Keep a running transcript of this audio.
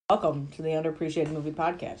Welcome to the Underappreciated Movie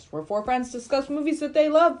Podcast, where four friends discuss movies that they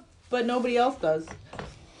love, but nobody else does.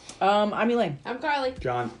 I'm Elaine. I'm Carly.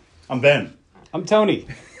 John. I'm Ben. I'm Tony.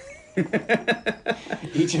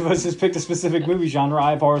 Each of us has picked a specific movie genre. I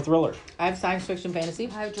have horror thriller. I have science fiction fantasy.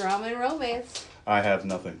 I have drama and romance. I have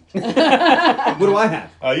nothing. What do I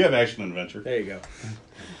have? You have action and adventure. There you go.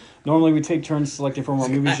 Normally we take turns selecting from our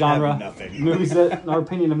movie I have genre. nothing. Movies that, in our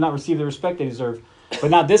opinion, have not received the respect they deserve.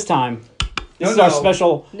 But not this time. This is No. our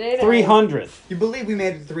special No. 300th You believe we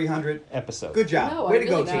made it to 300? episode. Good job. No, Way I to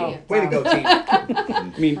go, really team. don't. Way to go, team.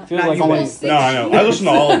 I mean, feels Not like you, only... Ben. Six No, I know. I listen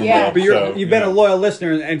to all of them. Yeah. though, But so, you've been a loyal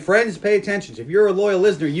listener, and friends, pay attention. If you're a loyal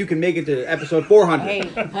listener, you can make it to episode 400. Hey,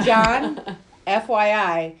 John,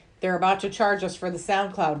 FYI, they're about to charge us for the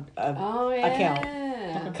SoundCloud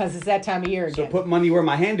account. Because it's that time of year So again. put money where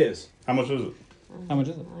my hand is. How much is it? How much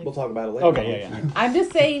is it? We'll talk about it later. Okay, yeah. I'm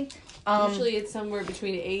just saying... Usually it's somewhere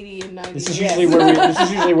between 80 and 90. This is Yes.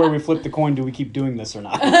 usually where we flip the coin. Do we keep doing this or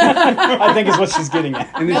not? I think is what she's getting at.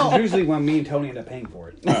 And this No. is usually when me and Tony end up paying for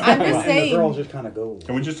it. I'm just And the saying... girls just kind of go.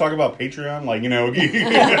 Can we just talk about Patreon? Like,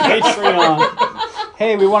 Patreon.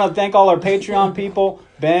 Hey, we want to thank all our Patreon people.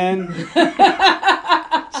 Ben.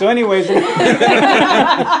 So anyways,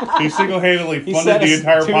 he single-handedly He funded sent the us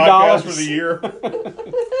entire $2. podcast for the year.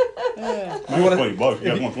 I want $20. You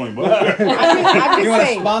guys want $20? I'm You just want to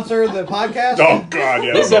saying... sponsor the podcast? Oh, God,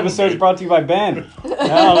 yeah. this episode is brought to you by Ben. I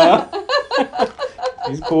don't know.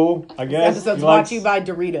 He's cool, I guess. Episode's He brought likes- to you by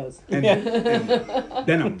Doritos. And, Yeah. and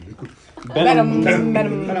Venom. Venom, Venom.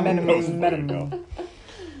 venom, venom.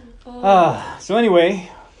 So anyway,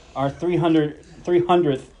 our 300th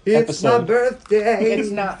It's my episode. birthday. It's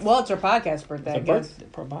not... Well, it's our podcast birthday, I guess.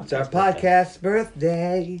 It's our podcast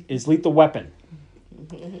birthday. Is Lethal Weapon.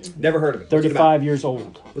 Never heard of it. What's it 35 years old.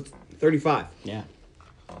 about? What's 35. Yeah.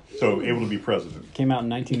 So, able to be president. Came out in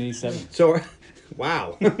 1987. So,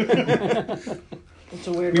 wow. I It's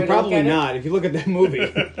a weird mean, way to probably look at not. If you look at that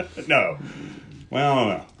movie. No. Well, I don't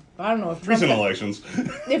know. it. I don't know if Trump, Recent elections.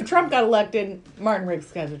 if Trump got elected, Martin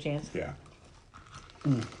Riggs has a chance. Yeah.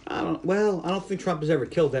 I don't think Trump has ever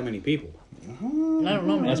killed that many people. I don't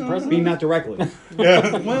know, man. As I president. mean, not directly.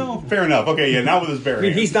 Yeah, well, fair enough. Okay, yeah, not with his bare I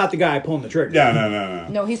mean, hands. he's not the guy pulling the trigger. Yeah, no.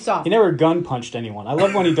 No, he's soft. He never gun punched anyone. I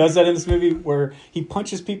love when he does that in this movie where he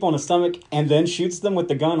punches people in the stomach and then shoots them with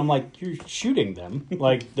the gun. I'm like, you're shooting them.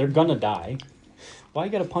 Like, they're gonna die. Why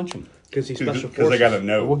you gotta punch them? Because he's special Because they forces. got to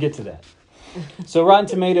know. We'll get to that. So Rotten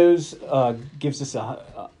Tomatoes gives us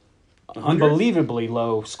a unbelievably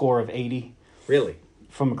low score of 80 Really?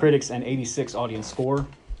 from critics and 86 audience score.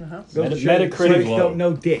 Goes to show Metacritic- critics don't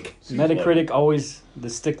know dick. Metacritic, always the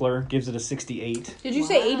stickler, gives it a 68. Did you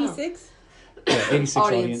say 86? Yeah, 86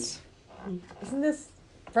 Audience. audience. Isn't this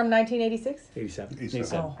from 1986? 87.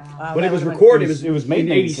 87. Oh, But that it was would've recorded. It was made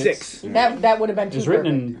in 86. been- That would have been It too was written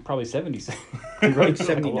perfect. in probably 76. He wrote it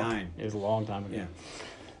 79. It was a long time ago.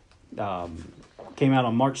 Yeah. Came out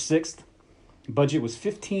on March 6th. Budget was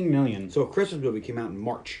 $15 million. So a Christmas movie came out in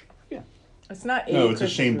March. It's not. No, it's a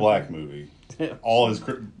Christmas Shane movie. Black movie. All his I'm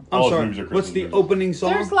movies sorry. are Christmas What's the movies. opening song?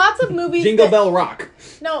 There's lots of movies. Jingle that- Bell Rock.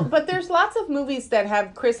 No, but there's lots of movies that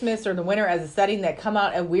have Christmas or the winter as a setting that come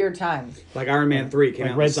out at weird times. Like Iron Man 3 came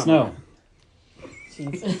Like out Red in the summer.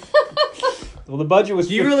 Snow. Jeez. Well, the budget was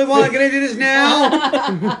Do you really want to get into this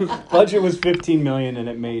now? budget was $15 million and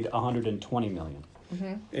it made $120 million.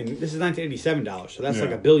 And this is $1987, so that's Yeah.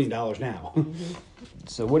 like $1 billion now.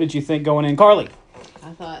 So what did you think going in, Carly?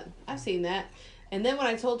 I thought, I've seen that. And then when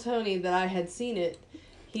I told Tony that I had seen it,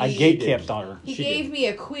 I gatekept on her. he She gave did. me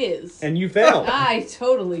a quiz. And you failed. I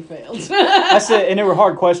totally failed. I said, and they were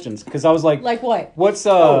hard questions because I was like, Like what? "What's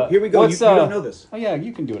Oh, here we go. You What's, don't know this. Oh yeah,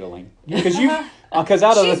 you can do it, Elaine. Because because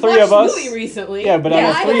out of the She's three of watched us, the movie recently. yeah, but out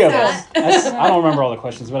of I the three know of us, that. I don't remember all the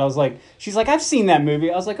questions, but I was like, she's like, I've seen that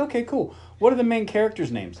movie. I was like, okay, cool. What are the main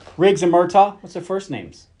characters' names? Riggs and Murtaugh. What's their first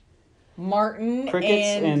names? Martin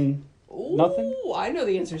Crickets and Ooh, nothing? I know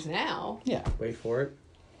the answers now. yeah. Wait for it.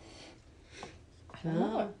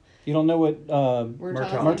 Oh. You don't know what Murtaugh.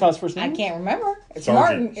 Murtaugh's first name? I is? can't remember. It's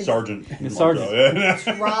Martin. Sergeant. It's- It's Sergeant.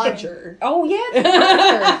 Sergeant. Roger. Oh yeah, it's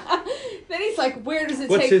Roger. Then he's like, where does it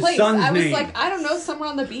What's take his place? son's I was name? like, I don't know, somewhere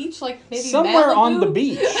on the beach, like maybe Somewhere Malibu? on the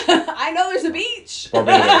beach. I know there's a beach.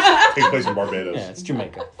 Barbados. Takes place in Barbados. Yeah, it's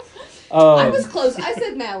Jamaica. I was close. I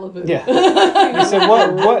said Malibu. Yeah. I said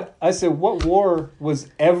what? I said what war was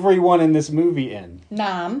everyone in this movie in?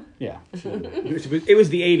 Nam. Yeah. It was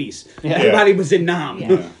the 80s. Yeah. Everybody was in Nam.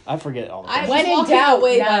 Yeah. I forget all. I That. was When in walking doubt,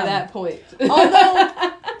 away by Nam. that point.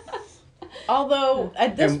 Although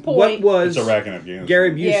at this And point, what was It's Iraq and Afghanistan.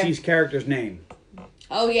 Gary Yeah. Busey's character's name?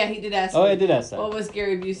 Oh yeah, he did ask Oh, me. I did ask that. What was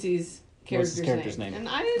Gary Busey's character's, name? And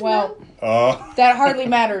I didn't Well, know. that hardly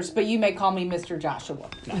matters, but you may call me Mr. Joshua.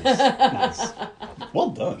 Nice. Well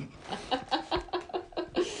done.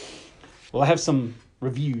 Well, I have some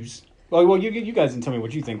reviews. Well, you guys didn't tell me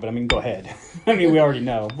what you think, but I mean, go ahead. I mean, we already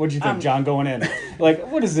know. What do you think, John, going in? Like,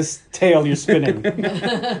 what is this tale you're spinning?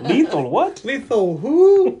 Lethal what? Lethal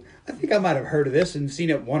who? I think I might have heard of this and seen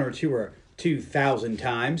it 1 or 2,000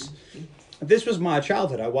 times. This was my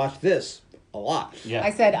childhood. I watched this a lot. Yeah.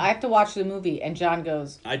 I said, I have to watch the movie. And John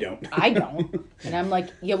goes, I don't. I don't. And I'm like,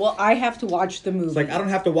 yeah, well, I have to watch the movie. It's like, I don't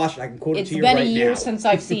have to watch it. I can quote it It's to you been right a year now. since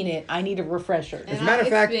I've seen it. I need a refresher. As a matter of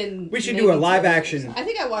fact, we should do a live action. I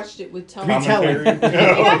think I watched it with Tony. Retelling.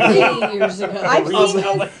 Many years ago. I've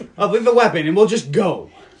seen this. Of Lethal Weapon, and we'll just go.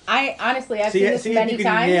 I've seen See this if you many can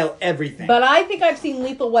times. nail everything. But I think I've seen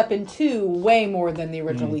Lethal Weapon 2 way more than the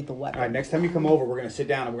original Lethal Weapon. All right, next time you come over, we're going to sit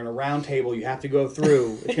down and we're going to round table. You have to go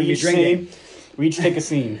through. It's going to be a Each drink game. scene, we each take a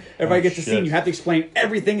scene. Everybody gets a shit. scene. You have to explain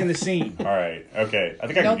everything in the scene. All right. Okay. I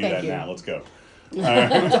think I No, can do thank that you. now. Let's go.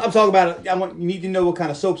 I'm talking about it. You need to know what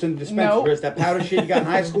kind of soap's in the dispenser. No. Is that powder shit you got in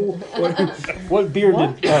high school? What beer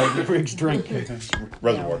did Riggs drink?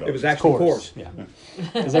 Reservoir Dogs. It was actually Coors. Yeah.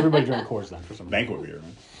 Because everybody drank Coors then for some reason. Banquet beer,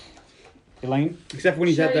 man. Elaine? Except when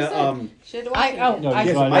he's at the She had to watch it again. No, I you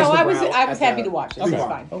was want Meisterbrow happy at to watch it. the This is bar.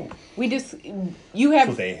 fine. Oh. You That's have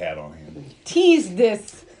what they had on hand. teased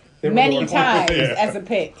this many were- times Yeah. as a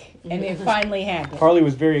pick, and it finally happened. Harley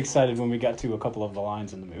was very excited when we got to a couple of the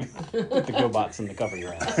lines in the movie. With the Gobots and the cover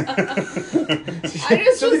your ass. I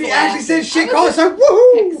just So was then he actually said shit. I Call was us like,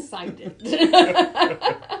 woohoo! excited.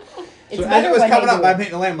 It's So as better it was when coming they up, do I it. made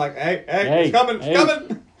the lamp like, hey, Hey, it's coming, hey. it's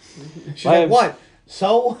coming. She's I like, have- what?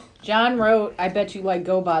 So? John wrote, "I bet you like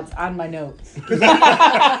GoBots" on my notes.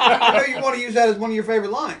 I know you want to use that as one of your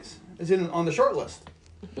favorite lines. It's in on the short list.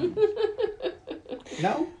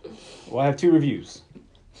 No? Well, I have 2 reviews.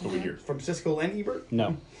 Over here. From Siskel and Ebert?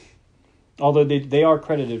 No. Although they are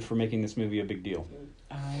credited for making this movie a big deal.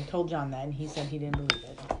 I told John that, and he said he didn't believe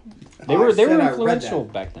it. They I were said I read influential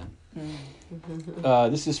that. back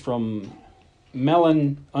then. This is from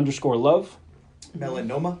Melon_love.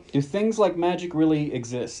 Melanoma? Do things like magic really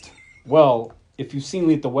exist? Well, if you've seen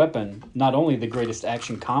Lethal Weapon, not only the greatest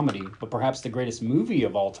action comedy, but perhaps the greatest movie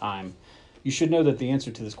of all time, you should know that the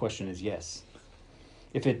answer to this question is yes.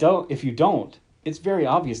 If you don't, it's very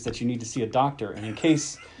obvious that you need to see a doctor. And in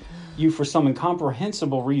case you, for some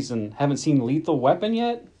incomprehensible reason, haven't seen Lethal Weapon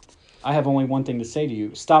yet, I have only one thing to say to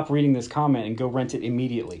you. Stop reading this comment and go rent it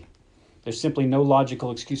immediately. There's simply no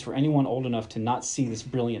logical excuse for anyone old enough to not see this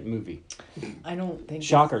brilliant movie. I don't think.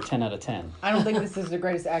 Shocker, 10 out of 10. I don't think this is the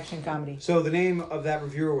greatest action comedy. So the name of that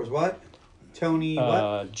reviewer was what? Tony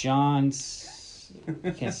what? John's...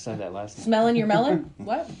 I can't say that last name. Smelling your melon?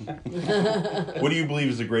 What? What do you believe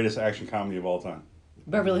is the greatest action comedy of all time?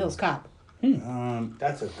 Beverly Hills Cop.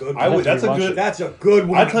 That's a good I one. would. That's a rewatch good. it. That's a good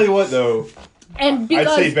one. I tell you what, though. And because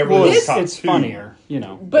I'd say Beverly Well, Hills this, Cop it's 2. funnier, you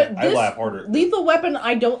know. but I this laugh harder. Lethal Weapon,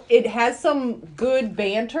 it has some good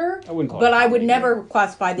banter, I wouldn't call it but a I would comedy, never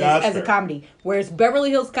classify this No, that's as a fair. comedy. Whereas Beverly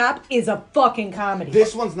Hills Cop is a fucking comedy.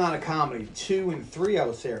 This one's not a comedy. 2 and 3, I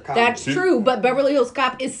would say, are comedy. That's true, but Beverly Hills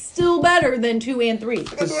Cop is still better than 2 and 3.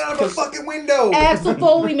 Look at it out of a fucking window.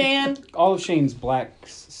 Absolutely, man. All of Shane's Black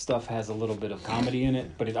stuff has a little bit of comedy in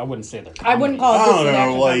it, but I wouldn't say they're comedy. I wouldn't call I it don't this an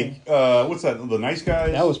action know. comedy. Like, what's that? The Nice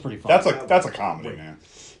Guys. That was pretty fun. That's a comedy, man.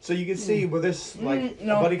 So you can see where this no. a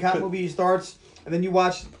buddy cop movie starts, and then you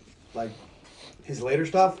watch like his later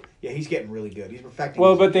stuff. Yeah, he's getting really good. He's perfecting.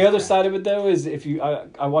 Well, his- but the his other craft. side of it though is if you,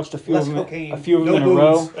 I watched a few Less of them, cocaine, a few of no them in a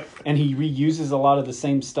row, booze. and he reuses a lot of the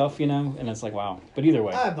same stuff, you know, and it's like wow. But either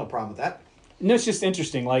way, I have no problem with that. no, it's just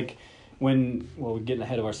interesting. Like when, well, we're getting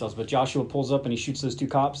ahead of ourselves, but Joshua pulls up and he shoots those 2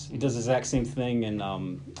 cops. He does the exact same thing in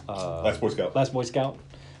Last Boy Scout. Last Boy Scout.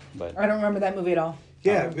 But I don't remember that movie at all.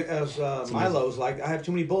 Yeah, as Milo's like, I have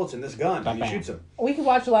too many bullets in this gun, and he Bam. shoots him. We could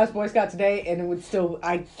watch The Last Boy Scout today, and it would still.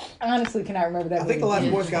 I honestly cannot remember that I movie. think The Last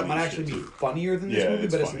Yeah. Boy Scout might actually be funnier than this Yeah, movie,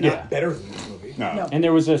 it's but it's funny. not Yeah. better than this movie. No. No. and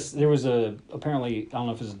there was a apparently, I don't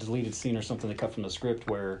know if it was a deleted scene or something they cut from the script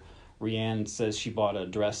where Rianne says she bought a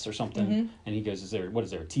dress or something, and he goes, "Is there a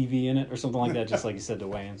TV in it or something like that?" Just like he said to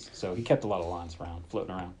Wayans. So he kept a lot of lines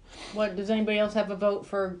floating around. What does anybody else have a vote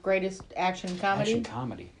for greatest action comedy? Action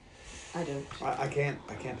comedy. I don't. I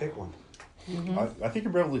can't pick one. I think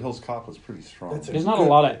your Beverly Hills Cop was pretty strong. That's There's not a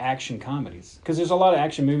lot of action comedies because there's a lot of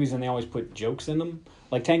action movies and they always put jokes in them.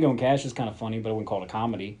 Like Tango and Cash is kind of funny, but I wouldn't call it a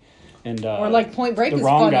comedy. And Or like Point Break the is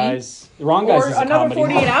Wrong funny. Guys. The Wrong Guys Or is a another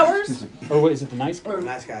comedy. 48 Hours. Or what is it? The Nice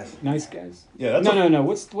Nice guys. Nice Guys. Yeah, that's No.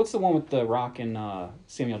 What's the one with The Rock and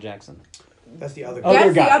Samuel Jackson? That's the other Other That's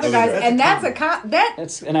the guys. other guys, That's and a that's comedy.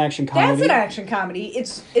 That's an action comedy. that's an action comedy.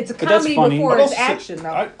 It's a that's comedy funny. before I'd it's also say- action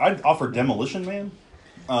though. I'd offer Demolition Man.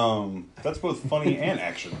 That's both funny and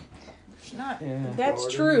action.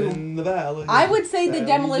 That's true. In the valley. I would say the Valley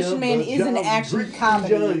Demolition of Man the is an Giant action Greek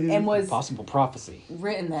comedy giant. and was Possible prophecy.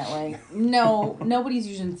 written that way. No, nobody's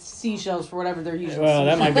using seashells for whatever they're using. Well,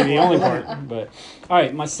 that might be the only part. But all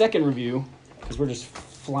right, my second review, because we're just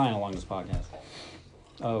flying along this podcast.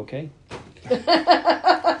 Okay.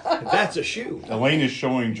 That's a shoe. Elaine is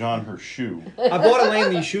showing John her shoe. I bought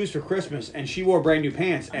Elaine these shoes for Christmas, and she wore brand new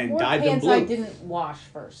pants and dyed them pants blue. I didn't wash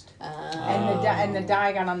first, and the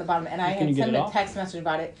dye got on the bottom, and I Can you had get sent it him a off? text message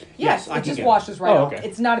about it. Yes, Yes, I it can just get it. washes right Oh, off. okay.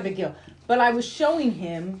 It's not a big deal. But I was showing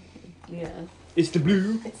him. Yeah. It's the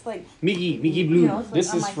blue. It's like Mickey Blue. you know, it's like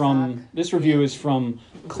This on is my from sock. this review is from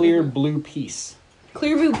Clear Blue Peace.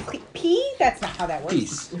 Clear blue pea. That's not how that works.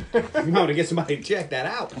 Peace. You might want to get somebody to check that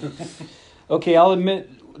out. Okay, I'll admit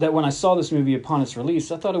that when I saw this movie upon its release,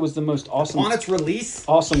 I thought it was the most On its release,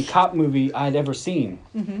 awesome cop movie I'd ever seen.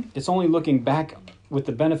 It's only looking back with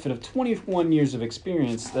the benefit of 21 years of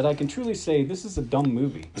experience that I can truly say this is a dumb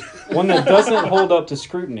movie. One that doesn't hold up to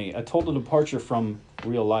scrutiny, a total departure from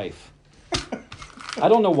real life. I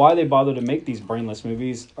don't know why they bother to make these brainless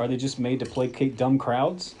movies. Are they just made to placate dumb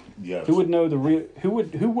crowds? Yes. Who would know the real?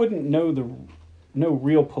 Who wouldn't know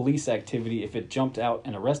real police activity if it jumped out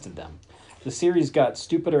and arrested them? The series got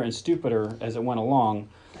stupider and stupider as it went along,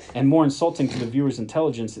 and more insulting to the viewer's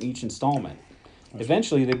intelligence in each installment.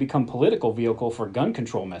 Eventually, they become political vehicle for gun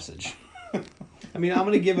control message. I mean, I'm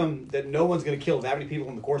going to give them that no one's going to kill that many people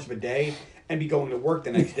in the course of a day and be going to work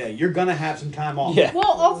the next day. You're going to have some time off. Yeah.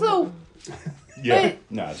 Well, also, Yeah.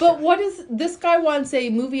 No, it's but true. what is this guy wants a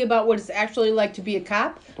movie about what it's actually like to be a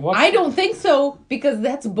cop? What's- I don't think so because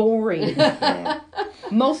that's boring.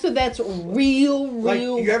 Most of that's real. Like,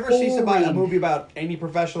 you ever see somebody a boring. movie about any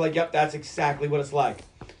professional? Like, yep, that's exactly what it's like.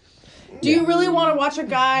 Do you really want to watch a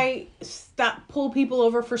guy pull people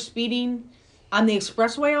over for speeding on the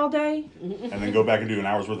expressway all day, And then go back and do an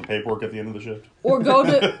hour's worth of paperwork at the end of the shift? or go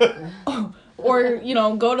to,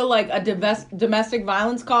 go to like a domestic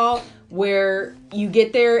violence call where you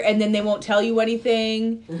get there and then they won't tell you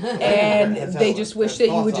anything, and That's they how- just wish that's that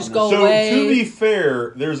you thoughts would on just this. go So, away. to be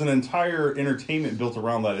fair, there's an entire entertainment built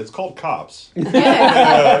around that. It's called Cops.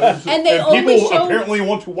 Yeah. And they only people show. apparently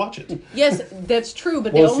want to watch it. Yes, that's true,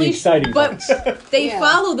 but Well, they it's the only exciting but they Yeah.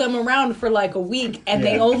 follow them around for like a week, and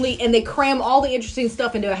Yeah. they cram all the interesting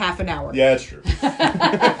stuff into a half an hour. Yeah, that's true.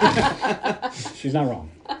 She's not wrong.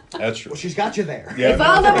 That's true. Well, she's got you there. Yeah, They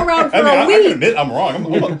follow them around for I mean, a I can week, admit I'm wrong.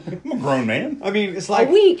 I'm a grown man. I mean, it's a like.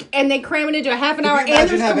 week, and they cram it into a half an Can hour, you and imagine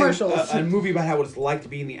there's having commercials. a movie about how what it's like to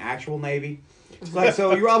be in the actual Navy? It's like,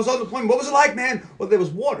 so I was on the plane. What was it like, man? Well, there was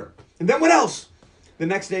water. And then what else? The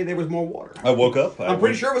next day, there was more water. I woke up. I'm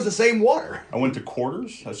pretty sure it was the same water. I went to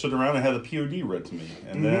quarters. I stood around and had the POD read to me.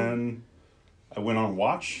 And then I went on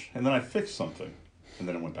watch, and then I fixed something. And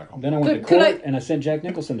then I went back home. Then I went to Could court I- and I sent Jack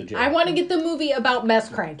Nicholson to jail. I want to get the movie about mess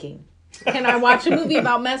cranking. Can I watch a movie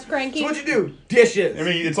about mess cranking? So what'd you do? Dishes. I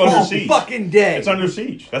mean, it's under all siege. fucking day. It's Under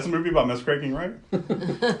Siege. That's a movie about mess cranking, right?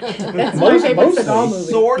 That's my Most- favorite mostly. Seagal movie.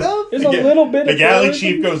 Sort of. There's a little bit The of galley terrorism.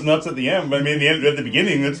 chief goes nuts at the end, but I mean, at the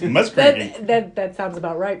beginning, it's mess cranking. That sounds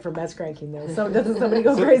about right for mess cranking though. So doesn't somebody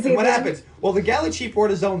go crazy? So what at the end? happens? Well, the galley chief brought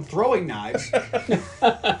his own throwing knives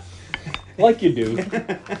Like you do.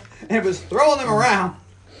 and was throwing them around.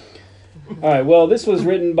 All right. Well, this was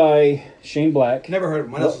written by Shane Black. Never heard of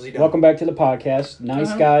him. What else has he done? Welcome back to the podcast.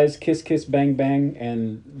 Nice Guys, Kiss Kiss Bang Bang,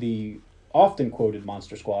 and the often quoted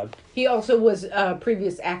Monster Squad. He also was a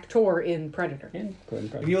previous actor in Predator. And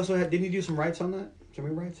And he also didn't he do some rights on that? Some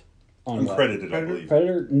rights? on what? Uncredited, I Predator? believe.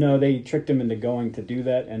 Predator? No, they tricked him into going to do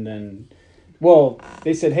that, and then, well,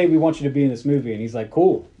 they said, "Hey, we want you to be in this movie," and he's like,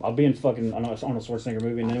 "Cool, I'll be in fucking Arnold Schwarzenegger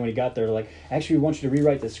movie." And then when he got there, they're like, "Actually, we want you to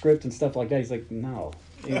rewrite the script and stuff like that." He's like, "No."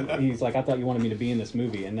 He's like, "I thought you wanted me to be in this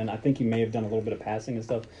movie," and then I think he may have done a little bit of passing and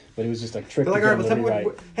stuff, but it was just a trick They're to like, get all him right, to well, tell me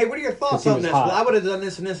rewrite. hey, what are your thoughts 'Cause he on was this? hot. Well, I would have done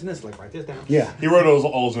this and this and this. Like, write this down. Yeah, He wrote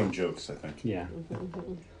all his own jokes, I think. yeah.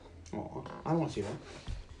 Oh, I don't want to see that.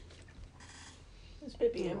 It's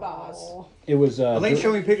Pippi and Boss. It was. Elaine's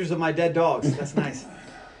showing me pictures of my dead dogs. That's nice.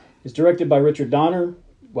 It's directed by Richard Donner.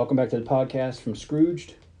 Welcome back to the podcast from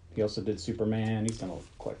Scrooged. He also did Superman. He's done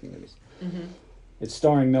quite a few movies. It's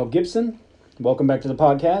starring Mel Gibson. Welcome back to the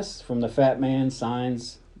podcast from The Fat Man,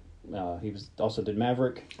 Signs. He also did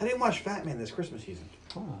Maverick. I didn't watch Fat Man this Christmas season.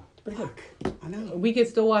 Oh, it's pretty good. I know. We could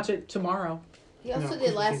still watch it tomorrow. He also No, did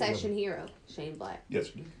Christmas Last Eve Action Hero, Shane Black. Yes,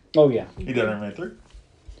 he did. Oh yeah. He did Iron Man 3.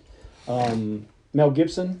 Mel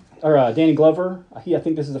Gibson or Danny Glover. I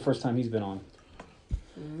think this is the first time he's been on.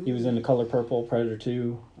 He was in The Color Purple, Predator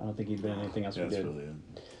 2. I don't think he'd been in anything else we That's did. really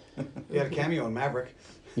it. He had a cameo in Maverick.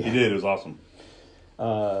 He did. It was awesome.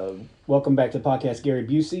 Welcome back to the podcast, Gary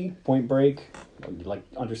Busey, Point Break, like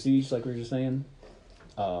Under Siege, like we were just saying.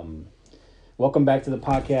 Welcome back to the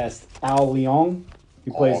podcast, Al Leong,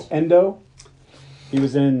 who plays Endo. He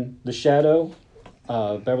was in The Shadow,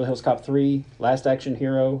 Beverly Hills Cop 3, Last Action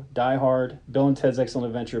Hero, Die Hard, Bill and Ted's Excellent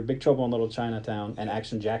Adventure, Big Trouble in Little Chinatown, and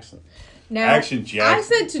Action Jackson. Now, Action Jackson. I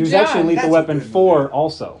said to He was John, actually Lethal Weapon 4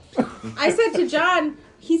 also. I said to John,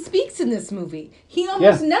 he speaks in this movie. He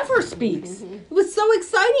almost never speaks. It was so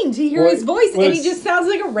exciting to hear his voice, and he just sounds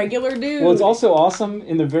like a regular dude. Well, it's also awesome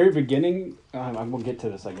in the very beginning. We'll get to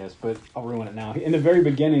this, I guess, but I'll ruin it now. In the very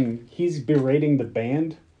beginning, he's berating the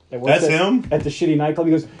band. That's him? At the shitty nightclub.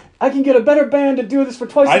 He goes, I can get a better band to do this for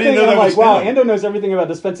twice the thing. I didn't know and I'm that like, was wow, him. Endo knows everything about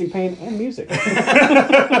dispensing pain and music.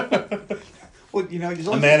 Well, you know,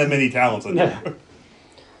 A man of many talents. I know.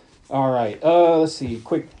 All right. Let's see.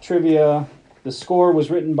 Quick trivia. The score was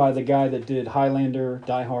written by the guy that did Highlander,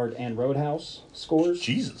 Die Hard, and Roadhouse scores.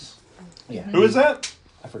 Jesus. Yeah. Who is that?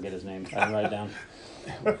 I forget his name. I didn't write it down.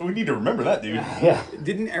 We need to remember that, dude. Yeah.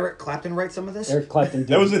 Didn't Eric Clapton write some of this? Eric Clapton did.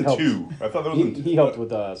 That was in help. 2. I thought that was in 2. He helped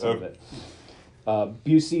with some of it.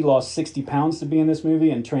 Busey lost 60 pounds to be in this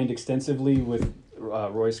movie and trained extensively with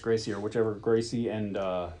Royce Gracie or whichever Gracie and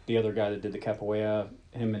the other guy that did the capoeira.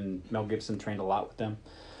 Him and Mel Gibson trained a lot with them.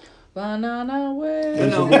 Banana way.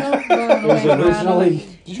 It was originally...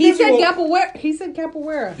 He said capoeira. He said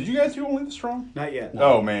capoeira. Did you guys do Only the Strong? Not yet.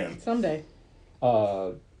 Oh, man. Someday.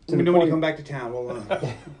 Let me know when you come back to town. We'll,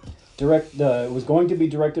 It was going to be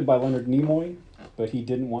directed by Leonard Nimoy, but he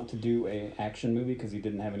didn't want to do an action movie because he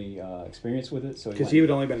didn't have any experience with it. So because he had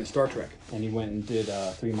only been in Star Trek. And he went and did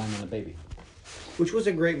 3 Men and a Baby. Which was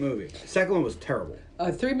a great movie. The second one was terrible.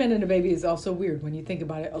 3 Men and a Baby is also weird when you think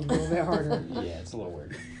about it a little bit harder. Yeah, it's a little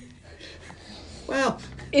weird. Well,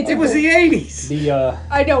 it was the 80s.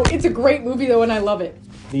 I know, it's a great movie though, and I love it.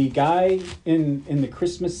 The guy in the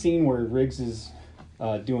Christmas scene where Riggs is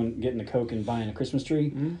getting the Coke and buying a Christmas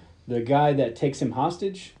tree, the guy that takes him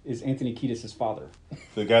hostage is Anthony Kiedis' father.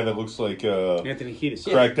 The guy that looks like Anthony Kiedis.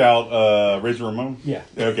 cracked out Razor Ramon? Yeah.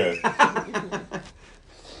 Okay.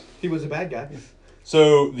 He was a bad guy.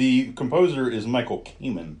 So the composer is Michael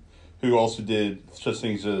Kamen, who also did such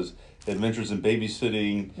things as Adventures in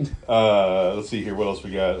Babysitting. Let's see here, what else we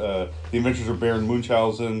got? The Adventures of Baron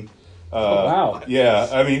Munchausen. Wow. Yeah,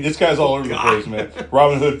 I mean, this guy's all over the place, man.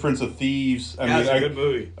 Robin Hood, Prince of Thieves. That's a good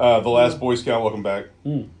movie. The Last Boy Scout, Welcome Back.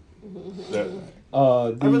 I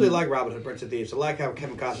really like Robin Hood, Prince of Thieves. I like how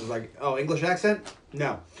Kevin Costner's like, oh, English accent?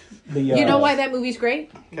 No. You know why that movie's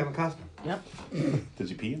great? Kevin Costner. Yep. Does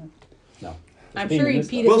he pee in it? No. I'm sure he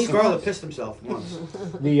peed at Will least Scarlet once. pissed himself once.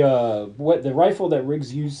 The rifle that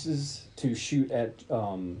Riggs uses to shoot at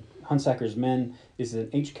Hunsacker's men is an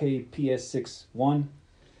HK-PS61.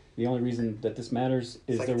 The only reason that this matters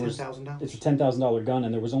is It's like $10,000. it's a $10,000 gun,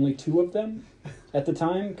 and there was only 2 of them at the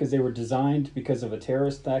time because they were designed because of a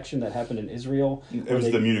terrorist action that happened in Israel. It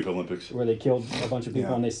was the Munich Olympics. Where they killed a bunch of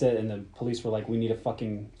people, Yeah. and the police were like, "We need a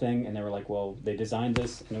fucking thing," and they were like, "Well, they designed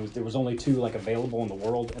this, and there was only 2 like available in the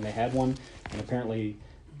world, and they had one, and apparently."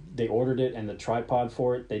 They ordered it, and the tripod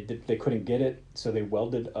for it, they couldn't get it, so they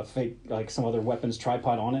welded a fake, like some other weapons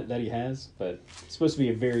tripod on it that he has, but it's supposed to be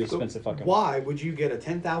a very expensive fucking... Why would you get a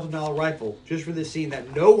 $10,000 rifle just for this scene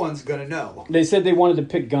that no one's going to know? They said they wanted to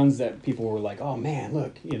pick guns that people were like, oh man,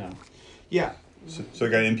 look, you know. Yeah. So I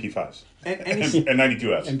got MP5s. And And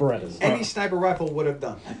 92Fs. And Berettas. any sniper rifle would have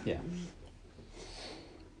done. Yeah.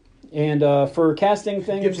 And for casting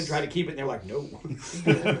things... Gibson tried to keep it, and they're like, no.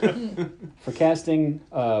 For casting,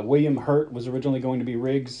 William Hurt was originally going to be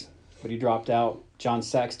Riggs, but he dropped out. John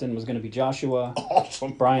Saxton was going to be Joshua.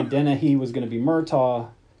 Awesome. Brian Dennehy was going to be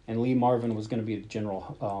Murtaugh, and Lee Marvin was going to be the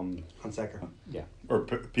General. Hunsaker. Yeah. Or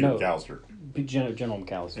Peter McAllister. General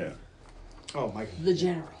McAllister. Yeah. Oh, my God. The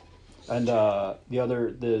General. And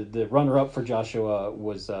the runner-up for Joshua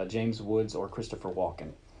was James Woods or Christopher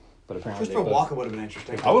Walken. But apparently Christopher Walken would have been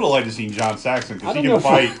interesting. I would have liked to see John Saxon because he don't can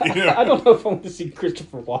know fight. You know? I don't know if I want to see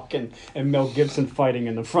Christopher Walken and Mel Gibson fighting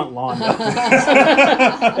in the front lawn.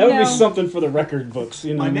 That would be something for the record books.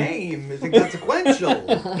 You know My what I mean? name is inconsequential.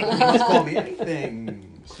 You must call me anything.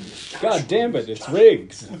 God damn it, it's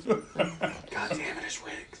Riggs. God damn it, it's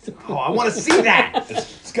Riggs. Oh, I want to see that.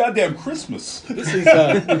 It's goddamn Christmas. This is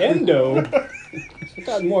Endo. I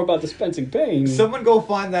thought more about dispensing pain. Someone go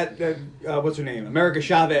find that, what's her name? America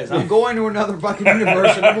Chavez. I'm going to another fucking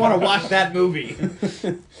universe and I want to watch that movie.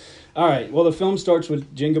 All right, well, the film starts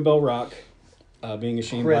with Jingle Bell Rock. Being a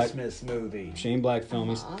Shane Christmas movie. Shane Black film,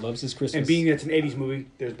 he loves his Christmas. And being it's an 80s movie,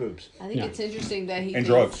 there's boobs. I think it's interesting that he And thinks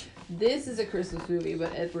drugs. this is a Christmas movie,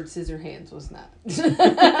 but Edward Scissorhands was not.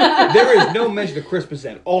 There is no mention of Christmas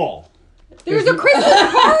at all. There's a Christmas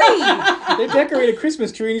party. They decorate a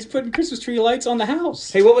Christmas tree, and he's putting Christmas tree lights on the house.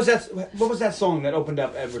 Hey, what was that song that opened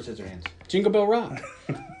up Edward Scissorhands? Jingle Bell Rock.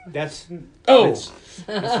 That's Oh. that's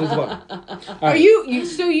Liz Butler. Are you?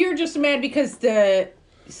 So you're just mad because the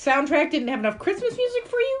soundtrack didn't have enough Christmas music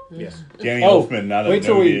for you? Yes. Danny Elfman, not a wait,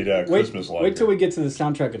 Christmas light. wait till we get to the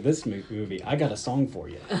soundtrack of this movie. I got a song for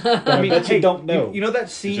you. I mean, bet you don't know. You know that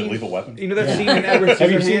Is scene? it Lethal Weapon? You know that scene in Edward Scissorhands?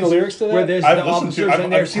 Have you seen the lyrics to that? Where there's I've the listened officers to- I've-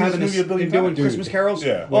 and they're I've seen this having movie a billion doing times. Christmas carols?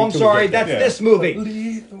 Yeah. Oh, I'm Wait till we sorry, get to that's that. this movie.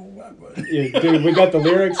 Lethal Weapon. Yeah, dude, we got the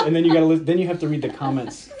lyrics, and then you got to then you have to read the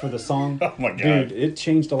comments for the song. Oh my God. Dude, it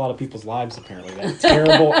changed a lot of people's lives apparently. That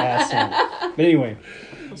terrible ass song. But anyway,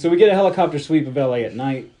 so we get a helicopter sweep of LA at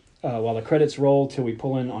night while the credits roll till we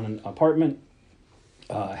pull in on an apartment.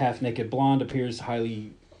 Half-naked blonde appears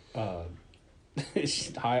highly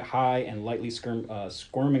high and lightly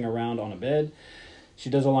squirming around on a bed. She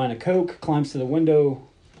does a line of coke, climbs to the window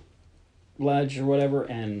ledge or whatever,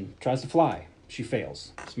 and tries to fly. She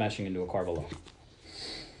fails, smashing into a car below.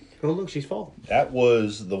 Oh, look, she's falling. That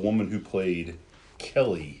was the woman who played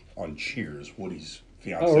Kelly on Cheers, Woody's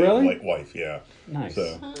fiance, Oh, really? wife. Yeah. Nice.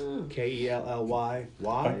 So Kelly. Why?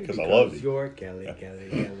 Because I love you. You're Kelly.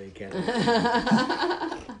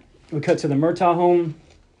 We cut to the Murtaugh home.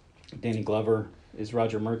 Danny Glover is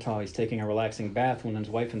Roger Murtaugh. He's taking a relaxing bath when his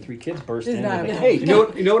wife and 3 kids burst He's in not with a a- cake. You know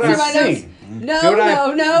what Here's I my see? notes. No, You know what I-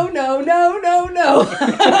 no, no, no, no, no, no. You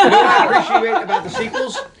know what I appreciate about the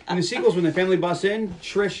sequels? In the sequels, when the family busts in,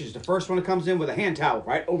 Trish is the first one that comes in with a hand towel,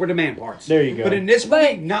 right over the man parts. There you go. But in this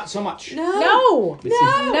movie, not so much. No. They see,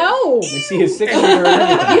 No. they see his signature and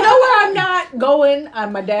everything. You know where I'm not going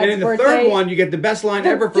on my dad's And in the birthday? third one, you get the best line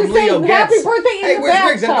ever from Just saying, Leo happy Getz. birthday in Hey, the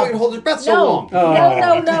where's Riggs? I know bathtub. he can hold his breath so No.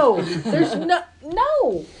 long. No. There's no.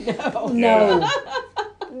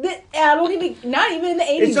 I don't even. Not even in the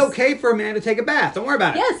 80s. It's okay for a man to take a bath. Don't worry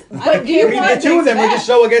about it. Yes, but do I you mean, want the two of them are just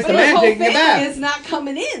so against the But his man whole taking a family bath. is not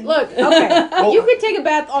coming in. Look, okay, you could take a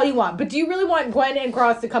bath all you want, but do you really want Gwen and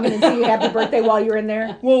Cross to come in and sing you happy birthday while you're in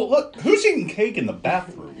there? Well, look, who's eating cake in the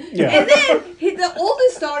bathroom? Yeah. And then the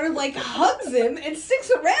oldest daughter like hugs him and sticks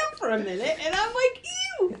around for a minute, and I'm like,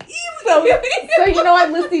 ew. So you know,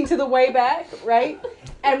 I'm listening to the way back, right?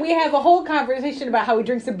 And we have a whole conversation about how he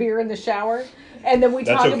drinks a beer in the shower. And then we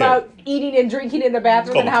That's talk okay. about eating and drinking in the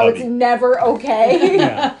bathroom It's and called how a it's tubby. never okay.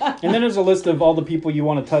 Yeah. And then there's a list of all the people you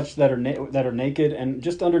want to touch that are naked, and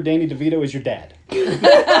just under Danny DeVito is your dad. Oh,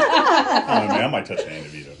 man, I might touch Danny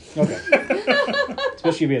DeVito. Okay.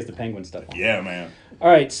 Especially if he has the penguin stuff on. Yeah, man. All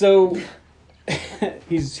right, so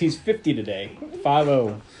he's 50 today,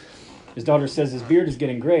 5-0. His daughter says his beard is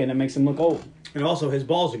getting gray, and it makes him look old. And also, his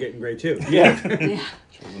balls are getting gray, too. Yeah.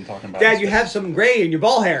 We've been talking about Dad, this. you have some gray in your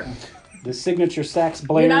ball hair. The signature sax You're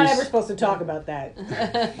blares. not ever supposed to talk about that.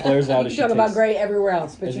 Blares out You as can she talk about takes, gray everywhere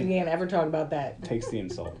else, but As you he- can't ever talk about that. takes the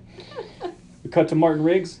insult. We cut to Martin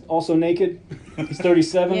Riggs, also naked. He's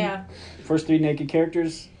 37. Yeah. First 3 naked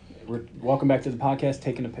characters. Welcome back to the podcast,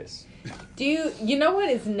 taking a piss. You know what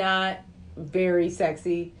is not very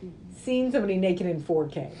sexy? Seeing somebody naked in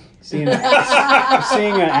 4K. Seeing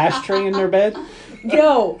an ashtray in their bed.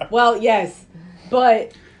 No, well, yes,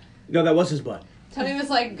 but No, that was his butt. Tony was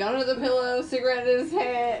like gun to the pillow, cigarette in his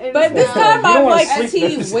head. In But his this mouth. time You don't I'm wanna like, as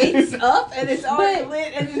he sleep- wakes up and it's already But-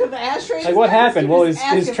 lit and the ashtray. Like is what there, happened? he Well, was his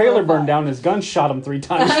asking trailer for a burned fuck. down. His gun shot him 3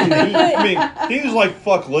 times from the heat. I mean, he was like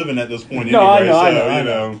fuck living at this point No, anyway, I so, know, I you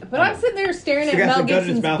know. know. But I'm sitting there staring at Still got Mel the gun in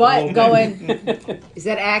his Gibson's mouth a butt, little going, "Is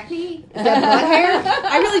that acne? Is that butt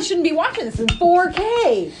hair? I really shouldn't be watching this in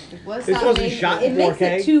 4K. Was This not wasn't made- shot It in makes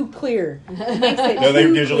 4K. it too clear. It makes it No, they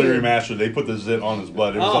too digitally clear. remastered. They put the zit on his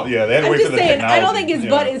butt. It was, Oh. yeah, they had to I'm wait just for the saying, technology. I don't think his you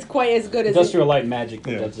butt know. is quite as good as. Industrial Light Magic.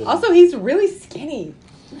 Yeah. That's it. Also, he's really skinny.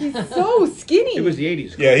 He's so skinny. It was the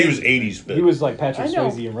 80s. Yeah, he was 80s fit. He was like Patrick I know.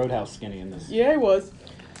 Swayze in Roadhouse skinny in this. Yeah, he was.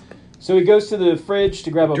 So he goes to the fridge to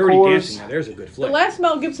grab a Dirty Coors. Dancing. Now, there's a good The flick. last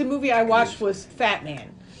Mel Gibson movie I watched was Fat Man.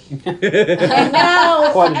 and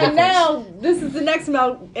now, Quite a difference. this is the next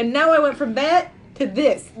Mel. And now I went from that to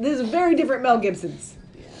this. This is very different Mel Gibson's.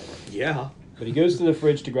 Yeah. But he goes to the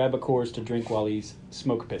fridge to grab a Coors to drink while he's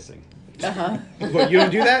smoke pissing. But you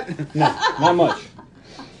don't do that? No, not much.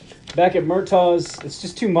 Back at Murtaugh's, it's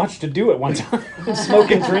just too much to do at one time.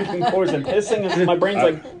 Smoking, drinking, Coors, and pissing. And my brain's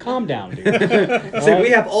like, calm down, dude. So we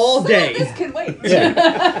have all day. This can wait. Yeah.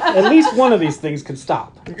 At least one of these things could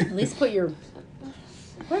stop. At least put your.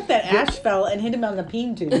 What if that ash fell and hit him on the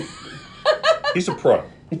peen tube? He's a pro.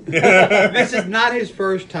 This is not his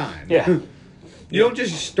first time. Yeah. You don't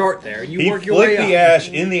just start there. You He work your way flicked up. the ash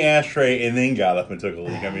in the ashtray and then got up and took a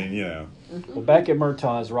leak. I mean, you know. Well, back at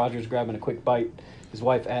Murtaugh's, Roger's grabbing a quick bite. His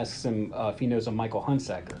wife asks him if he knows a Michael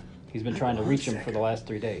Hunsaker. He's been trying to reach him for the last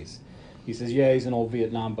 3 days. He says, yeah, he's an old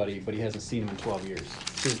Vietnam buddy, but he hasn't seen him in 12 years.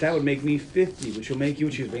 Because that would make me 50, which will make you,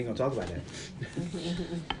 we ain't going to talk about that.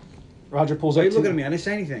 Roger pulls Why up are you to... looking at me? I didn't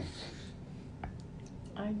say anything.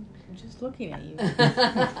 I'm just looking at you.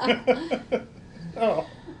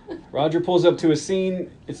 Roger pulls up to a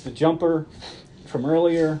scene. It's the jumper from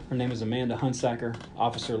earlier. Her name is Amanda Hunsaker.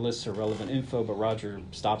 Officer lists her relevant info, but Roger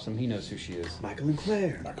stops him. He knows who she is. Michael and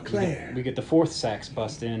Claire. Claire. We get the fourth sax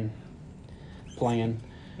bust in, playing.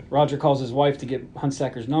 Roger calls his wife to get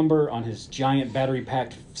Hunsaker's number on his giant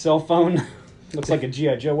battery-packed cell phone. Looks like a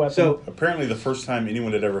G.I. Joe weapon. So, Apparently the first time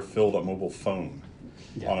anyone had ever filled a mobile phone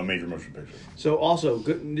on a major motion picture. so also,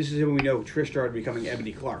 this is when we know Trish started becoming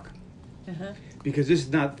Ebony Clark. Because this is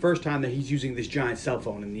not the first time that he's using this giant cell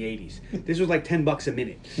phone in the 80s. This was like $10 a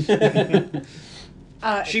minute.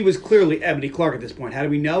 She was clearly Ebony Clark at this point. How do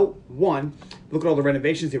we know? One, look at all the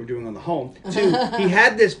renovations they were doing on the home. Two, he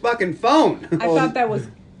had this fucking phone. I thought that was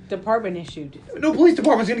department issued. No police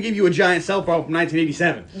department's going to give you a giant cell phone from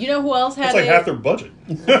 1987. You know who else had That's like half their budget.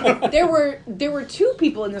 There were two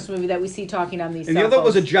people in this movie that we see talking on these And cell the other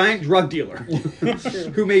was a phones. giant drug dealer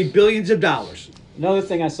who made billions of dollars. Another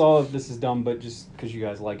thing I saw, this is dumb, but just because you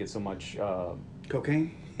guys like it so much.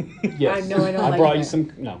 Cocaine? Yes. I know, I don't I like brought it. you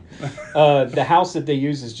some. No. The house that they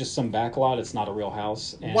use is just some backlot. It's not a real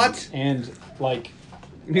house. And, What? And, like,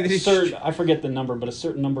 I mean, I forget the number, but a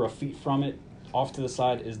certain number of feet from it, off to the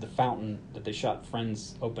side, is the fountain that they shot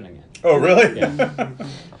Friends opening it. Oh, really? Yeah.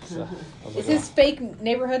 So, I was Is like, his fake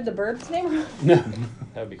neighborhood the Burbs neighborhood? no.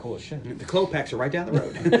 That would be cool as shit. The Klopeks are right down the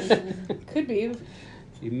road. Could be.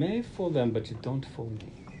 You may fool them, but you don't fool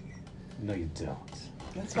me. No, you don't.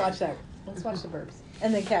 Let's watch that. Let's watch the Burbs.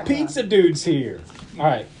 And then Cat Pizza Dude's here. All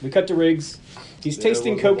right, we cut to Riggs. He's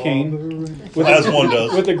tasting cocaine with As one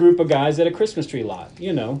does. with a group of guys at a Christmas tree lot.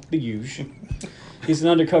 You know, the usual. He's an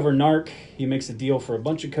undercover narc. He makes a deal for a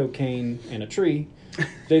bunch of cocaine and a tree.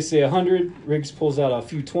 They say 100. Riggs pulls out a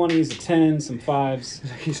few 20s, a 10, some 5s.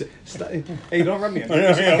 He said, hey, don't run me.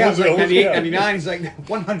 Yeah, It's like 98, yeah. 99. He's like,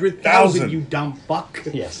 100,000, you dumb fuck.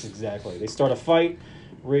 Yes, exactly. They start a fight.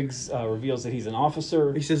 Riggs reveals that he's an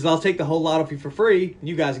officer. He says, I'll take the whole lot of you for free, and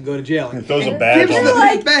you guys can go to jail. And throws a badge Gives on him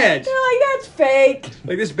it. his badge. They're like, that's fake.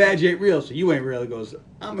 Like, this badge ain't real, so you ain't real. He goes,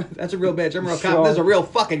 that's a real badge. I'm a real Sure. cop. There's a real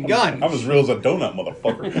fucking gun. I'm as real as a donut,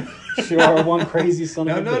 motherfucker. Sure, one crazy son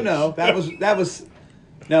of a bitch. No. That was,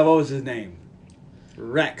 no, what was his name?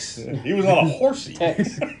 Rex. He was on a horsey.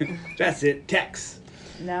 Tex. That's it, Tex.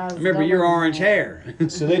 Now it's Remember your double- orange hair.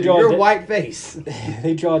 So they draw your da- white face.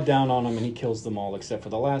 They draw down on him, and he kills them all except for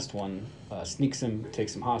the last one. Sneaks him,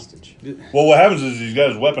 takes him hostage. Well, what happens is he's got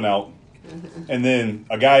his weapon out, and then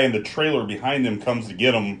a guy in the trailer behind him comes to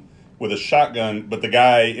get him with a shotgun, but the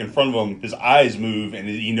guy in front of him, his eyes move, and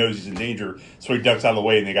he knows he's in danger, so he ducks out of the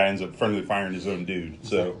way, and the guy ends up friendly firing his own dude.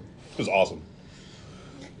 So it was awesome.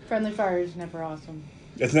 Friendly fire is never awesome.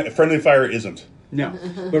 It's not, friendly fire isn't. No.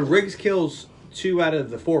 But Riggs kills 2 out of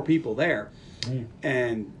the 4 people there.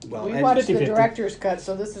 And, well, We as watched you the see- director's cut,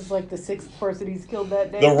 so this is like the 6th person he's killed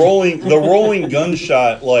that day. The rolling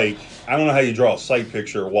gunshot, like, I don't know how you draw a sight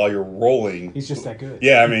picture while you're rolling. He's just that good.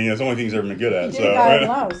 Yeah, I mean, it's the only thing he's ever been good He at. did So, a guy in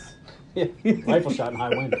Laos. Yeah. Rifle shot in high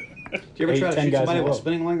wind. Did you ever try to 10 shoot guys somebody in a while row.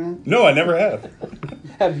 spinning like that? no, I never have.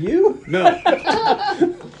 Have you? No.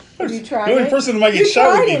 Have you tried The only it? person that might get You shot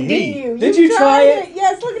would tried be it, me. didn't you? Did you try tried it?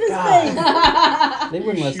 Yes, look at his face. They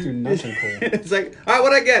wouldn't let us do nothing cool. It's like, all right,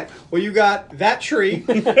 what'd I get? Well, you got that tree,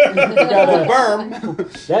 you got a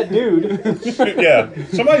berm, That dude. Yeah,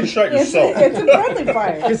 somebody shot It's yourself. a friendly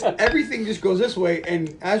fire. because everything just goes this way,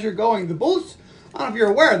 and as you're going, the bullets, I don't know if you're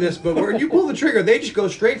aware of this, but when you pull the trigger, they just go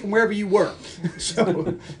straight from wherever you were.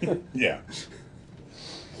 So Yeah.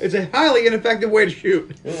 it's a highly ineffective way to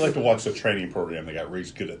shoot. I'd like to watch the training program. They got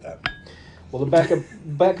Riggs good at that. Well, the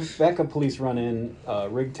backup police run in.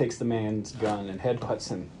 Rig takes the man's gun and headbutts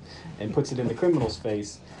him and puts it in the criminal's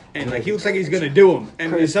face. And like he looks like he's gonna do him,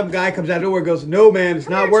 and Crazy. some guy comes out of nowhere and goes, "No, man, it's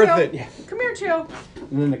not worth it." Yeah. Come here, chill.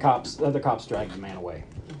 And then the other cops drag the man away.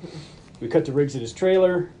 We cut to Riggs at his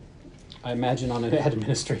trailer. I imagine on an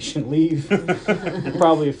administration leave.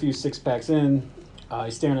 Probably a few 6-packs in.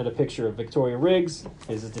 He's staring at a picture of Victoria Riggs,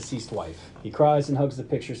 his deceased wife. He cries and hugs the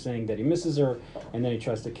picture, saying that he misses her, and then he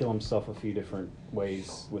tries to kill himself a few different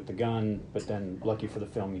ways with the gun, but then, lucky for the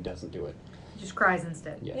film, he doesn't do it. Just cries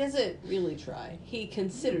instead. He doesn't really try. He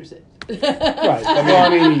considers it. Right.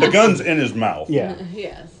 Well, I mean, The gun's in his mouth. yeah.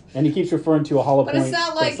 Yes. And he keeps referring to a hollow But point. it's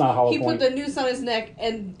not like he put the noose on his neck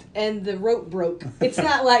and the rope broke. It's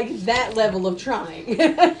not like that level of trying.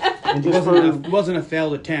 It wasn't a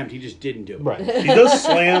failed attempt. He just didn't do it. Right. He does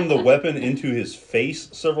slam the weapon into his face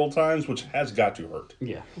several times, which has got to hurt.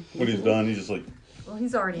 Yeah. When he's done, he's just like, Well,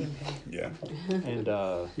 he's already in pain. yeah.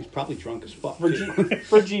 And He's probably drunk as fuck. for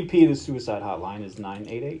GP, the suicide hotline is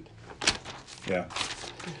 988. Yeah.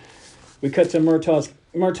 We cut to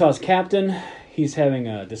Murtaugh's captain. He's having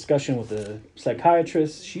a discussion with the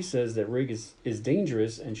psychiatrist. She says that Rig is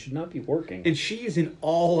dangerous and should not be working. And she is in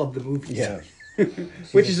all of the movies. Yeah.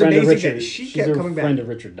 Which She's is a friend of amazing Richard. that she She's kept a coming friend back. of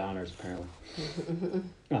Richard Donner's, apparently.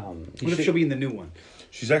 What if she'll be in the new one?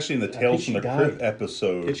 She's actually in the Tales from she the died. Crypt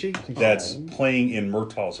episode Did she? that's playing in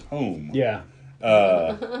Murtaugh's home. Yeah.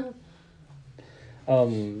 Uh,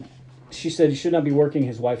 She said he should not be working.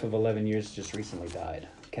 His wife of 11 years just recently died.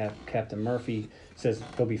 Captain Murphy says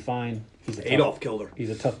he'll be fine. Adolf killed her. He's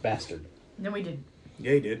a tough bastard. No, we didn't.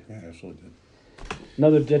 Yeah, he did. yeah, absolutely did.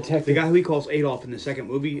 Another The detective. guy who he calls Adolf in the second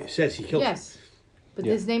movie says he killed Yes. But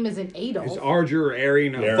Yeah. his name isn't her. Adolf. It's Arger or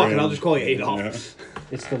Arian. Arian. Fuck it, I'll just call you Adolf. Yeah.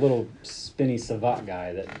 It's the little spinny savant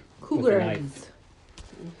guy that with the Cougar knife. hands.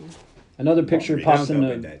 Another picture Oh, pops don't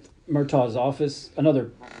go into with Murtaugh's office.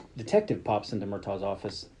 Another detective pops into Murtaugh's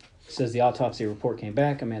office. Says the autopsy report came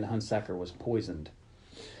back. Amanda Hunsaker was poisoned.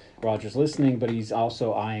 Roger's listening, but he's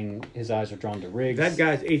also eyeing. His eyes are drawn to Riggs. That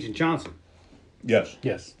guy's Agent Johnson. Yes.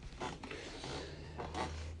 Yes.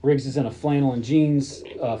 Riggs is in a flannel and jeans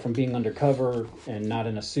from being undercover and not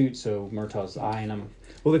in a suit, so Murtaugh's eyeing him.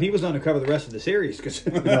 Well, then he was undercover the rest of the series because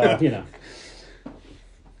Well, you know.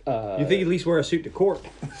 you think he'd at least wear a suit to court.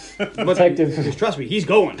 But Detective- because trust me, he's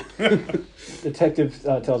going. Detective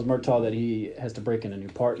tells Murtaugh that he has to break in a new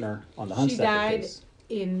partner on the She Hunsaker died case.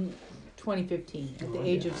 in 2015 at the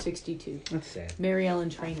age of 62. That's sad. Mary Ellen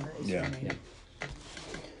Trainor is Yeah. her name.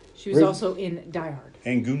 She was Rig- also in Die Hard.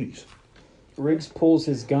 And Goonies. Riggs pulls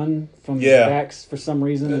his gun from his Yeah. backs for some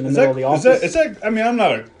reason in the Is middle that, of the office. is that, I mean, I'm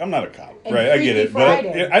not a cop, And right? I get Freaky it, but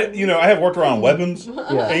Friday. I have worked around weapons,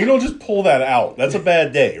 Yeah. and you don't just pull that out. That's a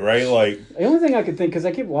bad day, right? Like, The only thing I could think, because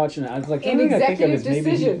I kept watching it, I was like, the An only thing I think of is executive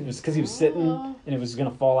maybe decision. it was because he was sitting and it was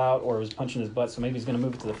going to fall out or it was punching his butt, so maybe he's going to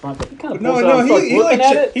move it to the front. But he kind of pulls it out and starts he looking like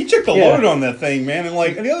at it. he checked the Yeah. load on that thing, man, and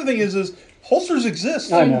like, and the other thing is holsters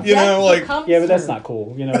exist. I know. You know, like, Yeah, but that's not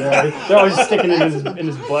cool. You know, they're always sticking it in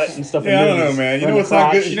his butt and stuff. yeah, I don't know, and man. You or know in what's the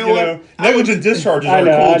not crotch. good? You You know know, negligent discharges I are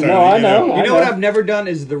know, cool. I Tony, know, I you know. You know what I've never done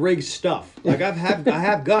is the Riggs stuff. Like I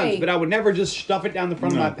have guns, Hey. but I would never just stuff it down the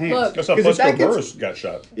front of my pants. Look. That's how 'Cause if Fusco that gets- Burris got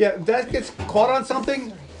shot. Yeah, if that gets caught on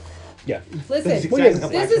something. Yeah. Listen, That's this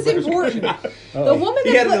exactly how is Fusco important. Burris got The woman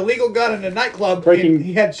He had that an illegal gun in a nightclub. Breaking- And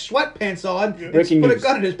he had sweatpants on. And Breaking put a news.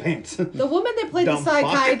 gun in his pants. the woman that played the Dumb fuck.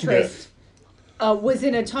 psychiatrist was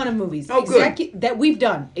in a ton of movies. Oh, good. That we've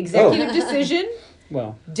done. Executive Decision.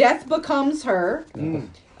 Well. Death Becomes Her.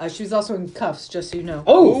 She was also in Cuffs, just so you know.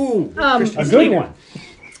 Oh, Christian a good Slater. one.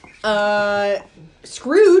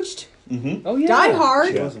 Scrooged. Oh yeah. Die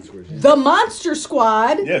Hard. She wasn't Scrooge. The Monster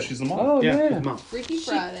Squad. Yeah, she's the mom. Oh Yeah, yeah. his mom. Freaky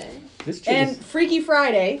Friday. This chick And is, Freaky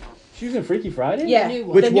Friday. she was in Freaky Friday. Yeah, new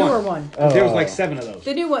one. Which the newer one? one. Oh. There was like 7 of those.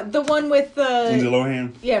 The new one. The one with Lindsay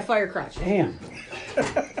Lohan. yeah, Fire Crotch. Damn.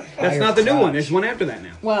 That's not the new one. There's one after that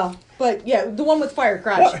now. Well, but yeah, the one with Fire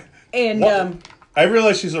Crotch. What? And What? I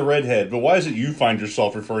realize she's a redhead, but why is it you find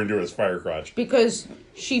yourself referring to her as Fire Crotch? because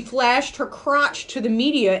she flashed her crotch to the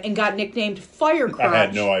media and got nicknamed Fire Crotch I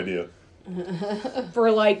had no idea.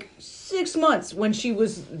 for like 6 months when she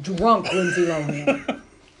was drunk, Lindsay Lohan.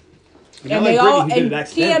 And they all and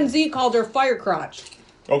TMZ called her Fire Crotch.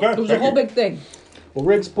 Okay. It was a whole big thing. Well,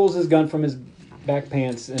 Riggs pulls his gun from his back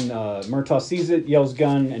pants, and Murtaugh sees it, yells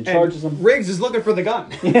gun, and charges him. Riggs is looking for the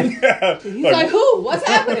gun. He's like, who? What's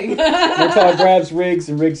happening? Murtaugh grabs Riggs,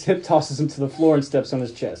 and Riggs hip tosses him to the floor and steps on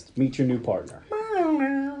his chest. Meet your new partner.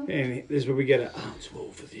 And this is where we get a ounce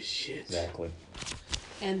full for this shit. Exactly.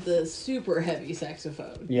 And the super heavy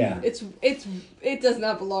saxophone. Yeah. It does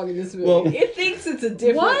not belong in this movie. Well- it thinks it's a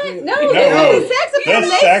different What? movie. No, No. the saxophone That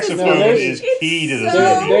makes saxophone No, there's- is key to this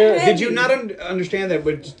so- movie. There- Did you not understand that?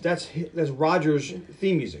 But that's Roger's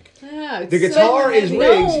theme music. Yeah, it's The guitar so is heavy.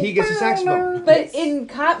 Riggs. He gets a saxophone. But in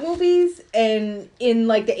cop movies and in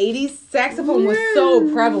like the 80s, saxophone was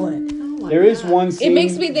so prevalent. Oh my There is God. one scene. It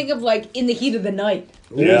makes me think of like In the Heat of the Night.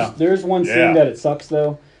 Yeah. There's one scene Yeah. that it sucks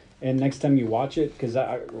though, and next time you watch it, because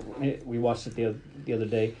we watched it the other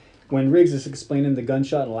day, when Riggs is explaining the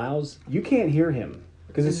gunshot and Laos, you can't hear him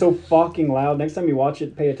because it's so fucking loud. Next time you watch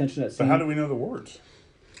it, pay attention to that scene. But how do we know the words?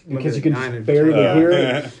 Because you can just barely hear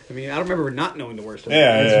it. I mean, I don't remember not knowing the words.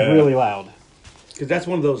 It's really loud. Because that's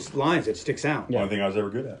one of those lines that sticks out. One thing I was ever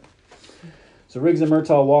good at. So Riggs and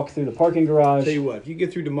Murtaugh walk through the parking garage. Tell you what, if you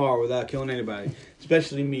get through tomorrow without killing anybody,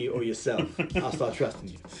 especially me or yourself, I'll start trusting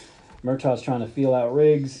you. Murtaugh's trying to feel out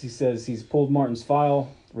Riggs. He says he's pulled Martin's file.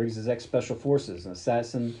 Riggs is ex-Special Forces, an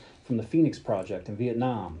assassin from the Phoenix Project in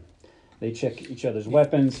Vietnam. They check each other's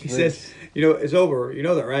weapons. He says, it's over. You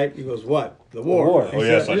know that, right? He goes, what? The war. The war. Oh,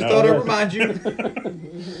 yes, I just thought I'd remind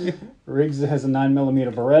you. Riggs has a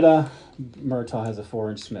 9mm Beretta. Murtaugh has a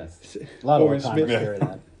 4-inch Smith. A lot of old timers carry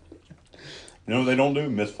that. You know what they don't do?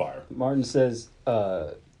 Misfire. Martin says,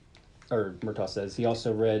 or Murtaugh says, he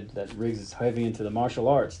also read that Riggs is heavy into the martial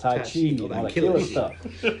arts, Tai Chi, and all that killer stuff.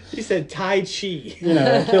 He said Tai Chi.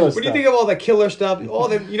 That killer stuff. What do you think of all the killer stuff? All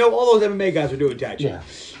those MMA guys are doing Tai Chi. Yeah.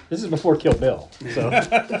 This is before Kill Bill. So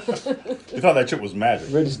You thought that shit was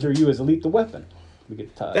magic. register you as elite the weapon. We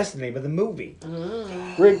get tied. That's the name of the movie.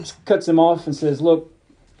 Riggs cuts him off and says, look,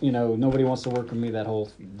 nobody wants to work with me, that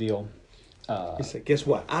whole deal. He said, guess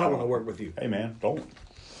what? I don't want to work with you. Hey, man, don't.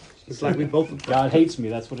 It's like we both God hates me,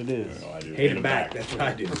 that's what it is. I do. hate him back. That's what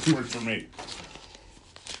I do. It works for me.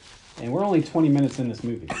 And we're only 20 minutes in this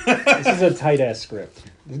movie. This is a tight-ass script.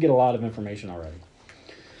 We get a lot of information already.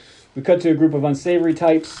 We cut to a group of unsavory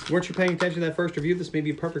types. Weren't you paying attention to that first review? This may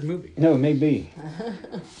be a perfect movie. No, it may be.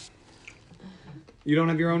 You don't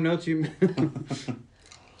have your own notes?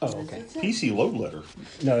 Oh, okay. PC load letter.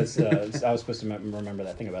 No, it's I was supposed to remember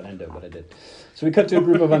that thing about Endo, but I did. So we cut to a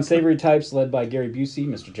group of unsavory types led by Gary Busey,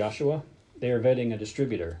 Mr. Joshua. They are vetting a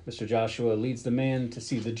distributor. Mr. Joshua leads the man to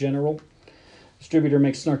see the general. Distributor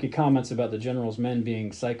makes snarky comments about the general's men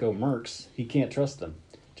being psycho mercs. He can't trust them.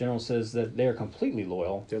 General says that they are completely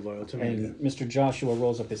loyal. They're loyal to me. And Mr. Joshua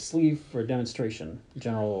rolls up his sleeve for a demonstration.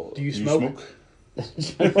 General... Do you smoke?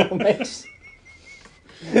 General makes...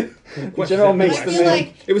 General makes I the feel man...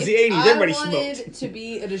 like It was the 80s. Everybody smoked. If I wanted to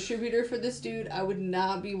be a distributor for this dude, I would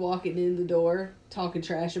not be walking in the door talking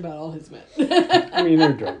trash about all his men. I mean,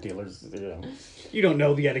 they're drug dealers, You don't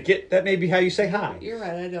know the etiquette. That may be how you say hi. You're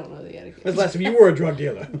right, I don't know the etiquette. When's the last time you were a drug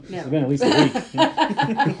dealer? No. It's been at least a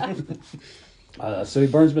week. So he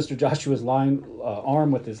burns Mr. Joshua's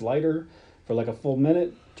arm with his lighter for like a full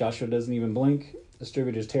minute. Joshua doesn't even blink.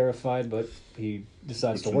 Distributor's terrified, but he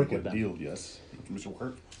decides to work with them. Deal, yes. Mr.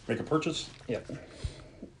 Work. Make a purchase. Yep.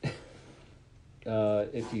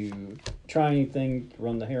 If you try anything,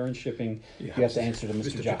 run the heroin shipping, you have to answer to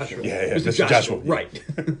Mr. Joshua. Yeah, Mr. Joshua. Right.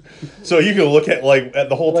 So you can look at at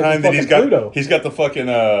the whole Like time that fucking he's got the fucking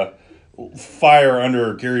fire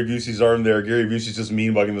under Gary Busey's arm there. Gary Busey's just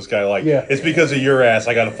mean bugging this guy it's because of your ass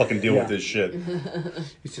I gotta fucking deal with this shit.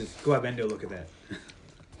 He says, go have Endo look at that.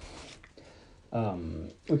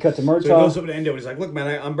 We cut to So he Murtaugh. goes over to Endo and he's like, look,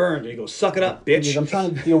 man, I'm burned. And he goes, suck it up, bitch. Because I'm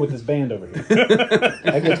trying to deal with this band over here.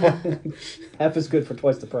 I get half as good for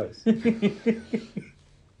twice the price.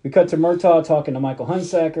 We cut to Murtaugh talking to Michael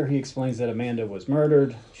Hunsaker. He explains that Amanda was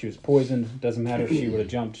murdered. She was poisoned. Doesn't matter if she would have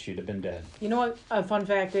jumped, she'd have been dead. You know what a fun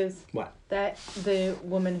fact is? What? That the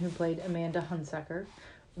woman who played Amanda Hunsaker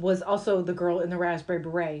was also the girl in the Raspberry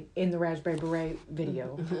Beret in the Raspberry Beret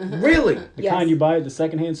video. Really? The kind you buy at the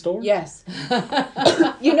secondhand store? Yes.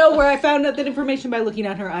 You know where I found out that information? By looking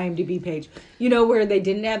on her IMDb page. You know where they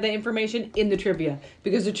didn't have that information? In the trivia.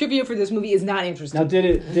 Because the trivia for this movie is not interesting. Now, did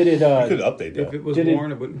it You could update that. If it was Did it-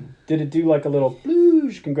 Warren, it wouldn't. did it do like a little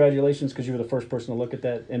ploosh, congratulations, because you were the first person to look at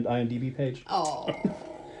that IMDb page? Oh.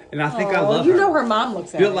 And I think I love you her. know her mom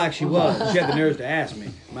looks at Built it. like she was. She had the nerves to ask me.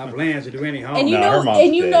 My plans to do any harm. And you her know, mom's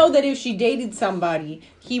dead. know that if she dated somebody,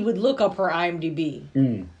 he would look up her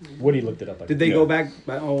IMDb. Woody looked it up. Did they go back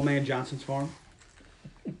by old man Johnson's farm?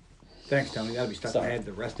 Thanks, Tony. That'll be stuck in my head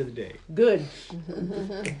the rest of the day. Good.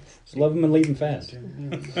 Just love him and leave him fast. Something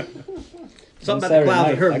about the Saturday clouds night,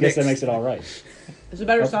 that hurt I guess that mixed. makes it all right. It's a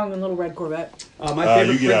better song than Little Red Corvette. My You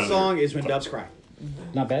favorite get out Prince of there. song is When Doves Cry.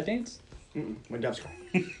 Not Bad Dance? When Doves Cry.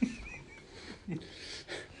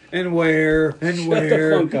 And where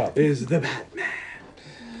the funk up. is the Batman?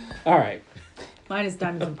 All right. Mine is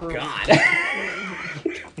Diamonds and Pearls. God.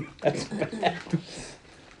 That's bad.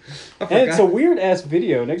 I And it's a forgot. weird ass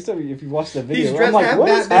video. Next time, if you watch the video, He's I'm dressed like, half what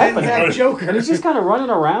is Batman and happening? half Joker. And he's just kind of running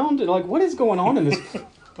around and like, what is going on in this?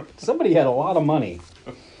 Somebody had a lot of money.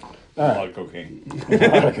 A lot of cocaine. A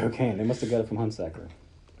lot of cocaine. They must have got it from Hunsaker.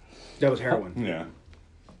 That was heroin. Yeah.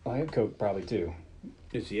 I had coke probably too.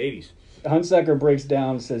 It's the 80s. Hunsaker breaks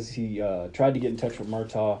down, says he tried to get in touch with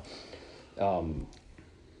Murtaugh,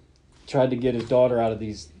 tried to get his daughter out of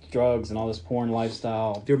these drugs and all this porn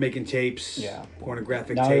lifestyle. They were making tapes. Yeah.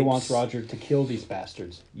 Pornographic Now tapes. he wants Roger to kill these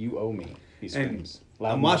bastards. You owe me, he screams.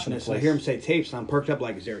 I'm watching this and I hear him say tapes and I'm perked up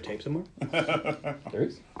like, is there a tape somewhere? There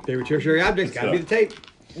is. Favorite tertiary objects, gotta be the tape.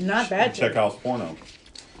 Not bad. Chekhov's porno.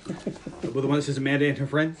 Well, the one that says Amanda and her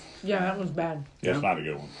friend? Yeah, that one's bad. Yeah, it's not a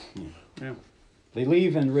good one. Yeah. They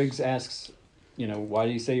leave and Riggs asks, why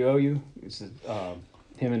do you say you owe you? He says,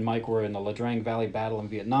 him and Mike were in the Ladrang Valley battle in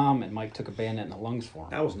Vietnam, and Mike took a bayonet in the lungs for him.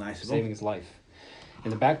 That was nice of him. Saving his life. In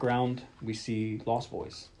the background, we see Lost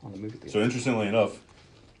Boys on the movie theater. So interestingly enough,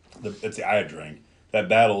 it's the Iadrang. That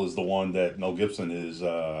battle is the one that Mel Gibson is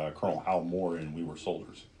Colonel Hal Moore in We Were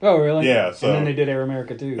Soldiers. Oh, really? Yeah. So and then they did Air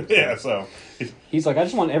America too. Yeah. So he's like, I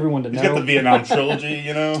just want everyone to know. he's got the Vietnam trilogy,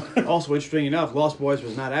 Also, interesting enough, Lost Boys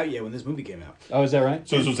was not out yet when this movie came out. Oh, is that right?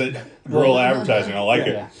 So this was guerrilla advertising. I like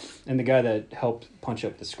it. Yeah. And the guy that helped punch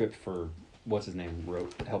up the script for what's his name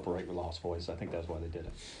helped write Lost Boys. I think that's why they did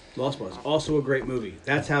it. Lost Boys, also a great movie.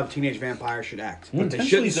 That's how teenage vampires should act. But they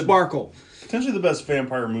Potentially shouldn't sparkle. Potentially the best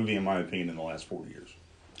vampire movie, in my opinion, in the last 40 years.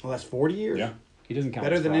 Well, that's 40 years? Yeah. He doesn't count.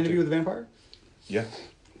 Better as than Roger. Interview with a Vampire? Yeah.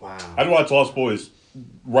 Wow. I'd watch Lost Boys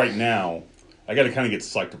right now. I got to kind of get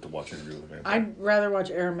psyched up to watch Interview with a Vampire. I'd rather watch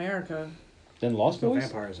Air America. Then Lost No Boys?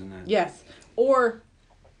 vampires in that. Yes. Or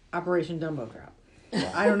Operation Dumbo Drop.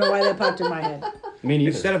 I don't know why that popped in my head. Me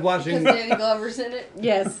neither. Instead of watching... Because Danny Glover's in it.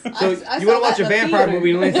 Yes. So I you saw want to watch that a in the vampire theater.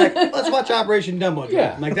 movie and it's like, let's watch Operation Dumbo Drop.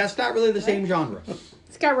 Yeah. Like, that's not really the same genre.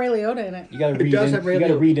 It's got Ray Liotta in it. You gotta It read. does have Ray You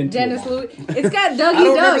gotta Liotta. read into Dennis it. Louis. It's got Dougie I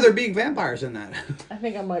don't remember Doug. there being vampires in that. I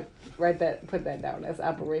think I might put that down as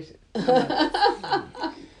Operation.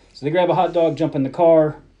 So they grab a hot dog, jump in the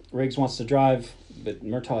car. Riggs wants to drive, but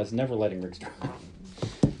Murtaugh is never letting Riggs drive.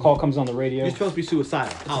 Call comes on the radio. You're supposed to be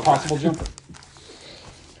suicidal. It's a possible jumper.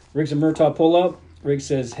 Riggs and Murtaugh pull up. Riggs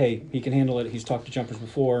says, hey, he can handle it. He's talked to jumpers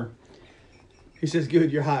before. He says,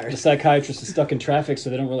 good, you're The hired. psychiatrist is stuck in traffic, so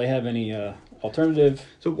they don't really have any alternative.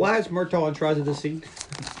 So why is Murtaugh in charge of this scene?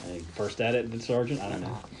 First at it, the sergeant? I don't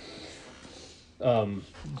know.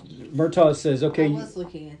 Murtaugh says, okay. I was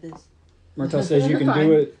looking at this. Murtaugh says you can Fine.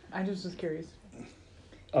 do it, I just was curious.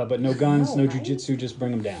 but no guns, no No, right? jujitsu, just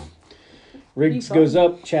bring him down. Riggs He goes fine.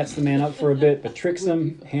 up, chats the man up for a bit, but tricks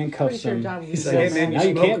him, handcuffs Pretty sure him. John He was like, hey, says, man, you now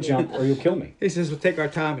you smoke. can't jump or you'll kill me. He says, we'll take our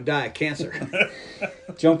time and die of cancer.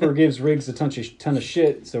 Jumper gives Riggs a ton of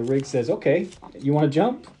shit, so Riggs says, okay, you want to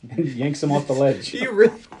jump? And yanks him off the ledge. He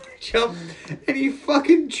really jumps, and he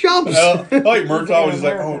fucking jumps. I like Murtaugh was just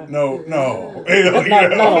like, oh, no.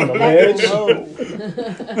 Not on the ledge.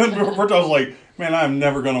 Murtaugh's like, man, I'm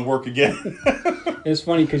never going to work again. It's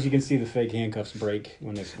funny because you can see the fake handcuffs break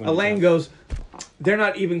when they. Elaine goes, they're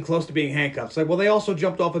not even close to being handcuffed. It's like, well, they also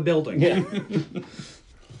jumped off a building. Yeah.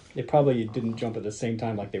 They probably didn't jump at the same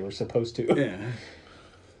time like they were supposed to. Yeah.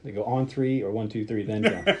 They go on 3 or 1, 2, 3, then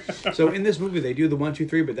jump. So in this movie, they do the 1, 2,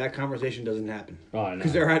 3, but that conversation doesn't happen. Oh, I know.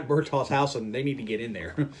 Because they're at Murtaugh's house and they need to get in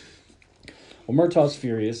there. Well, Murtaugh's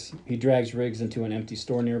furious. He drags Riggs into an empty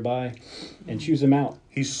store nearby and chews him out.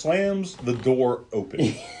 He slams the door open.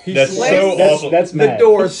 He That's slams- so That's awesome. that's The mad.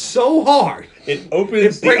 door so hard. It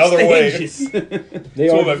opens It the breaks other the way. hinges. They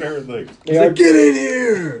It's one of my argue, favorite things. they, He's like, argue, get in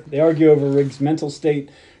here. they argue over Riggs' mental state.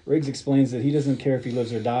 Riggs explains that he doesn't care if he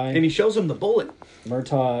lives or dies. And he shows him the bullet.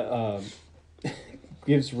 Murtaugh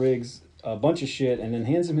gives Riggs a bunch of shit and then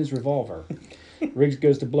hands him his revolver. Riggs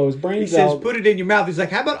goes to blow his He brains says, out. put it in your mouth. He's like,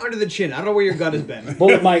 how about under the chin? I don't know where your gun has been.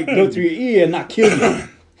 Bullet might go through your ear and not kill you.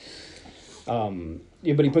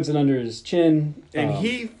 Yeah, but he puts it under his chin. And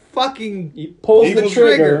he fucking... he pulls He the pulls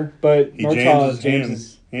trigger, but He Murtaugh jams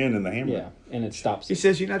his hand in the hammer. yeah, and it stops. He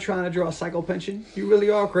says, you're not trying to draw a cycle pension? You really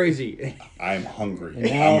are crazy. I'm hungry.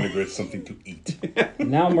 Now- I'm going to get something to eat.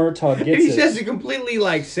 Now Murtaugh And gets he it. says it completely,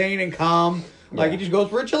 like, sane and calm. Like, he just goes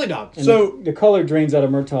for a chili dog. And So- the color drains out of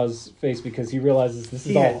Murtaugh's face because he realizes this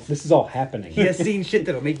is all happening. He has seen shit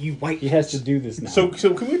that'll make you white. He has to do this now. So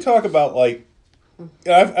can we talk about, like,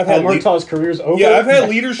 I've how had Murtaugh's career's over. Yeah, I've had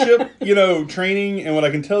leadership, training, and what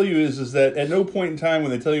I can tell you is that at no point in time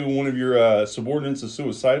when they tell you one of your subordinates is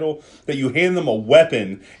suicidal, that you hand them a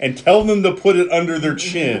weapon and tell them to put it under their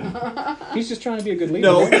chin. He's just trying to be a good leader.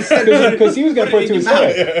 No, he said because he was going to put it to his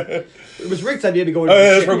head. It was Rick's idea to go Oh, into yeah, the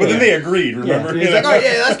that's shit. right. But then they agreed. Remember? He's like, oh,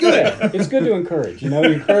 yeah, that's good. Yeah, it's good to encourage. You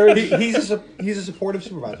encourage He's a supportive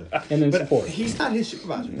supervisor. and then But support. he's not his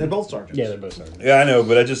supervisor. They're both sergeants. Yeah, they're both sergeants. Yeah, I know,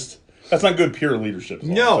 but that's not good peer leadership. is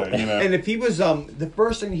all No, I'm saying, and if he was the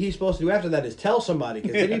first thing he's supposed to do after that is tell somebody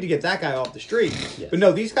because they need to get that guy off the street. Yes. But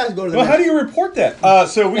no, these guys go to the. Well, how next- do you report that?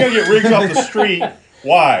 So we got to get Riggs off the street.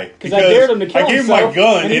 Why? Because I dared him to kill I gave him my himself,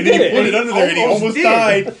 gun, and he and then he did it. put it under there, and he Almost almost did.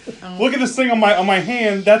 died. Look at this thing on my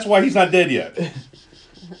hand. That's why he's not dead yet.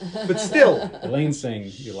 But still. Elaine's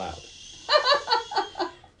saying you're loud.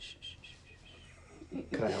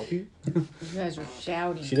 Can I help you? You guys are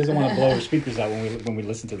shouting. She doesn't want to blow her speakers out when we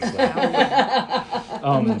listen to this.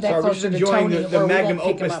 Sorry, we're just enjoying the magnum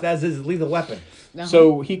opus that is Lethal Weapon.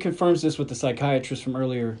 So he confirms this with the psychiatrist from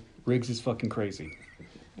earlier. Riggs is fucking crazy.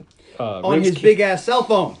 On his big-ass cell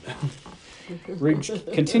phone. Riggs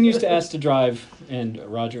continues to ask to drive, and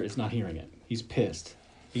Roger is not hearing it. He's pissed.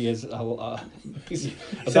 He is he's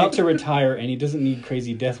about to retire, and he doesn't need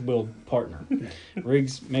crazy death-willed partner.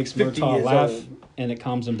 Riggs makes Murtaugh laugh, and it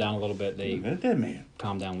calms him down a little bit. They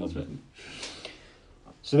calm down a little bit.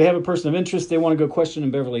 So they have a person of interest. They want to go question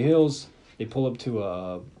in Beverly Hills. They pull up to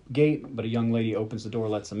a gate, but a young lady opens the door,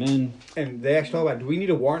 lets them in. And they actually talk about, do we need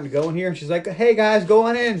a warrant to go in here? And she's like, hey guys, go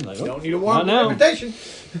on in. Like, don't need a warrant for invitation.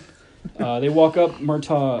 They walk up.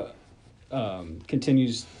 Murtaugh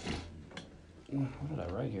continues. What did I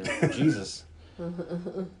write here? Jesus.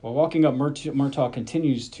 While walking up, Murtaugh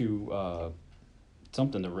continues to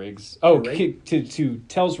something to Riggs. Oh, to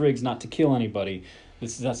tells Riggs not to kill anybody.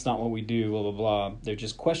 That's not what we do. Blah blah blah. They're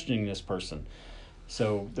just questioning this person.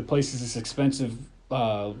 So the place is this expensive,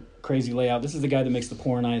 crazy layout. This is the guy that makes the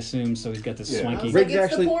porn, I assume. So he's got this swanky. Riggs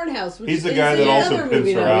actually, the porn house. He's the guy that also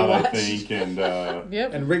pimps her out, I think. And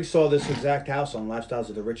yep. And Riggs saw this exact house on Lifestyles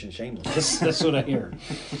of the Rich and Shameless. That's what I hear.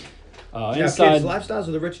 Inside, kids, Lifestyles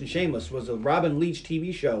of the Rich and Shameless was a Robin Leach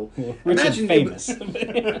TV show. Rich and famous.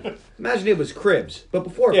 Imagine it was Cribs, but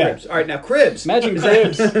before Cribs. All right, now Cribs. Imagine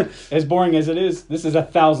Cribs. As boring as it is, this is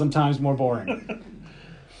 1,000 times more boring.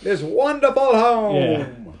 This wonderful home. Yeah.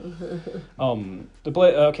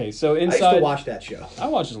 Okay, so inside. I used to watch that show. I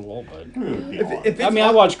watched it a little bit.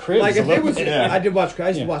 I watched Cribs. Like if it was, I did watch. I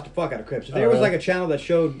used to watch the fuck out of Cribs. If there was like a channel that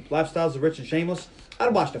showed Lifestyles of the Rich and Shameless,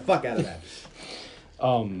 I'd watch the fuck out of that.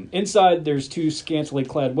 Inside, there's two scantily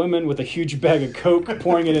clad women with a huge bag of Coke,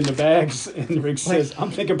 pouring it into bags, and Riggs says, I'm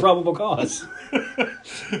thinking probable cause.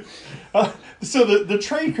 So the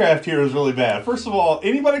tradecraft here is really bad. First of all,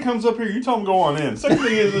 anybody comes up here, you tell them go on in. Second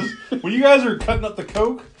thing is when you guys are cutting up the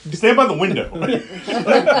Coke, stand by the window.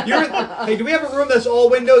 Hey, do we have a room that's all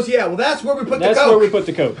windows? Yeah, well, that's where we put the Coke. That's where we put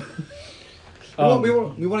the Coke.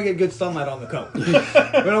 We want to get good sunlight on the Coke. We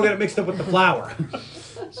don't get it mixed up with the flour.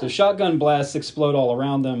 So shotgun blasts explode all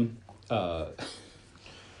around them,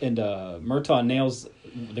 and Murtaugh nails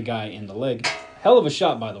the guy in the leg. Hell of a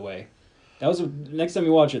shot, by the way. That was next time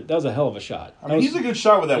you watch it. That was a hell of a shot. I mean, he's a good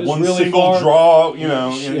shot with that one really single draw. You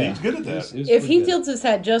know, and he's good at that. If he tilts his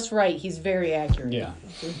head just right, he's very accurate. Yeah.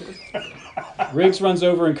 Riggs runs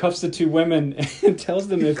over and cuffs the two women and tells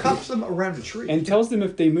them he cuffs them around a tree and tells them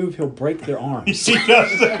if they move, he'll break their arms. He does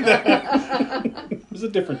say that. It was a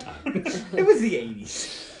different time. It was the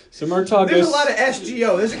 80s. So Murtaugh There's a lot of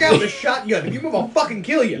SGO. There's a guy with a shotgun. If you move, I'll fucking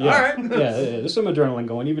kill you. Yeah. All right. Yeah, there's some adrenaline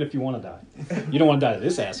going, even if you want to die. You don't want to die to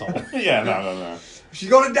this asshole. Yeah, no. She's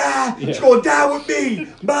gonna die. Yeah. She's gonna die with me.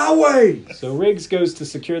 My way. So Riggs goes to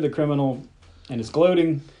secure the criminal and is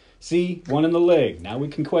gloating. See, one in the leg. Now we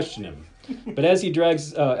can question him. But as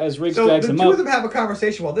Riggs drags him up, the two of them have a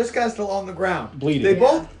conversation while this guy's still on the ground, bleeding. They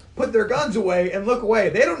both put their guns away and look away.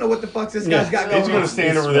 They don't know what the fuck this guy's got going on. He's going to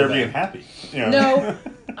stand over there being happy. You know? No,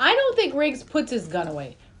 I don't think Riggs puts his gun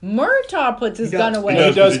away. Murtaugh puts his gun away.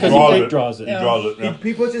 He does because he draws it. He draws it. Yeah.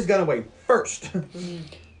 He puts his gun away first.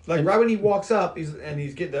 Like right when he walks up, he's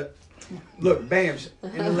getting the look, bam's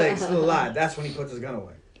in the leg, still alive. That's when he puts his gun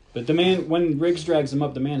away. But the man, when Riggs drags him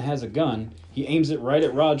up, the man has a gun. He aims it right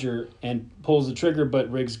at Roger and pulls the trigger,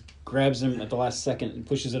 but Riggs grabs him at the last second and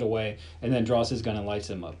pushes it away, and then draws his gun and lights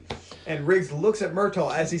him up. And Riggs looks at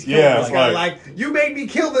Murtaugh as he's killing this guy, like, you made me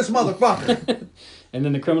kill this motherfucker. And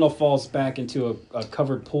then the criminal falls back into a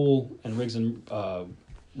covered pool, and Riggs and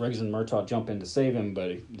Murtaugh jump in to save him,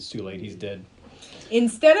 but it's too late. He's dead.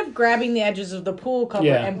 Instead of grabbing the edges of the pool cover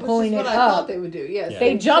and pulling it up, I thought they would do. Yes,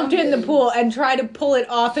 they jumped in the pool and tried to pull it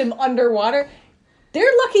off him underwater. They're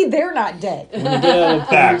lucky they're not dead. When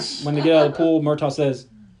they get out of the pool, Murtaugh says,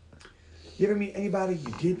 "You ever meet anybody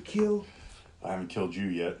you did kill? I haven't killed you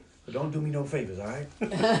yet. But don't do me no favors, all right?"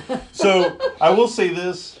 So I will say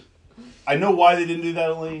this: I know why they didn't do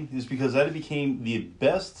that, Elaine, is because that became the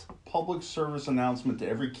best public service announcement to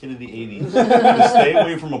every kid of the 80s to stay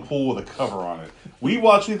away from a pool with a cover on it. We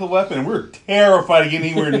watched Lethal Weapon and we were terrified to get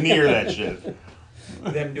anywhere near that shit.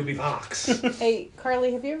 Them doobie fox. Hey,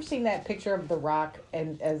 Carly, have you ever seen that picture of The Rock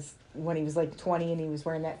and as when he was like 20 and he was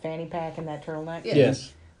wearing that fanny pack and that turtleneck?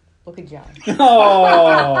 Yes. Look at John.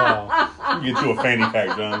 Oh. You get to a fanny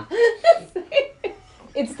pack, John.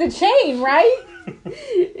 It's the chain, right?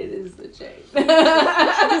 It is the chain.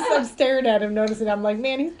 I'm staring at him, noticing. I'm like,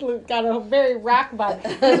 man, he's got a very rock vibe.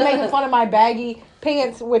 He's making fun of my baggy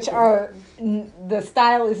pants, which are the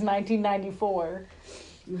style is 1994.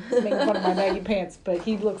 He's making fun of my baggy pants, but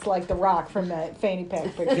he looks like the Rock from that fanny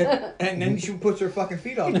pack picture. Yeah, and then she puts her fucking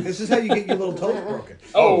feet on. This is how you get your little toes broken.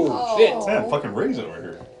 Oh, shit. Man, fucking Riggs over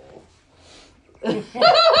here.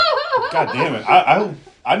 God damn it.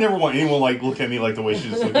 I never want anyone like look at me like the way she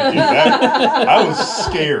just looked at you. I was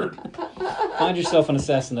scared. Find yourself an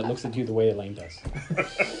assassin that looks at you the way Elaine does.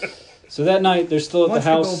 So that night, they're still at the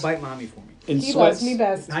house. Go bite mommy for me. In He sweats. loves me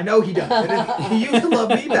best. I know he does. He used to love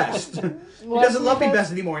me best. He doesn't love me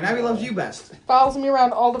best anymore. Now he loves you best. Follows me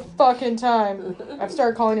around all the fucking time. I've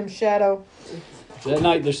started calling him Shadow. So that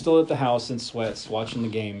night, they're still at the house in sweats, watching the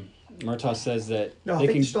game. Murtaugh says that No, I they think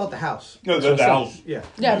can. you're still at the house. No, the house. Yeah.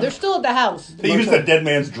 Yeah, they're still at the house. They used a dead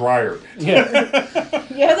man's dryer. Yeah,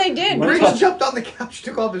 Yeah, they did. Riggs jumped on the couch,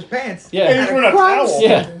 took off his pants. And yeah, he's wearing a towel.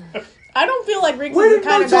 yeah. I don't feel like Riggs Where is the did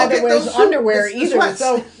kind of Murtaugh guy that get wears those underwear the either. sweats?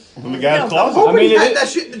 So In the guy's I'm closet. hoping I mean, he had it- that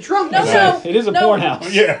shit in the trunk. No, Yeah, it is a no. porn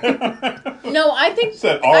house. Yeah. no, I think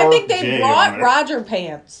Said they RJ brought on it. Roger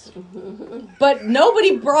pants, but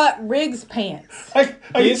nobody brought Riggs pants. I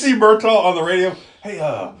can see Murtaugh on the radio. Hey,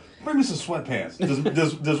 bring me some sweatpants.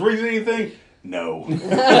 Does Riggs anything? No. But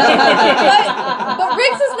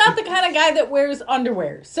Riggs is not the kind of guy that wears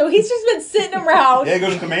underwear, so he's just been sitting around Yeah, he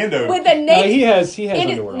goes commando. with a No, naked. he has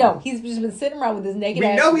underwear. No, on. he's just been sitting around with his naked We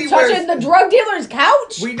ass, know he touching wears- the drug dealer's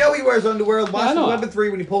couch. We know he wears underwear. I Watch know.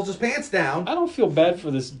 11-3 when he pulls his pants down. I don't feel bad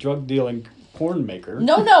for this drug dealing porn maker.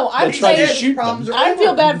 No, I'm That tried to saying shoot problems them. are I feel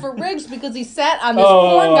over. bad for Riggs because he sat on this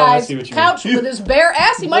Oh, porn I guy's see what you couch mean. with his bare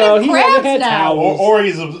ass. He might No, have he crabs had now. towels. or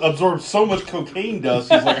he's absorbed so much cocaine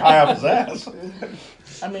dust, he's like high off his ass.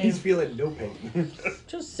 I mean, He's feeling no pain.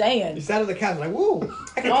 just He saying. sat on the couch like, whoa,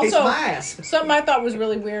 I can taste Also, my ass. something I thought was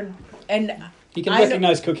really weird, and He can I know-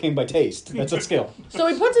 recognize cocaine by taste. That's a skill. so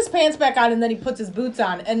he puts his pants back on and then he puts his boots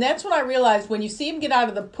on, and that's when I realized when you see him get out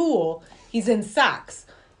of the pool, he's in socks,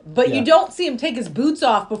 but Yeah. you don't see him take his boots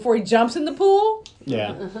off before he jumps in the pool.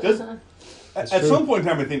 Yeah. At true. some point in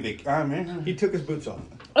time, I think they. Man. He took his boots off.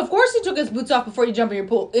 Of course, he took his boots off before you jump in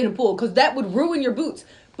a pool, because that would ruin your boots.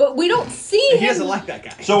 But we don't see him. He doesn't like that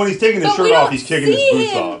guy. So when he's taking his But we shirt off, don't he's kicking his see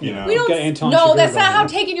boots him. off. You know. We don't. Got Anton No, Chigurh that's not going how on.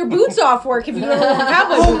 taking your boots off work. If you don't know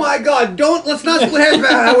cowboy Oh boots. my God! Let's not split hairs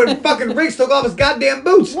about how when fucking Riggs took off his goddamn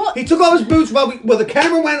boots. What? He took off his boots while the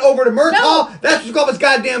camera went over to Murtaugh. No. That's what took off his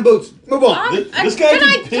goddamn boots. Move on. This guy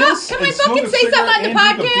can piss Can I and smoke fucking a say something on the cigarette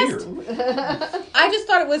and drink a podcast? beer. I just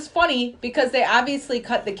thought it was funny because they obviously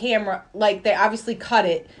cut the camera, like they obviously cut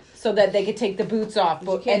it so that they could take the boots off, you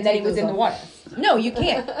can't and then he take was those in the off. water. No, you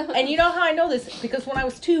can't. And you know how I know this? Because when I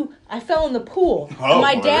was 2, I fell in the pool. Oh, and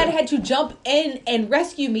my dad really? had to jump in and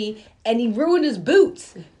rescue me, and he ruined his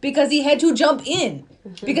boots because he had to jump in.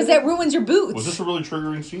 Because that ruins your boots. Was this a really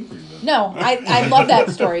triggering scene for you then? No, I love that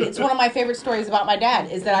story. It's one of my favorite stories about my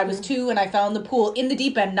dad, is that I was 2 and I fell in the pool in the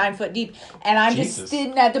deep end, 9 foot deep, and I'm just Jesus.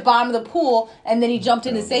 sitting at the bottom of the pool, and then he jumped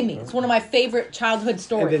in to save me. It's one of my favorite childhood And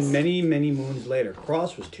stories. then many moons later,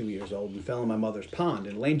 Cross was 2 years old and fell in my mother's pond,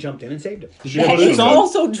 and Elaine jumped in and saved him. She That pushed is him.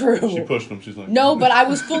 also true. She pushed him. She's like, No, but I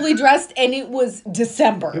was fully dressed, and it was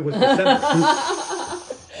December. It was December.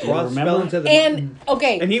 Cross remember? fell into the And,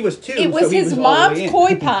 okay. and he was 2. It was so he his was all the mom's way in.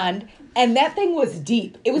 koi pond, and that thing was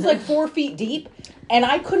deep. It was like 4 feet deep, and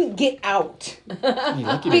I couldn't get out.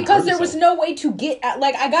 Because there was no way to get out.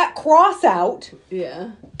 Like, I got Cross out,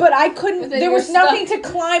 Yeah. but I couldn't. then There you're was nothing to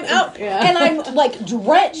stuck. climb out. Yeah. And I'm, like,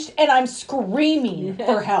 drenched, and I'm screaming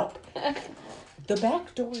for help. The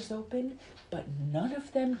back door is open, but none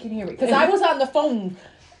of them can hear me. Because I was on the phone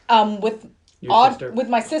with... sister. with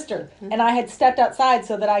my sister, and I had stepped outside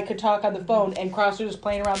so that I could talk on the phone, and Cross was just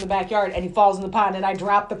playing around the backyard, and he falls in the pond, and I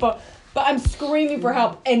drop the phone. But I'm screaming for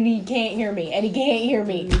help, and he can't hear me, and he can't hear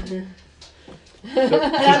me. And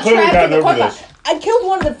I'm clearly trapped gotten in the over koi this. pond. I killed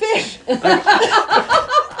one of the fish.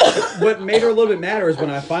 What made her a little bit madder is when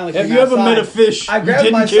I finally Have came you ever outside, met a fish I you grabbed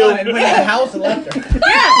didn't my kill? son and went in the house and left her.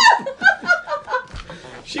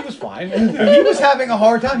 She was fine. He was having a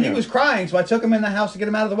hard time. He was crying, so I took him in the house to get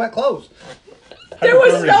him out of the wet clothes. There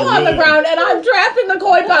was Hypothermia snow is on the really- ground, and I'm trapped in the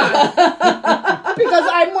koi pond. Because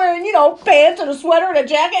I'm wearing, pants and a sweater and a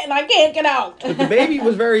jacket, and I can't get out. But the baby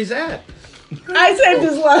was very sad. I saved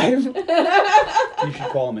his life. You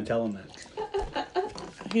should call him and tell him that.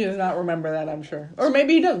 He does not remember that, I'm sure. Or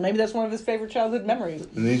maybe he does. Maybe that's one of his favorite childhood memories.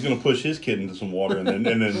 And then he's gonna push his kid into some water and then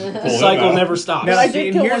pull The him cycle out. never stops. Now, I see, did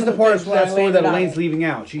and kill here's one the of the part fish of when I that story that landed on Elaine's it. leaving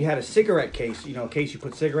out. She had a cigarette case, a case you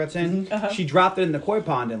put cigarettes in. She dropped it in the koi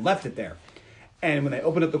pond and left it there. And when they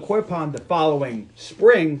opened up the koi pond the following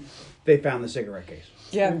spring, they found the cigarette case.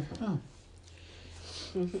 Yeah.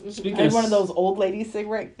 Speaking I had of, one of those old lady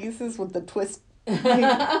cigarette cases with the twist.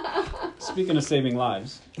 speaking of saving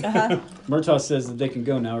lives, Murtaugh says that they can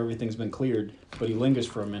go now. Everything's been cleared, but he lingers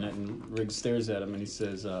for a minute, and Riggs stares at him, and he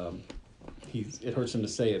says, it hurts him to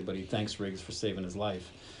say it, but he thanks Riggs for saving his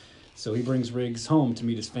life. So he brings Riggs home to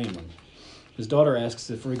meet his family. His daughter asks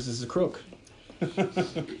if Riggs is a crook.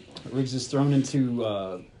 Riggs is thrown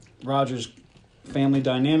into Roger's family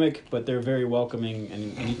dynamic, but they're very welcoming,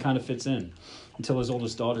 and he kind of fits in until his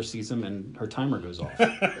oldest daughter sees him and her timer goes off.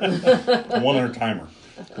 One on her timer.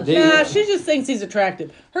 Yeah, she just thinks he's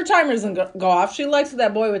attractive. Her timer doesn't go off. She likes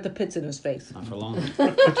that boy with the pits in his face. Not for long.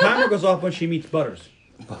 The timer goes off when she meets Butters.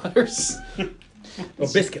 Butters. Or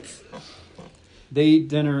Biscuits. They eat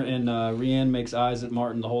dinner, and Rianne makes eyes at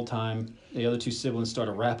Martin the whole time. The other two siblings start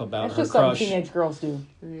a rap about That's her just something crush. teenage girls do.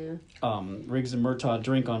 Yeah. Riggs and Murtaugh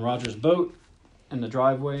drink on Roger's boat in the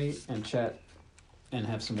driveway and chat and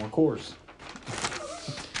have some more course.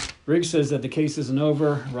 Riggs says that the case isn't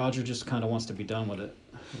over. Roger just kind of wants to be done with it.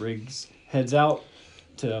 Riggs heads out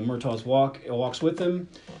to Murtaugh's walks with him,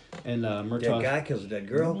 and Murtaugh... Dead guy kills a dead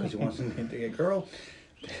girl because he wants to get a girl.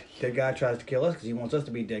 Dead guy tries to kill us because he wants us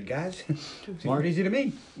to be dead guys. Seems pretty easy to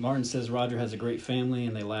me. Martin says Roger has a great family,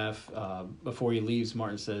 and they laugh. Before he leaves,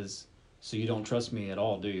 Martin says, "So you don't trust me at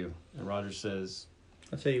all, do you?" And Roger says,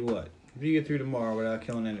 I'll tell you what. If you get through tomorrow without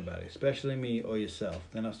killing anybody, especially me or yourself,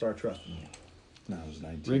 then I'll start trusting you. No, I was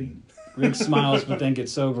 19. Riggs smiles, but then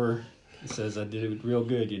gets sober. He says, "I did it real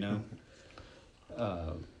good, you know.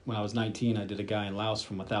 When I was 19, I did a guy in Laos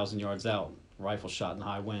from 1,000 yards out. Rifle shot in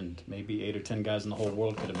high wind. Maybe 8 or 10 guys in the whole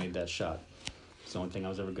world could have made that shot. It's the only thing I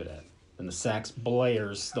was ever good at." And the sax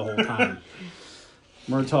blares the whole time.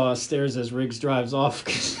 Murtaugh stares as Riggs drives off.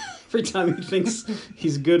 Every time he thinks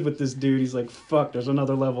he's good with this dude, he's like, fuck, there's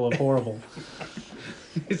another level of horrible.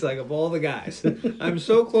 He's like, of all the guys, I'm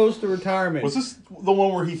so close to retirement. Was this the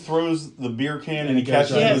one where he throws the beer can and he goes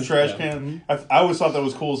catches it in the Yes. trash can? I always thought that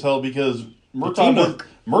was cool as hell because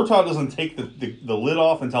Murtaugh doesn't take the lid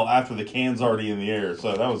off until after the can's already in the air. So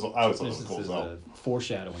I always thought that was cool as hell.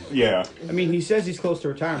 Foreshadowing. Yeah. I mean, he says he's close to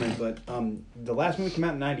retirement, but the last movie came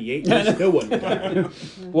out in '98, and he still wasn't retired.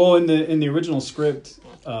 Well, in the original script,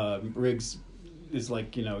 Riggs is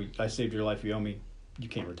like, you know, I saved your life, you owe me. You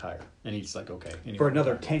can't retire. And he's like, okay. And he For won't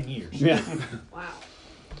another retire. 10 years. Yeah. Wow.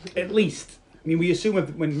 At least. I mean, we assume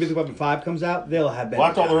when Mythic Weapon 5 comes out, they'll have been. Well,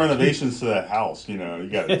 after all the renovations to that house, you know, you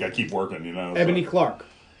got to keep working, you know. Ebony So. Clark.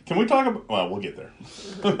 Can we talk about... Well, we'll get there.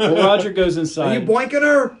 Well, Roger goes Are inside. you boinking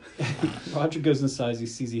her? Roger goes inside. He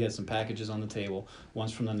sees he has some packages on the table.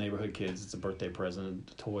 One's from the neighborhood kids. It's a birthday present,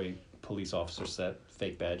 a toy police officer set,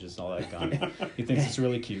 fake badges, and all that gun. He thinks it's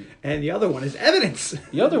really cute. And the other one is evidence.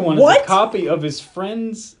 The other one is What? a copy of his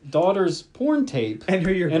friend's daughter's porn tape And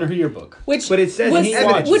her yearbook. and her yearbook. Which But it says was, he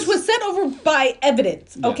evidence. which was sent over by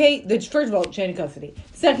evidence. Yeah. Okay, first of all, chain of custody.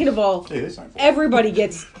 Second of all, Hey, they signed for it. everybody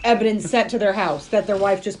gets evidence sent to their house that their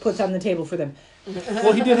wife just puts on the table for them.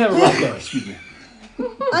 Well, he did have a rough day. Excuse me.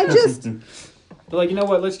 I just They're like, you know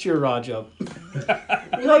what? Let's cheer Raj up.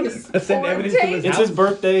 Let's send evidence to his It's house. his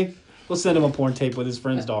birthday. We'll send him a porn tape with his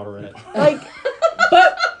friend's daughter in it. like,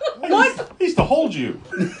 but what? He used to hold you.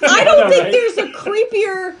 I don't think Right? there's a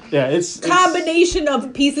creepier Yeah, it's combination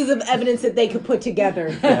of pieces of evidence that they could put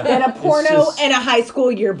together than a porno just- and a high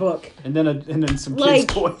school yearbook. and then some Like-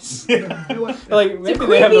 kids' toys. Like maybe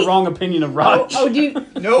they have the creepy- wrong opinion of Raj. Oh, do you?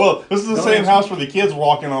 Nope. Well, this is the same house where the kids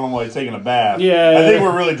walking on him while he's taking a bath. Yeah, I think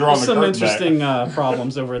we're really drawing There's the some curtain interesting back.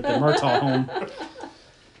 problems over at the Murtaugh home.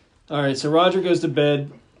 All right, so Roger goes to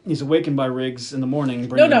bed. He's awakened by Riggs in the morning,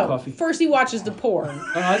 bringing him No. coffee. First, he watches the porn.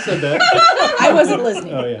 Oh, I said that. I wasn't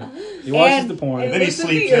listening. Oh yeah, he watches And- the porn. Then he Listen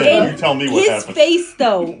to sleeps you. in. And You tell me what his happened. face,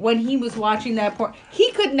 though, when he was watching that porn,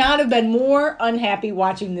 he could not have been more unhappy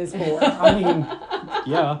watching this porn. I mean,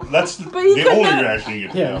 yeah, That's he the could only not- reaction you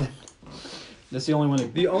get. yeah. That's the only one.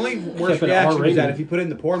 That, The only worst Kept it reaction was R-rated. that if he put it in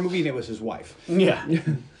the porn movie and it was his wife. yeah.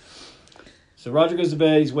 So Roger goes to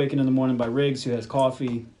bed. He's wakened in the morning by Riggs, who has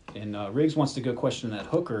coffee. And Riggs wants to go question that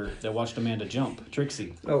hooker that watched Amanda jump,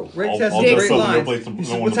 Trixie. Oh, Riggs I'll- has I'll a just great tell the line. place to- He no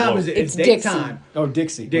said, one what to time blow. is it? It's It's Dixie. daytime. Oh,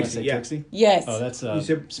 Dixie. Dixie, When I say yeah. Trixie? Yes. Oh, that's He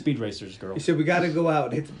said- Speed Racer's girl. He said, we got to go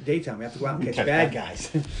out. It's daytime. We have to go out and catch Catch bad bad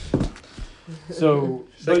guys. So,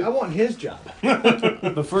 It's like, I want his job.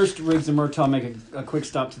 but first, Riggs and Murtaugh make a quick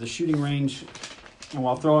stop to the shooting range. And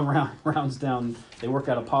while throwing rounds down, they work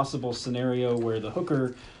out a possible scenario where the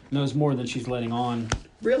hooker knows more than she's letting on.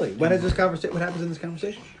 Really? What has this conversation? What happens in this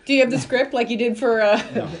conversation? Do you have the script like you did for?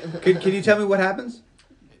 Can you tell me what happens?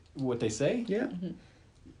 What they say? Yeah.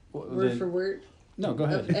 What- Word they- for word. No, go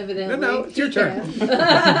ahead. Evidently. No, it's your turn.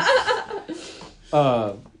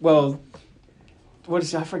 Well, what is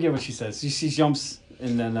she, I forget what she says. She jumps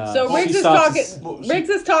and then so Riggs she is stops. talking. Riggs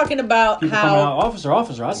is talking about People coming out, how. officer.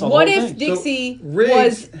 I saw What the whole if thing. Dixie So,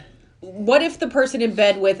 Riggs- was? What if the person in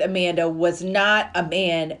bed with Amanda was not a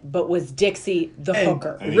man, but was Dixie the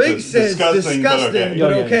hooker? And he Riggs says disgusting, disgusting, but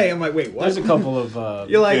but okay. okay. I'm like, wait, what? There's a couple of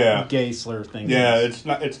You're like, Yeah. gay slur things. Yeah, it's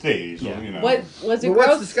not. It's days. So, Yeah. you know. What was it But gross?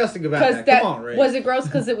 what's disgusting about 'Cause that? Come on, Riggs. Was it gross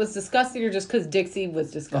because it was disgusting, or just because Dixie was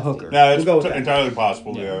disgusting? A hooker. No, it's We'll go with that. entirely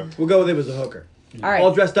possible. Yeah. We'll go with it was a hooker. All right.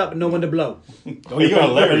 All dressed up and no one to blow. Oh, you're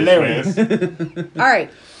hilarious, man. All right.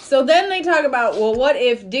 So then they talk about, well, what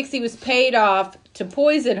if Dixie was paid off to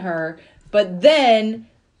poison her, but then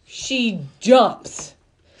she jumps,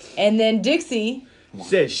 and then Dixie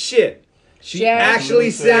Says shit. She She actually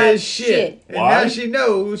actually says said shit. shit. And Why? now she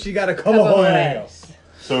knows she got a couple Couple more of nails.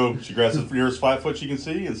 So she grabs the nearest 5 foot she can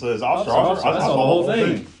see and says, "Officer, Officer, officer, I saw the whole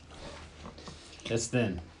thing. That's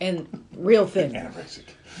thin. and real thin. Anorexic.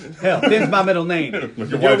 Hell, Finn's my middle name. Your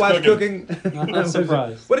Your wife's wife's cooking. cooking. I'm not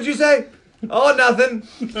surprised. What did you say? Oh, nothing.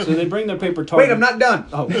 So they bring their paper target. Wait, I'm not done.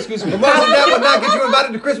 Oh, excuse me. The most of that would not get you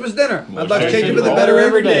invited to Christmas dinner. I'd like to change it for the better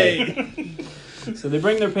every day. So they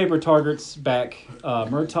bring their paper targets back.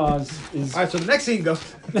 Murtaugh is All right, so the next scene goes.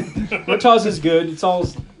 Murtaugh is good. It's all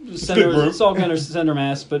center. Good group. It's all kind of center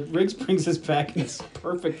mass. But Riggs brings us back in its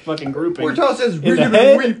perfect fucking grouping. Where says, In the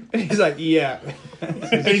head? he's like, yeah.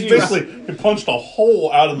 And he basically he punched a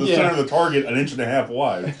hole out of the Yeah. center of the target 1.5 inches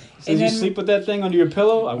wide. So did you then- sleep with that thing under your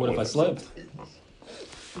pillow? I would if I slept.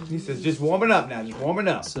 He says, just warming up now, just warming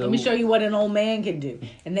up. So Let me show you what an old man can do.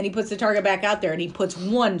 And then he puts the target back out there, and he puts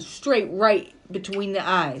one straight right between the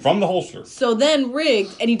eyes. From the holster. So then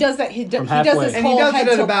Riggs, and he does that. He does halfway. this And he whole does head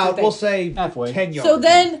it at tilt about, thing. we'll say, Halfway. 10 yards. So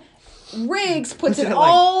then Riggs puts it it at like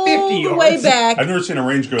all 50 the way yards. back, I've never seen a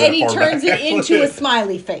range go that and he far turns back. it into a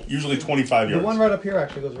smiley face. Usually 25 The yards. one right up here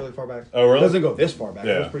actually goes really far back. Oh, really? It doesn't go this far back.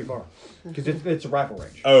 Yeah. It goes pretty far. Because it's a rifle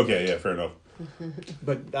range. Oh, okay, yeah, fair enough.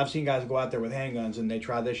 But I've seen guys go out there with handguns and they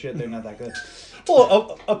try this shit. They're not that good.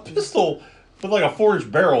 Well, a pistol with like a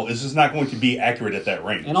 4-inch barrel is just not going to be accurate at that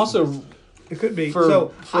range. and also It could be.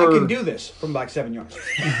 For- I can do this from like 7 yards.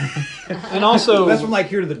 and also That's from like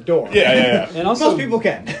here to the door. yeah. and also Most people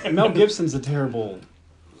can. Mel Gibson's a terrible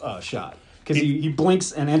shot because he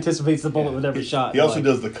blinks and anticipates the bullet with every shot. He also Like,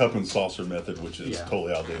 does the cup and saucer method, which is Yeah.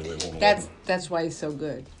 totally outdated. That's why he's so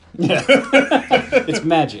good. Yeah, it's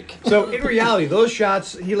magic. So in reality, those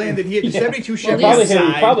shots he landed, he hit 72 shots.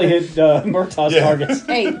 Probably hit Murtaugh's Yeah. targets.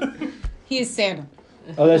 Hey, he is Santa.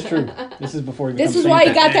 Oh, that's true. This is before he This becomes is why he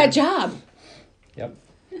Santa. got that job. Yep.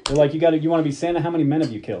 They're like, you want to be Santa? How many men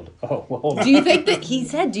have you killed? Oh, well, hold on. Do you think that he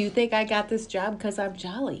said? Do you think I got this job because I'm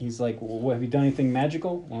jolly? He's like, well, have you done anything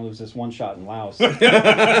magical? Well, it was this one shot in Laos.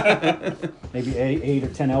 Maybe 8 or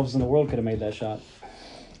 10 elves in the world could have made that shot.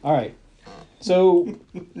 All right. So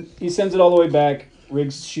he sends it all the way back.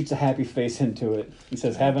 Riggs shoots a happy face into it. He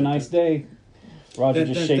says, have a nice day. Roger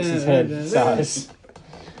just shakes his head, sighs.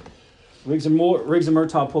 Riggs and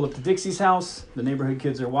Murtaugh pull up to Dixie's house. The neighborhood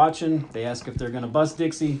kids are watching. They ask if they're going to bust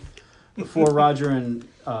Dixie. Before Riggs and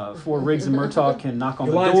Murtaugh can knock on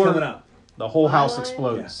Your the line's door, coming up. the whole house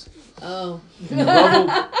explodes. Oh.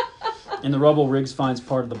 In the rubble, Riggs finds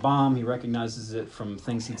part of the bomb. He recognizes it from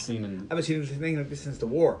things he'd seen in. I haven't seen anything like this since the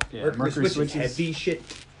war. Yeah, Mercury switches. Heavy shit.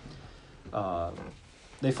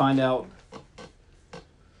 They find out.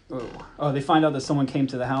 Oh, they find out that someone came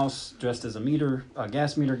to the house dressed as a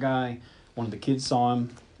gas meter guy. One of the kids saw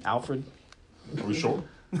him, Alfred. Are we sure?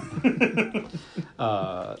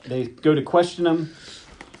 They go to question him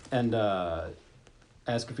and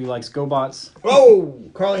ask if he likes Gobots. Oh,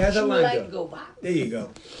 Carly has that line. Like Go. Gobots. There you go.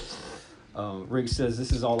 Riggs says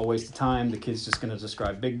this is all a waste of time. The kid's just going to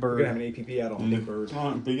describe Big We're Bird. gonna have an APP out on Big Bird. Come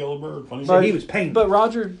on, big yellow bird. Funny. But he was painted. But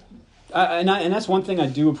Roger, and that's one thing I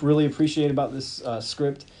do really appreciate about this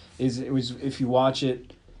script is if you watch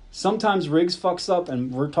it, sometimes Riggs fucks up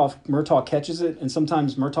and Murtaugh catches it, and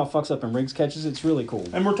sometimes Murtaugh fucks up and Riggs catches it. It's really cool.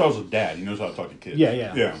 And Murtaugh's a dad. He knows how to talk to kids.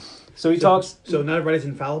 Yeah. So he talks. So not everybody's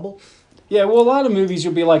infallible. Yeah, well, a lot of movies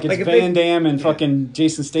you'll be like, it's Like if Van they- Damme and Yeah. fucking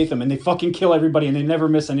Jason Statham, and they fucking kill everybody, and they never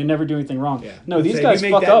miss, and they never do anything wrong. Yeah. No, these Say, guys we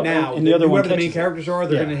make fuck that up, now. and the other one whoever the catches main it. characters are,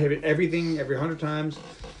 they're Yeah. gonna hit everything every 100 times.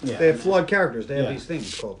 Yeah. They have flawed characters. They have Yeah. these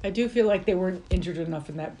things called. I do feel like they weren't injured enough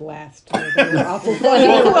in that blast. They were awful funny.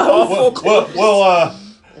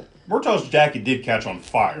 Murtaugh's jacket did catch on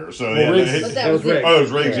fire, so Well, Riggs- But oh, that was it. Riggs. it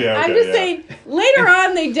was Riggs. Yeah, okay, I'm just yeah. saying. Later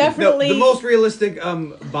on, they No, definitely. the most realistic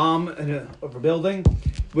bomb of a building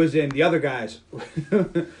was in The Other Guys,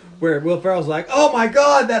 where Will Ferrell's like, "Oh my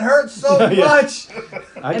God, that hurts so Yeah. much."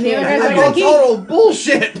 I And the other can't. guy's I like, call total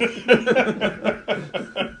bullshit.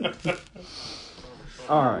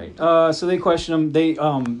 All right. So they question him. They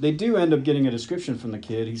do end up getting a description from the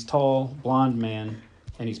kid. He's tall, blonde man,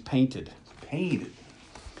 and he's painted. Painted.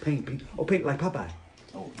 Paint. Oh, paint like Popeye.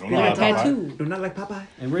 Oh, Like a tattoo. No, not like Popeye.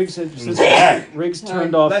 And Riggs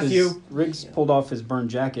turned off Riggs pulled off his burned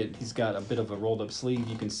jacket. He's got a bit of a rolled up sleeve.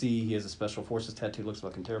 You can see he has a special forces tattoo. Looks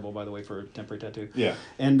fucking terrible, by the way, for a temporary tattoo. Yeah.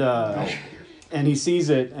 And he sees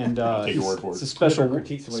it, and take your word for it. It's a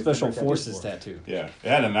special forces tattoo. Yeah, it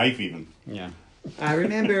had a knife even. Yeah. I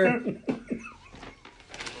remember.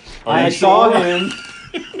 I saw him.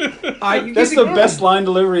 That's the best line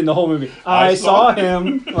delivery in the whole movie. I saw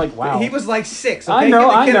him. Like, wow. He was like 6. Okay? I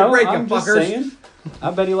know. Break, I'm just saying.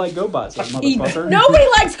 I bet he liked Gobots, that motherfucker. Nobody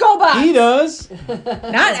likes Gobots. He does.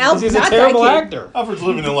 Not Alfred. He's a terrible actor. Alfred's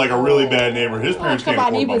living in like a really bad neighborhood. His parents can't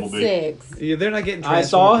afford Bumblebee. 6. Yeah, they're not getting. I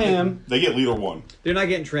saw him. They get Leader 1. They're not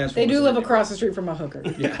getting transformed. They do live across the street from a hooker.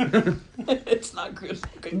 Yeah. It's not good.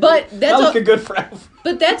 But that's a good for Alfred.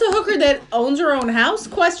 But that's a hooker that owns her own house?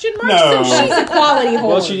 Question mark. No. So she's a quality whore.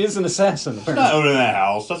 Well, she is an assassin. She's not owning that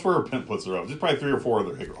house. That's where her pimp puts her up. There's probably 3 or 4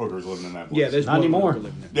 other hookers living in that place. Yeah, there's not anymore.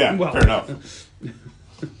 Yeah, well, fair enough.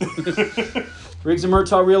 Riggs and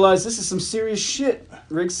Murtaugh realize this is some serious shit.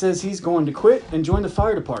 Riggs says he's going to quit and join the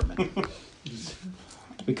fire department.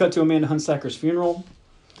 We cut to Amanda Hunsacker's funeral.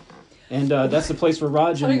 And that's the place where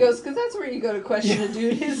Raj He goes, because that's where you go to question a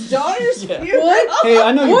dude. His daughter's Yeah. funeral. What? Hey,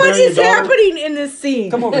 I know you're What burying is your daughter. happening in this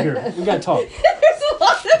scene? Come over here. We gotta talk. There's a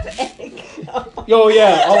lot of egg. Oh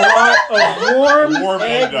yeah, a lot of warm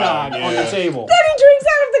eggnog, eggnog on the table. Then he drinks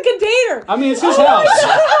out of the container. I mean, it's his house.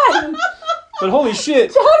 But holy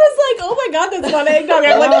shit. John is like, oh my god, that's not eggnog.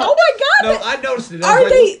 I'm like, oh my god. No, I noticed it. Are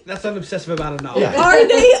they? That's an obsessive amount of knowledge. Yeah. Are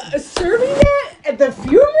they serving that at the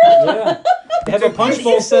funeral? Yeah. They have a punch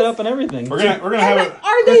bowl set up and everything. We're gonna have it.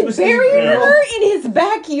 Are they Christmas Eve burying funeral. her in his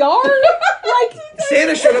backyard? Like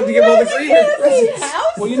Santa showed up to give all the greetings.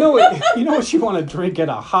 Well, you know what you want to drink at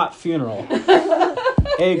a hot funeral?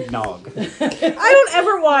 Eggnog. I don't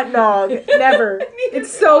ever want nog. Never.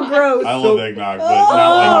 It's so gross. I love eggnog, but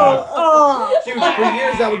not like Oh. Dude, for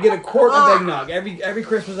years I would get a quart of eggnog. Every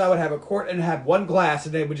Christmas I would have a quart and have one glass,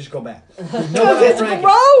 and then it would just go back. Nobody It's drank it.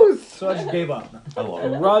 gross. So I just gave up. I love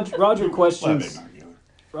it. Roger Love questions. eggnog,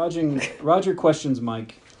 yeah. Roger questions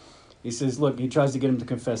Mike. He says, look, he tries to get him to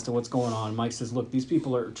confess to what's going on. Mike says, look, these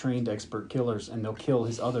people are trained expert killers, and they'll kill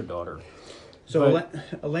his other daughter. So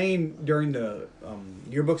Elaine, during the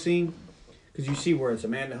yearbook scene, because you see where it's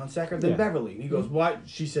Amanda Hunsaker, then Yeah. Beverly. He goes, "Why?"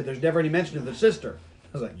 She said, "There's never any mention of the sister."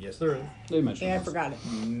 I was like, "Yes, there is." They mentioned Yeah, I this. forgot it.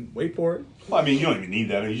 Wait for it. Well, I mean, you don't even need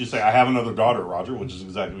that. You just say, "I have another daughter, Roger," which is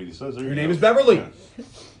exactly what he says. There Her you name go. is Beverly. Yeah.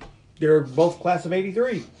 They're both class of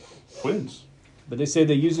 '83. Twins. But they say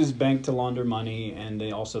they use his bank to launder money, and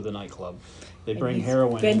they also the nightclub. They bring He's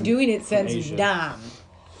heroin. been doing it from since Asia. Dom.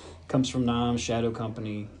 Comes from Nam, Shadow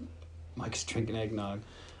Company. Mike's drinking eggnog.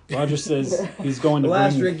 Roger says he's going The to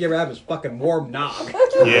last bring drink you ever have is fucking warm nog.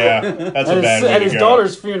 Yeah, that's a bad way at to his go.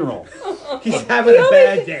 daughter's funeral. He's having a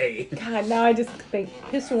bad day. God, now I just think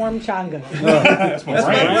piss warm changa. That's my That's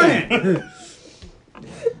my brand. brand.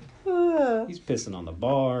 He's pissing on the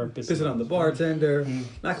bar. Pissing on the bartender.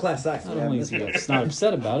 Not class size. Not only is he not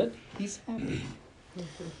upset about it, he's happy.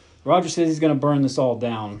 Roger says he's going to burn this all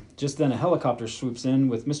down. Just then a helicopter swoops in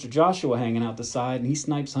with Mr. Joshua hanging out the side, and he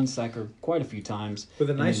snipes Hunsaker quite a few times. With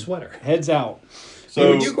a and nice then sweater. Heads out.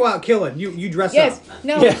 So When you go out killing, you dress Yes. up.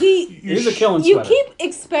 No, Yeah. he. Here's a killing You sweater. keep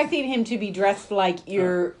expecting him to be dressed like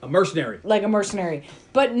you're A mercenary. like a mercenary,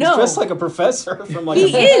 but He's no, dressed like a professor from like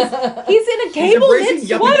he a... is. He's in a He's cable embracing knit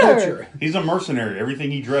yuppie sweater. culture. he's a mercenary.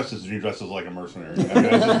 Everything he dresses like a mercenary. I mean,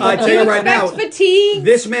 that's just- I tell you right now, Expect fatigue.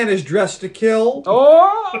 this man is dressed to kill.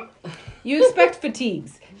 Oh! You expect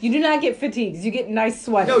fatigues. You do not get fatigues. You get nice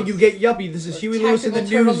sweaters. No, you get yuppie. This is Huey Lewis in the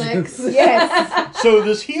Tactical news. turtlenecks. Yes. so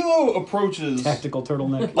this Hilo approaches Tactical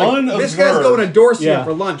turtleneck. unobserved. This guy's going to Dorsia Yeah.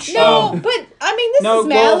 for lunch. No, but I mean, this No, is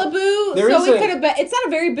well, Malibu, there so is it a- could have been. It's not a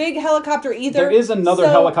very big helicopter either. There is another so-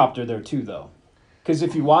 helicopter there too, though. Because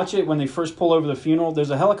if you watch it, when they first pull over the funeral,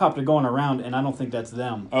 there's a helicopter going around, and I don't think that's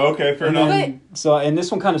them. Oh, okay, fair And enough. then, and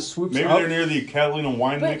this one kind of swoops Maybe up. they're near the Catalina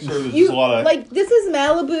wine But mixer. There's you just a lot of like this is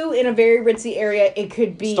Malibu in a very ritzy area. It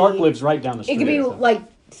could be Stark lives right down the street. It could be so. like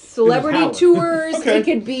celebrity Howard. tours. Okay. It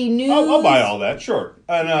could be news. I'll buy all that, sure.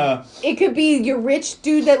 And It could be your rich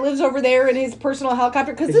dude that lives over there in his personal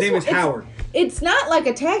helicopter. Because His this name one, is Howard. It's not like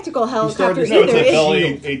a tactical helicopter started- no, either. it's a It,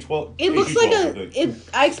 L-A-12. it looks like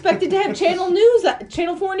I expected to have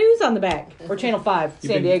Channel 4 News on the back or Channel 5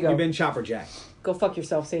 San Diego. You've been chopper jack. Go fuck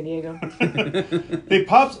yourself, San Diego. It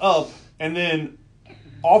pops up, and then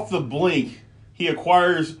off the blink, he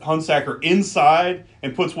acquires Hunsaker inside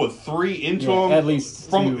and puts 3 into him at least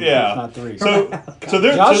from 2, if not 3. So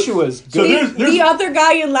there's Joshua's good. The other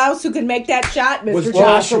guy in Laos who could make that shot, Mr. Was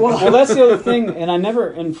Joshua. Well, that's the other thing, and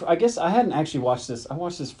I guess I hadn't actually watched this. I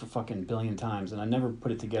watched this for fucking a billion times, and I never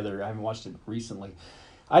put it together. I haven't watched it recently.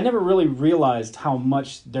 I never really realized how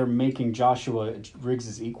much they're making Joshua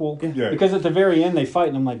Riggs' equal. Yeah. Because at the very end they fight,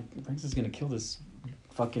 and I'm like, Riggs is gonna kill this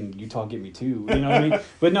fucking Utah get me too. You know what I mean?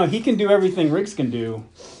 But no, he can do everything Riggs can do.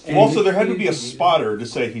 And also, there had to be a spotter to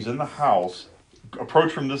say he's in the house,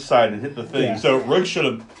 approach from this side and hit the thing. Yeah. So Riggs should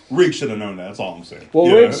have known that. That's all I'm saying. Well,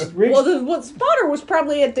 Yeah. Riggs Well, the spotter was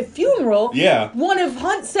probably at the funeral. Yeah. One of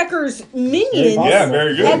Huntsaker's minions Yeah,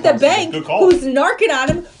 very good. at the bank Good call. who's narking on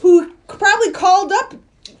him, who probably called up.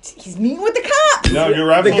 He's meeting with the cops. No, you're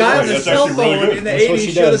right. The guy on the That's cell actually really phone good. in the That's what 80s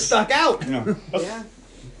she should have does. stuck out. Yeah.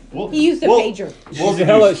 Well, He used a pager.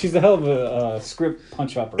 she's a hell of a script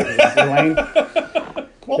punch upper, Elaine.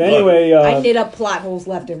 But anyway, I knit up plot holes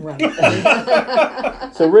left and right.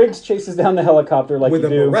 so Riggs chases down the helicopter like With you a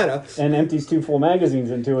do, Beretta. and empties 2 full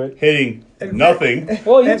magazines into it. hitting nothing.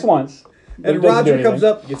 Well, he hits once. but it And doesn't do Roger comes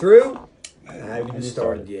anything. up, you through? I haven't even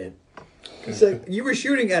started yet. It's like, you were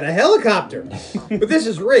shooting at a helicopter. But this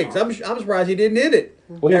is Riggs. I'm surprised he didn't hit it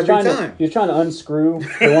Well, he was every trying time. he was trying to unscrew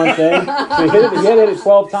the one thing. So he had it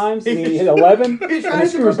 12 times, and he hit 11. He's And trying the to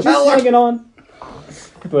screw was just propeller. hanging on.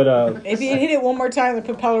 But If he had hit it one more time, the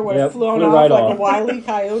propeller would have Yep, flown flew off right like off. a Wile E.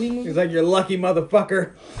 Coyote movie. He's like, you lucky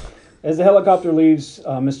motherfucker. as the helicopter leaves,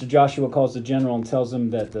 Mr. Joshua calls the general and tells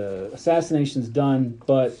him that the assassination's done,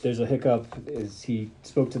 but there's a hiccup. Is he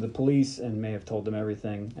spoke to the police and may have told them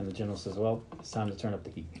everything, and the general says, well, it's time to turn up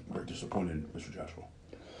the heat. We're disappointed, Mr. Joshua.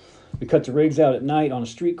 We cut to Riggs out at night on a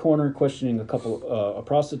street corner questioning a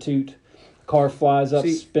prostitute. Car flies up,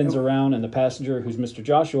 See, spins around, and the passenger, who's Mr.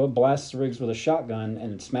 Joshua, blasts Riggs with a shotgun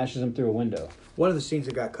and smashes him through a window. One of the scenes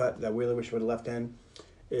that got cut that I really wish would have left in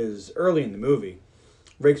is early in the movie.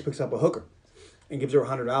 Riggs picks up a hooker and gives her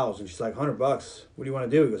 $100, and she's like, $100. What do you want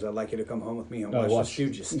to do? He goes, I'd like you to come home with me and watch the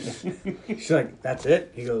Stooges. She's like, that's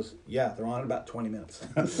it? He goes, yeah, they're on in about 20 minutes.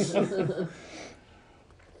 It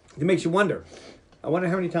makes you wonder. I wonder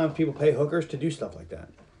how many times people pay hookers to do stuff like that.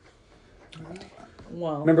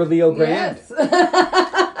 Well, Remember Leo Grand? Yes.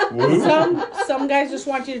 some guys just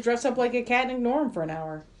want you to dress up like a cat and ignore them for an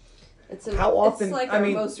hour. How often- It's like I our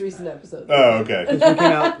mean- most recent episode. Oh, okay. This one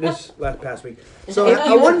came out this past week. So If I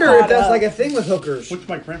you were wonder caught if that's up. like a thing with hookers. What's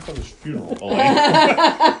my grandfather's funeral?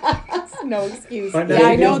 No excuse. Right now Yeah,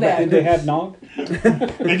 he I know feels bad. that. Did they have Nog?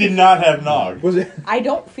 They did not have Nog. Was it? I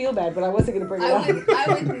don't feel bad, but I wasn't going to bring it up.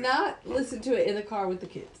 I would not listen to it in the car with the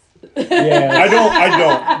kids. Yeah. I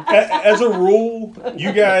don't. As a rule,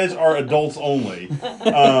 you guys are adults only.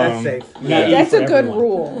 That's safe. Yeah. Eat That's for a good everyone.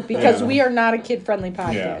 rule because Yeah. we are not a kid-friendly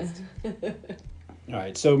podcast. All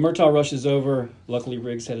right, so Murtaugh rushes over. Luckily,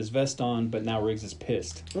 Riggs had his vest on, but now Riggs is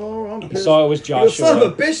pissed. Oh, I'm He pissed. saw it was You son of a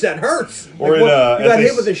Joshua. bitch, that hurts. Or Like, in, what, you as got they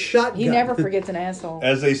hit s- with a shotgun. He never forgets an asshole.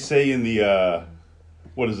 As they say in the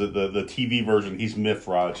what is it? The TV version. He's miffed,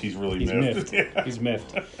 Raj. He's really He's miffed. miffed. He's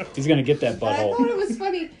miffed. He's gonna get that And I thought butthole. it was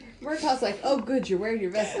funny. Murtaugh's like, "Oh, good, you're wearing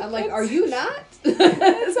your vest." I'm like, "Are you not?"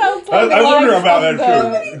 It sounds I like wonder about from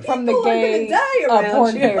that, from the People are gay gonna die around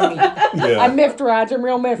porn you. parody. Yeah. I'm miffed, Raj. I'm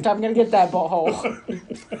real miffed. I'm going to get that butthole.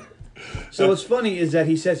 So what's funny is that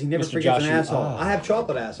he says he never Mr. forgets an Joshua. asshole. Ah. I have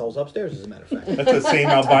chocolate assholes upstairs, as a matter of fact. That's the same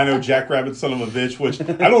albino jackrabbit son of a bitch, which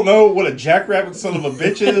I don't know what a jackrabbit son of a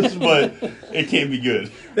bitch is, but it can be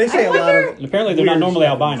good. They say a lot of. And apparently, they're not Weird normally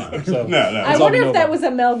stuff. albino. So No. I That's all we wonder know if that about was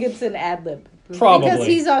a Mel Gibson ad lib. Probably. Because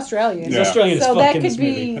he's Australian. He's Yeah. Australian as So fuck that in could this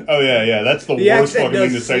be. movie. Oh yeah. That's the The worst accent fucking thing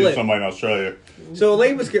to does say to slip. somebody in Australia. So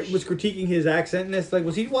Elaine was critiquing his accent in this. Like,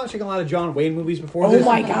 was he watching a lot of John Wayne movies before Oh this?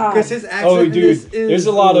 my God. Because his accent Oh, in this dude, is there's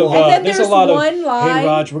a lot of And then there's a there's lot of one line- hey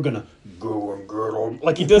Raj, we're gonna go and get 'em.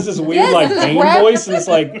 Like he does this weird Yes, like this Bane gra- voice, and it's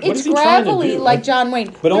like what It's is he trying to gravelly do? like John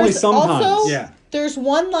Wayne. But only There's sometimes. Also, Yeah. There's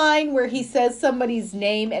one line where he says somebody's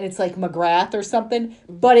name and it's like McGrath or something,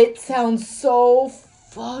 but it sounds so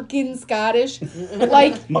fucking Scottish.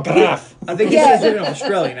 Like, McGrath. I think he Yeah. says it in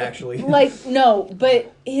Australian, actually. no,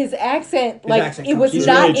 but his accent, like, accent it was comes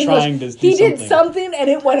through. not He's really trying English. to do He did something. something and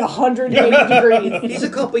it went 180 degrees. He's a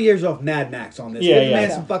couple years off Mad Max on this. Yeah, Give the yeah.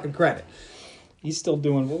 man some fucking credit. He's still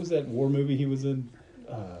doing what was that war movie he was in?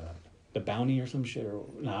 The Bounty or some shit, or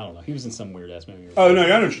no, I don't know. He was in some weird ass movie. Oh no, I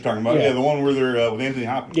know what you're talking about. Yeah. Yeah, the one where they're with Anthony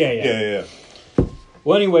Hopkins. Yeah.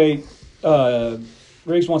 Well, anyway,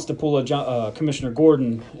 Riggs wants to pull a Commissioner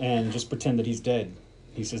Gordon and just pretend that he's dead.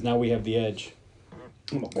 He says, "Now we have the edge."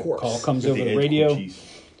 Of course. Call comes With over the the edge radio. cheese.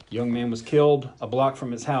 Young man was killed a block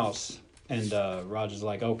from his house, And Roger's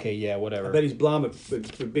like, okay, yeah, whatever. I bet he's blonde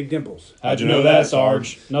with big dimples. How'd you know that,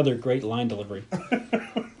 Sarge? Another great line delivery.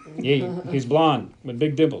 Yeah, he's blonde with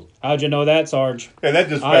big dimples. How'd you know that, Sarge? Yeah, that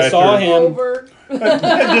dispatcher. I saw him.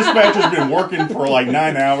 That dispatcher's been working for like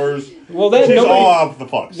 9 hours. Well, that she's all off the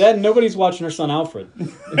fucks. That nobody's watching her son Alfred.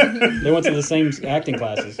 They went to the same acting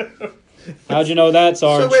classes. How'd you know that,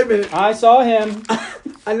 Sarge? So wait a minute. I saw him.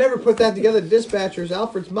 I never put that together. Dispatcher's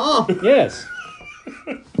Alfred's mom. Yes.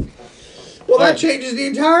 Well, that changes the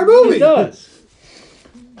entire movie. It does.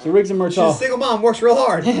 So Riggs and Murtaugh. She's a single mom, works real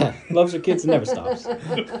hard. Yeah, loves her kids and never stops.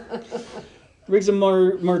 Riggs and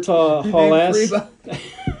Murtaugh haul ass,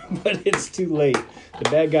 but it's too late. The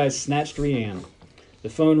bad guys snatched Rianne. The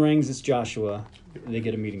phone rings. It's Joshua. They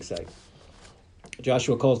get a meeting site.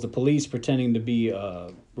 Joshua calls the police, pretending to be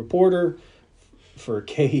a reporter for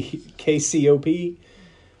KCOP,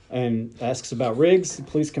 and asks about Riggs. The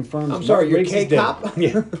police confirms. I'm sorry, Riggs you're is dead. K-cop?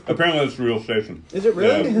 Yeah. Apparently, that's a real station. Is it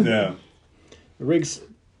really? Yeah. Riggs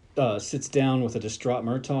sits down with a distraught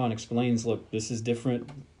Murtaugh and explains, look, this is different.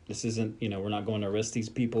 This isn't, we're not going to arrest these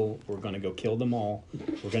people. We're going to go kill them all.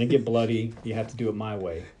 We're going to get bloody. You have to do it my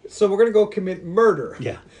way. So we're going to go commit murder.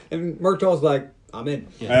 Yeah. And Murtaugh's like, I'm in.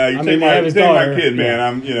 Yeah. You take my kid,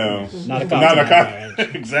 man. Yeah. I'm, not a cop.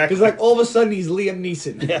 Exactly. He's like, all of a sudden, he's Liam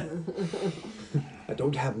Neeson. Yeah. I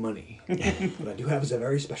don't have money. What I do have is a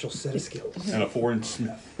very special set of skills. And a 4-inch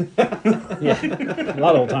Smith. Yeah. A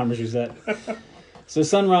lot of old timers use that. So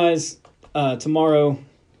sunrise tomorrow,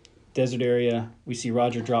 desert area. We see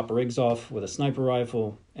Roger drop Riggs off with a sniper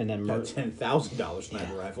rifle, and then That $10,000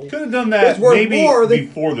 sniper rifle. Could have done that maybe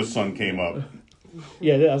before the sun came up.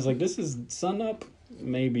 Yeah, I was like, this is sun up,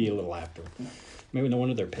 maybe a little after. Maybe no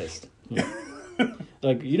wonder they're pissed. Yeah.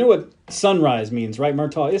 Like, you know what sunrise means, right,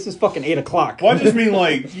 Murtaugh? This is fucking 8 o'clock. Well, I just mean,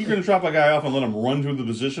 like, you're going to drop a guy off and let him run through the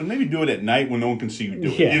position. Maybe do it at night when no one can see you do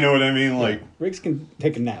it. Yeah. You know what I mean? Like, Riggs can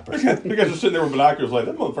take a nap. you guys are sitting there with binoculars like,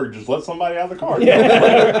 that motherfucker just let somebody out of the car.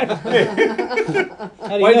 Yeah.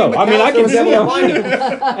 How do you know? I mean, I can see him.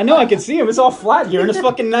 I know I can see him. It's all flat here, and it's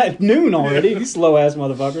fucking noon already. These slow-ass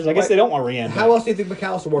motherfuckers. I guess they don't want Rianne. How else do you think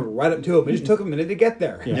McAllister walked right up to him? It just took a minute to get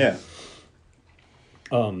there. Yeah.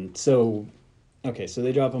 So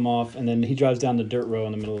they drop him off, and then he drives down the dirt road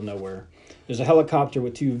in the middle of nowhere. There's a helicopter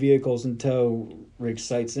with 2 vehicles in tow. Riggs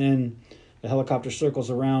sights in. The helicopter circles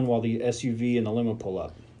around while the SUV and the limo pull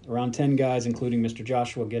up. Around 10 guys, including Mr.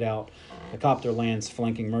 Joshua, get out. The copter lands,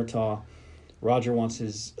 flanking Murtaugh. Roger wants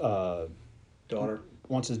his daughter,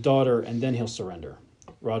 and then he'll surrender.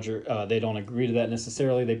 Roger, they don't agree to that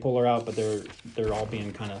necessarily. They pull her out, but they're all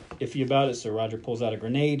being kind of iffy about it. So Roger pulls out a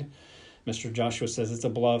grenade. Mr. Joshua says it's a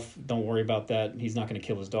bluff. Don't worry about that. He's not going to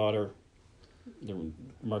kill his daughter.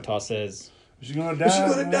 Murtaugh says, She's going to die.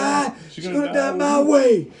 She's going to die. She's going to die my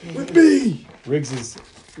way with me. Riggs is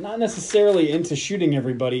not necessarily into shooting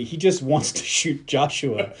everybody. He just wants to shoot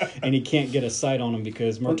Joshua, and he can't get a sight on him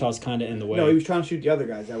because Murtaugh's kind of in the way. No, he was trying to shoot the other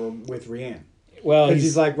guys that were with Rianne. Well, because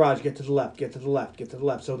he's like, Raj, get to the left, get to the left, get to the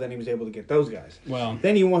left. So then he was able to get those guys. Well,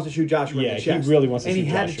 then he wants to shoot Joshua in the chest. he really wants to shoot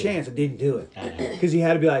Joshua. And he had a chance and didn't do it. Because he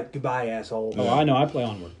had to be like, goodbye, asshole. Oh, I know. I play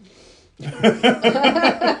Onward.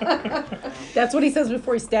 That's what he says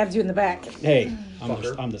before he stabs you in the back. Hey,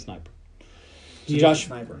 I'm the sniper.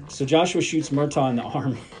 So Joshua shoots Murtaugh in the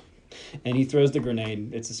arm, and he throws the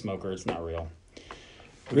grenade. It's a smoker. It's not real.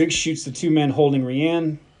 Riggs shoots the 2 men holding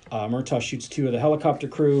Rianne. Murtaugh shoots 2 of the helicopter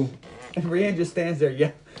crew. And Rianne just stands there,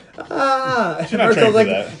 yeah. And She's not trained for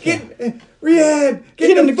that. Rianne,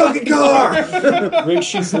 get in the fucking car. Riggs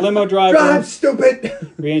shoots the limo driver. Drive, stupid.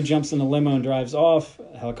 Rianne jumps in the limo and drives off.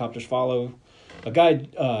 Helicopters follow. A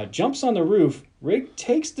guy jumps on the roof. Riggs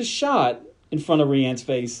takes the shot in front of Rianne's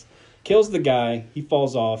face, kills the guy. He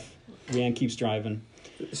falls off. Rianne keeps driving.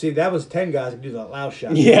 See, that was 10 guys that could do that loud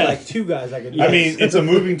shot. Yeah. Like 2 guys that could do I mean, it's a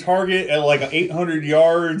moving target at like 800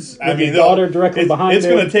 yards. I mean, daughter directly behind it's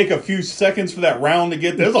going to take a few seconds for that round to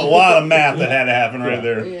get there. There's a lot of math that had to happen right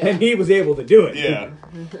there. Yeah. And he was able to do it. Yeah.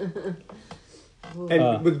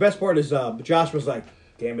 And the best part is Josh was like,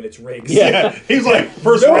 damn it, it's Riggs. Yeah. He's like,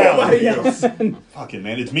 first Nobody round. else. Fucking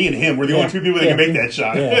man, it's me and him. We're the only 2 people that can make that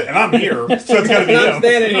shot. Yeah. And I'm here. So it's got to be I'm him.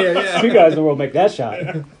 standing here, yeah. 2 guys in the world make that shot.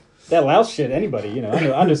 That louse shit, anybody,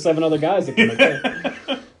 I know 7 other guys that can make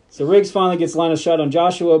that. So Riggs finally gets line of shot on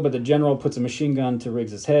Joshua, but the general puts a machine gun to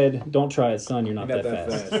Riggs' head. Don't try it, son. You're not that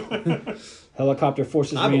fast. Helicopter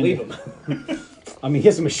forces I believe him. I mean, he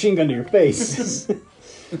has a machine gun to your face.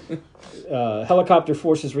 Helicopter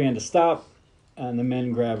forces Rianne to stop, and the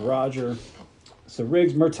men grab Roger. So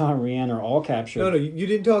Riggs, Murtaugh, and Rhiannon are all captured. No, you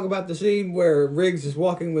didn't talk about the scene where Riggs is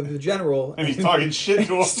walking with the general. And he's talking shit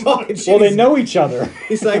to him. He's talking shit. Well, they know each other.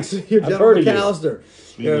 He's like, you're I've heard General of you. McAllister.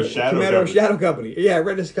 Commander of Shadow Company. Yeah, I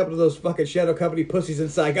read this a couple of those fucking Shadow Company pussies in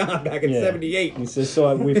Saigon back in 78. He says,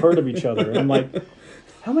 so we've heard of each other. And I'm like,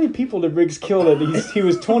 how many people did Riggs kill that he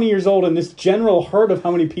was 20 years old and this general heard of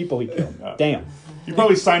how many people he killed? Damn. He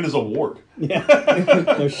probably signed his award. Yeah.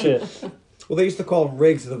 No shit. Well, they used to call him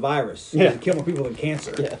Riggs the virus. Yeah. He kill more people than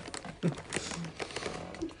cancer. Yeah.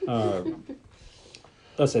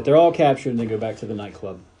 That's it. They're all captured and they go back to the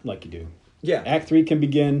nightclub like you do. Yeah. Act 3 can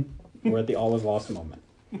begin. We're at the all is lost moment.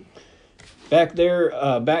 Back there,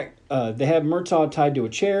 they have Murtaugh tied to a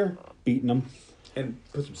chair, beating him. And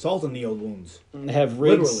put some salt in the old wounds. They have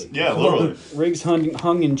Riggs. Literally. Yeah, literally. Riggs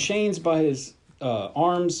hung in chains by his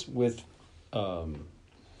arms with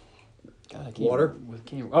water?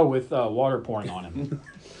 With water pouring on him.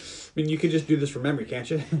 I mean, you can just do this from memory, can't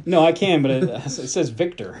you? No, I can, but it says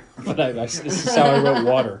Victor. But this is how I wrote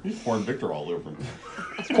water. He's pouring Victor all over him.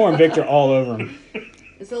 It's pouring Victor all over him.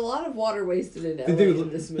 There's a lot of water wasted in LA Dude. in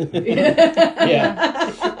this movie.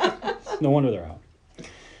 Yeah. No wonder they're out.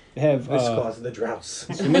 They have This causes the droughts.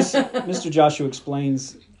 so Mr. Joshua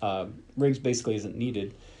explains Riggs basically isn't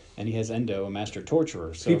needed, and he has Endo, a master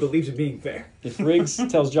torturer. So He believes in being fair. if Riggs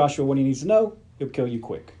tells Joshua what he needs to know, he'll kill you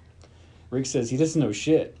quick. Riggs says he doesn't know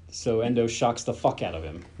shit, so Endo shocks the fuck out of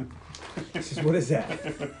him. What is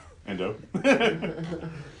that? Endo.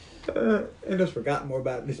 Endo's forgotten more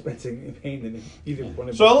about dispensing pain than either one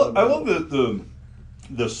of So us. I love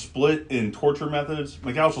the split in torture methods.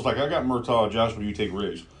 McAllister's like, I got Murtaugh, Joshua, you take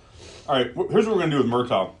Riggs. All right, here's what we're going to do with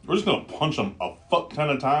Murtaugh. We're just going to punch him a fuck ton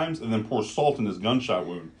of times and then pour salt in his gunshot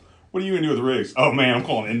wound. What are you going to do with Riggs? Oh, man, I'm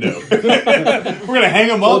calling Endo. We're going to hang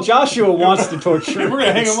him up. Well, Joshua wants to torture We're going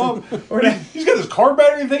to hang him up. He's got this car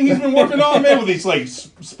battery thing he's been working on, man, with these, like,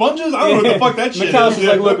 sponges. I don't know what the fuck that shit is. McAllister's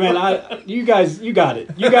like, look, man, you guys got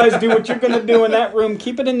it. You guys do what you're going to do in that room.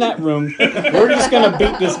 Keep it in that room. We're just going to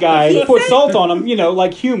beat this guy. Put salt on him,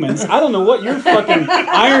 like humans. I don't know what your fucking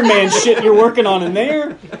Iron Man shit you're working on in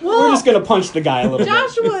there. Well, we're just going to punch the guy a little bit.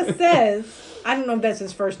 Joshua says, I don't know if that's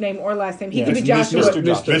his first name or last name. He could be It's Joshua.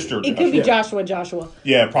 Mr. It could be Joshua.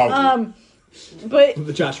 Yeah, probably. But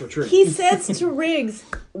The Joshua tree. he says to Riggs,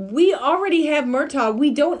 we already have Murtaugh.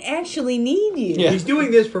 We don't actually need you. Yeah. He's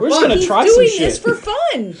doing this for We're just fun. gonna He's try doing some this shit. for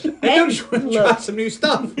fun. Endo's trying to try some new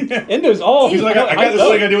stuff. Endo's all. He's like, I got this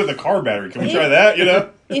thing I do with the car battery. Can we try that,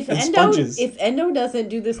 If And Endo, sponges. if Endo doesn't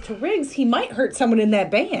do this to Riggs, he might hurt someone in that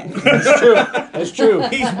band. That's true. That's true.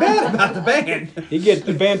 He's mad about the band. He gets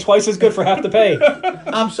the band twice as good for half the pay.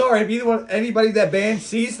 I'm sorry, if anybody that band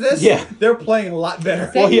sees this, Yeah. they're playing a lot better.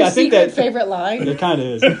 Is that Well, your yeah, I think secret that- favorite line? It kind of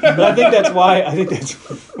is, but I think that's why. I think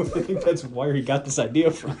that's where he got this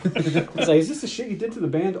idea from. I was like, "Is this the shit you did to the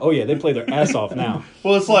band?" Oh yeah, they play their ass off now.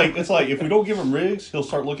 Well, it's like if we don't give him Riggs, he'll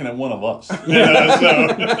start looking at one of us. So We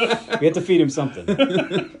have to feed him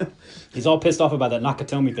something. He's all pissed off about that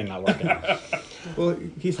Nakatomi thing not working out. Well,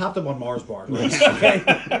 he's hopped up on Mars bar. Okay.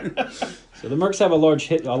 So the Mercs have a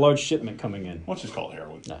large shipment coming in. what's just called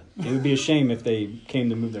heroin? No, it would be a shame if they came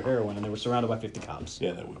to move their heroin and they were surrounded by 50 cops.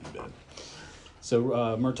 Yeah, that would be bad. So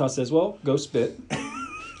Murtaugh says, "Well, go spit."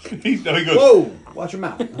 He goes, Whoa! Watch your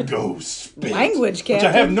mouth. go spit. Language, Which I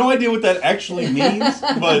Captain. have no idea what that actually means,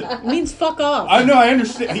 but It means fuck off. I know I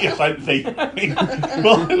understand. Yes,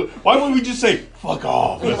 well, why would we just say fuck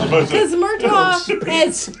off as opposed to Because go Murtaugh spit?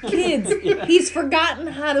 has kids. He's forgotten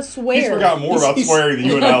how to swear. He's forgot more about swearing than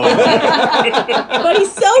you and I. But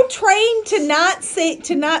he's so trained to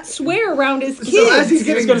not swear around his kids. So as he's He's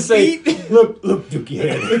getting gonna say, beat, "Look, Dookie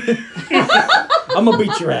head. I'm gonna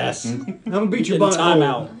beat your ass. I'm gonna beat your Getting butt. time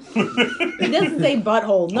out." He doesn't say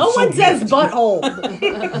butthole. No one says butthole.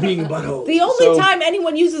 Being butthole. The only So- time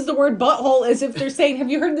anyone uses the word butthole is if they're saying, have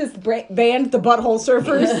you heard this band, the Butthole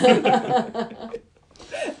Surfers?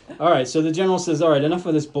 All right, so the general says, "All right, enough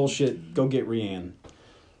of this bullshit. Go get Rhiannon."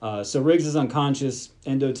 So Riggs is unconscious.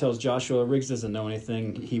 Endo tells Joshua Riggs doesn't know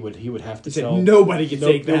anything. He would have to He said tell. nobody can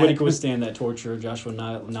take that. Nobody can withstand that torture. Joshua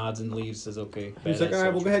nods and leaves. Says, "Okay." He's like, badass all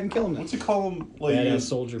right, we'll soldier." go ahead and kill him then. What's he call him? Like, Badass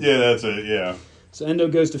soldier. Yeah, that's it. Yeah. So Endo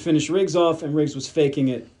goes to finish Riggs off, and Riggs was faking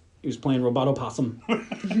it. He was playing Roboto Possum.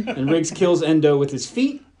 And Riggs kills Endo with his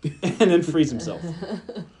feet and then frees himself.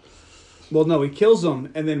 Well, no, he kills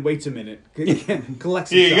him and then waits a minute,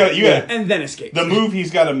 collects Yeah, himself, you gotta- and then escapes. The move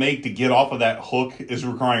he's got to make to get off of that hook is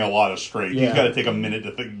requiring a lot of strength. Yeah. He's got to take a minute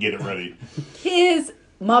to get it ready. His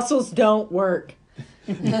muscles don't work.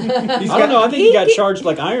 I don't know. I think he got charged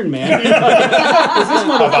like Iron Man. Because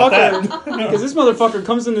this motherfucker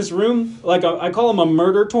comes in this room like I call him a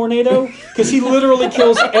murder tornado because he literally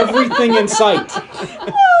kills everything in sight.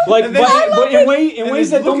 Like, but in ways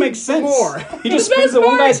that don't make sense. He just spins the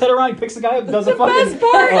one guy's head around, he picks the guy up, does a fucking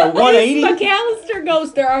 180. McAllister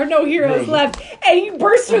goes, there are no heroes left, and he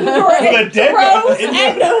bursts through the door and throws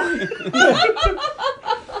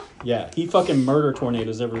Yeah, he fucking murder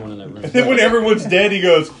tornadoes everyone in that room. And then when everyone's dead, he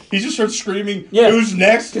just starts screaming, who's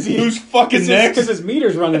next? Who's fucking next? Because his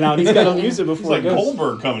meter's running out. He's got to use it before it's like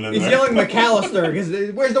Goldberg coming in He's there. yelling McAllister,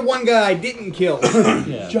 because where's the one guy I didn't kill?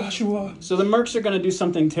 Joshua. So the Mercs are going to do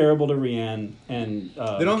something terrible to Rianne. And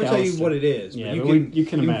they don't even tell you what it is. Yeah, but you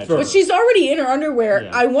can imagine. But she's already in her underwear.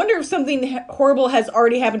 Yeah. I wonder if something horrible has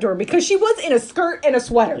already happened to her, because she was in a skirt and a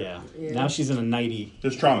sweater. Yeah. Now she's in a nightie.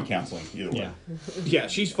 There's trauma counseling, either way. Yeah,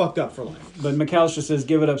 she's fucked up for life. But McAllister says,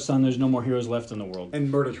 give it up, son. There's no more heroes left in the world. And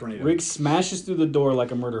murder tornado. Riggs smashes through the door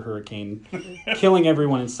like a murder hurricane, killing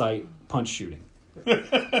everyone in sight, punch shooting.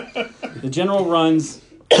 The general runs.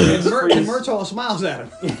 And Murtaugh smiles at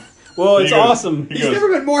him. Well, it's awesome. He's never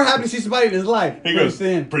been more happy to see somebody in his life. He goes,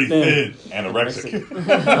 pretty thin. Anorexic.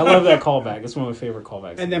 I love that callback. It's one of my favorite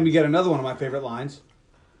callbacks. And then we get another one of my favorite lines.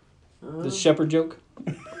 The shepherd joke?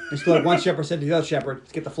 It's like one shepherd said to the other shepherd,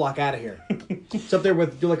 let's get the flock out of here. It's up there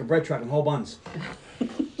with, do like a bread truck and whole buns.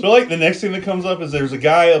 So, like, the next thing that comes up is there's a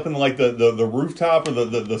guy up in, like, the rooftop or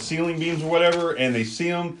the ceiling beams or whatever, and they see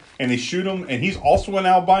him, and they shoot him, and he's also an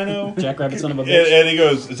albino. Jackrabbit son of a bitch. And he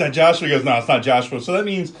goes, is that Joshua? He goes, no, it's not Joshua. So that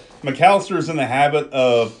means McAllister is in the habit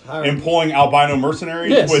of employing albino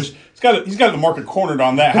mercenaries, which he's got the market cornered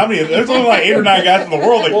on that. How many? There's only like 8 or 9 guys in the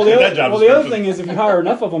world that can do that job. Well, the other thing is, if you hire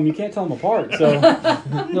enough of them, you can't tell them apart. So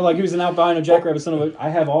they're like, who's an albino jackrabbit son of a... I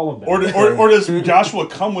have all of them. Or does Joshua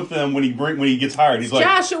come with them when he gets hired? He's like,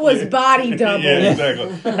 Joshua's body double. Yeah,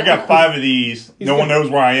 exactly. I got 5 of these. No one knows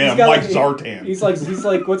where I am. Like Zartan. He's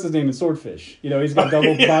like what's his name in Swordfish? You know, he's got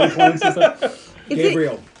double body points and stuff.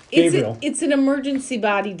 Gabriel. It's an emergency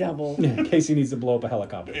body double. In case he needs to blow up a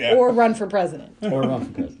helicopter. Yeah. Or run for president.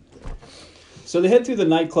 So they head through the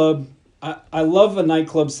nightclub. I love a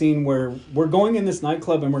nightclub scene where we're going in this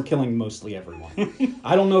nightclub and we're killing mostly everyone.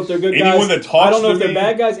 I don't know if they're good guys. Anyone that talks I don't know to if they're me,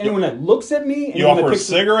 bad guys. Anyone that looks at me. You offer a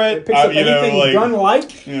cigarette. Picks up anything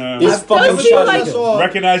gun-like. Is fucking shotgun.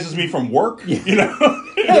 Recognizes me from work. Yeah. You know.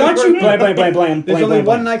 Hey, aren't you? Blam. There's only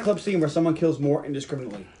one nightclub scene where someone kills more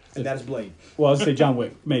indiscriminately. And that is Blade. Well, I'd say John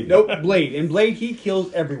Wick, maybe. Nope, Blade. In Blade, he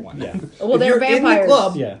kills everyone. Yeah. Well, they're vampires. In the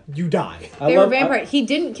club, you die. They were vampires. He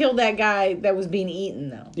didn't kill that guy that was being eaten,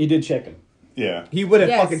 though. He did check him. Yeah. He would have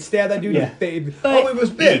fucking stabbed that dude in the face. Oh, it was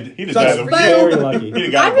big. He did that. Very lucky.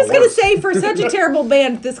 I'm just going to say, for such a terrible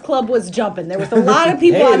band, this club was jumping. There was a lot of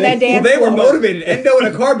people on that dance floor. They were floor. motivated. Endo and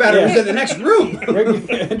a car battery was in the next room.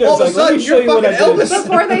 All of a sudden, you're fucking Elvis.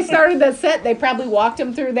 Before they started the set, they probably walked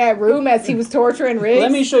him through that room as he was torturing Riggs.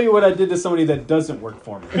 Let me show you what I did to somebody that doesn't work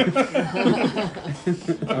for me.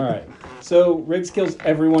 All right. So Riggs kills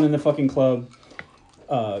everyone in the fucking club.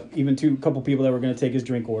 Even a couple people that were going to take his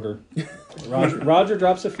drink order. Roger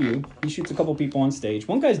drops a few. He shoots a couple people on stage.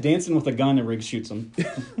 One guy's dancing with a gun and Riggs shoots him.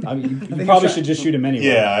 I mean, you probably should just shoot him anyway.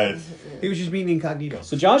 Yeah. He was just being incognito.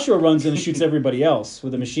 So Joshua runs in and shoots everybody else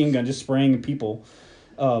with a machine gun, just spraying people.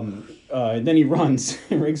 And then he runs.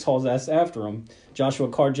 And Riggs hauls ass after him. Joshua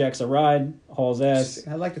carjacks a ride, hauls ass.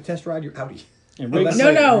 I'd like to test ride your Audi. And Riggs,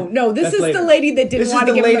 no. This is the lady that didn't want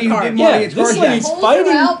to give him the car. This lady's fighting.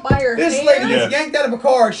 This lady gets yanked out of a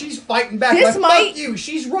car. She's fighting back. Fuck you.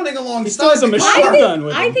 She's running alongside. He still has a machine gun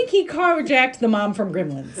with him. I think he carjacked the mom from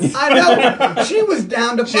Gremlins. I know. She was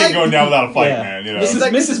down to fight. She ain't going down without a fight, man. You know. This is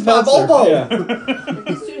like Mrs. Peltzer.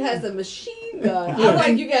 This dude has a machine gun. I'm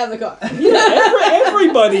like, you get out of the car.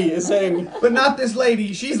 Everybody is saying. But not this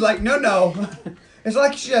lady. She's like, no. It's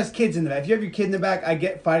like she has kids in the back. If you have your kid in the back, I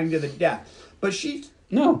get fighting to the death. But she...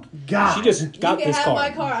 No. God. She just got this car. You can have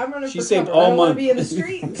my car. I'm running she for saved cover. all I don't want to money. be in the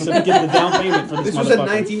street. So to get the down payment for this was a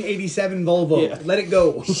 1987 Volvo. Yeah. Let it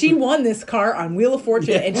go. She won this car on Wheel of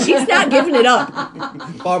Fortune, and she's not giving it up.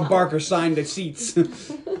 Bob Barker signed the seats.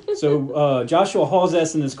 So Joshua hauls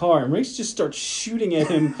ass in his car, and Riggs just starts shooting at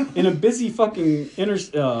him in a busy fucking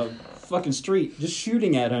fucking street, just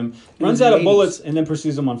shooting at him. Runs out of bullets, and then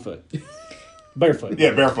pursues him on foot. Barefoot.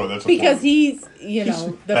 Yeah, barefoot. That's because he's,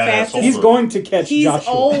 the fastest. He's going to catch Joshua. He's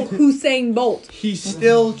old Usain Bolt. He's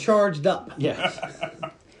still charged up. Yeah.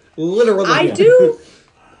 Literally.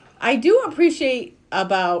 I do appreciate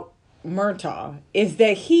about Murtaugh is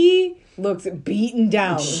that he looks beaten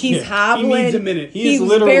down. He's hobbling. He needs a minute. He's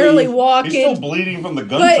literally barely walking. He's still bleeding from the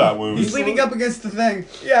gunshot wounds. He's leaning up against the thing.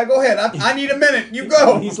 Yeah, go ahead. I need a minute. You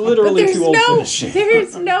go. He's literally too old for this shit.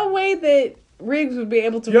 There's no way that Riggs would be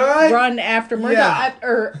able to run after Murtaugh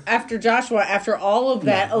or after Joshua after all of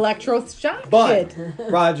that electroshock But shit.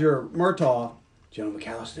 Roger Murtaugh, General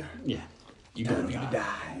McAllister. Yeah. You Time gonna to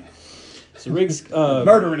die. So Riggs,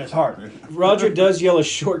 Murder in his heart. Roger does yell a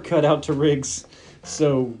shortcut out to Riggs,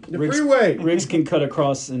 so freeway. Riggs can cut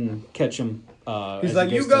across and catch him. He's as like,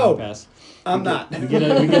 he goes "You to the go." overpass. I'm not.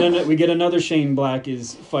 We get another Shane Black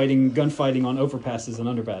is gunfighting on overpasses and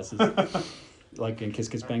underpasses, like in Kiss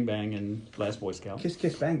Kiss Bang Bang and Last Boy Scout. Kiss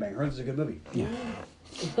Kiss Bang Bang. Heard it's a good movie. Yeah.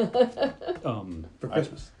 For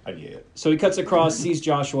Christmas. I get it. So he cuts across, sees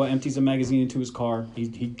Joshua, empties a magazine into his car.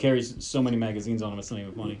 He carries so many magazines on him, it's not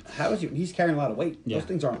even funny. How is he? He's carrying a lot of weight. Yeah. Those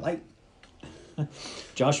things aren't light.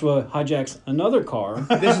 Joshua hijacks another car.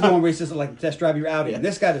 This is the one where he says, like, test drive your Audi. And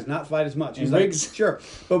this guy does not fight as much. He's And like, Riggs- sure.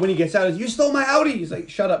 But when he gets out, he's, you stole my Audi. He's like,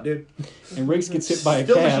 shut up, dude. And Riggs gets hit by a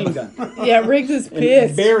Still cab. machine gun. Yeah, Riggs is And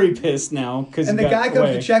pissed. very pissed now. And the guy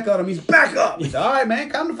comes to check on him. He's back up. He's all right, man.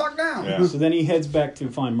 Calm the fuck down. Yeah. So then he heads back to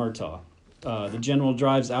find Murtaugh. The general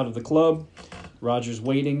drives out of the club. Roger's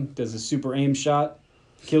waiting, does a super aim shot,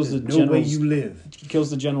 kills the No way general's you live. kills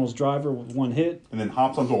the general's driver with one hit. And then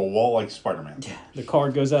hops onto a wall like Spider-Man. The car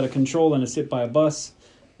goes out of control and is hit by a bus.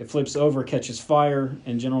 It flips over, catches fire,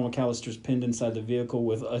 and General McAllister's pinned inside the vehicle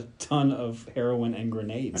with a ton of heroin and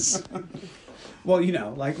grenades. Well, you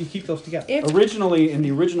know, like, you keep those together. Originally, in the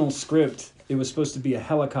original script, it was supposed to be a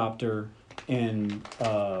helicopter, and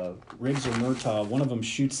Riggs or Murtaugh, one of them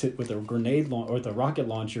shoots it with a grenade or with a rocket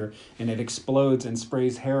launcher, and it explodes and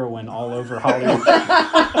sprays heroin all over Hollywood.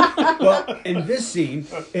 Well, in this scene,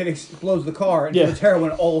 it explodes the car and puts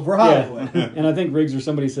heroin all over Hollywood. Yeah. And I think Riggs or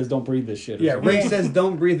somebody says, "Don't breathe this shit." Yeah, Riggs says,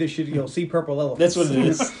 don't breathe this shit. You'll see purple elephants. That's what it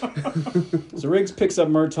is. So Riggs picks up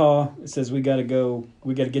Murtaugh. It says, "We gotta go.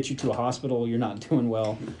 We gotta get you to a hospital. You're not doing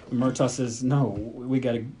well." And Murtaugh says, "No, we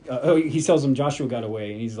gotta." He tells him Joshua got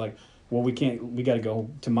away, and he's like, "Well, we can't. We gotta go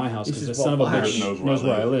to my house because the son of a bitch knows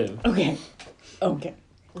where I live." Okay.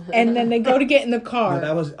 And then they go to get in the car. No,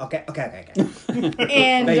 that was okay.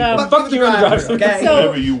 And fuck you in the driver, okay?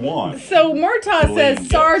 Whatever you want. So Murtaugh says,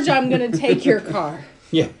 "Sarge, I'm going to take your car."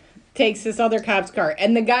 Yeah. Takes this other cop's car,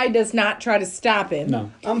 and the guy does not try to stop him. No.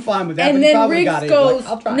 I'm fine with that. And but he then probably Riggs got it. goes, Like,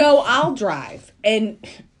 I'll try. "No, I'll drive." And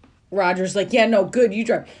Roger's like, "Yeah, no, good, you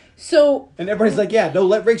drive." So And everybody's like, yeah, no,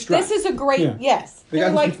 let Riggs drive. this is a great yes. The They're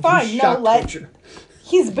guy like, who's "Fine, no, shock let." torture.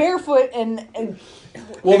 He's barefoot and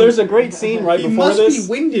Well, there's a great scene right He before must this.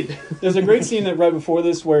 be winded. There's a great scene that right before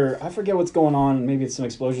this where I forget what's going on. Maybe it's some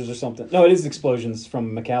explosions or something. No, it is explosions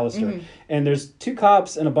from McAllister. And there's two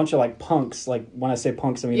cops and a bunch of like punks. Like when I say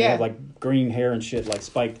punks, I mean they have like green hair and shit, like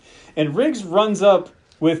spiked. And Riggs runs up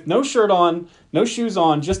with no shirt on, no shoes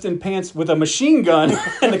on, just in pants with a machine gun.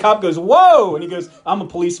 And the cop goes, "Whoa!" And he goes, "I'm a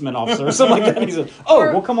policeman officer," or something like that. And he says, "Oh,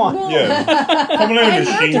 well, come on." Yeah. Coming in,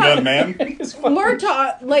 machine gun man.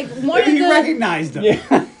 Murtaugh, like He recognized him.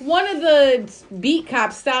 Yeah. one of the beat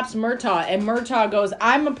cops stops Murtaugh, and Murtaugh goes,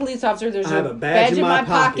 "I'm a police officer. There's I have a badge in my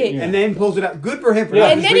pocket. Yeah. And then pulls it out. Good for him for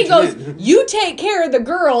not And just then he reaching goes, in. "You take care of the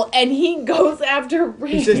girl," and he goes after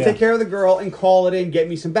Riggs. He says, take care of the girl and call it in, get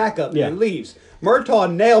me some backup, Yeah. and leaves.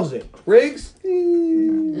 Murtaugh nails it. Riggs?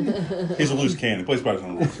 He's a loose cannon. He plays by his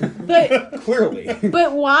own rules. But Clearly.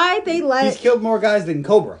 but why they He's let killed more guys than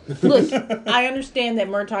Cobra. look? I understand that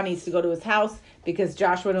Murtaugh needs to go to his house because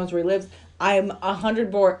Joshua knows where he lives. I am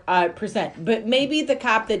 100%. But maybe the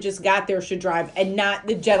cop that just got there should drive, and not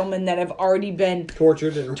the gentlemen that have already been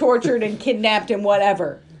Tortured. tortured and kidnapped and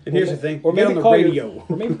whatever. And here's the thing. Or Get maybe on the call radio.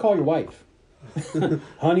 or maybe call your wife.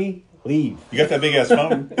 Honey, leave. You got that big ass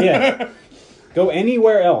phone? Yeah. Go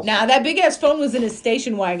anywhere else. Now that big ass phone was in his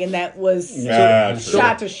station wagon that was Yeah,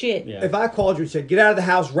 shot to shit. Yeah. If I called you and said, get out of the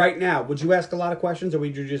house right now, would you ask a lot of questions or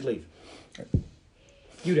would you just leave?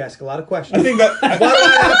 You'd ask a lot of questions. I think that. Why do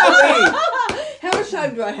I have to leave? How much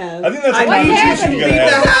time do I have? I think that's I a need you to happened? leave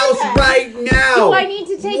the house right now. Do I need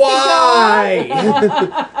to take Why? the dog?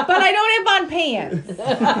 But I don't have on pants.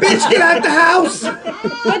 Bitch, get out the house.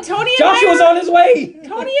 But Tony and Joshua's I on his way.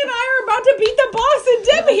 Tony and I are about to beat the boss in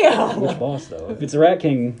Demio. Which boss though? If it's a Rat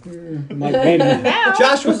King, maybe. Now,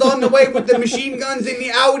 Joshua's on the way with the machine guns in the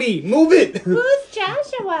Audi. Move it. who's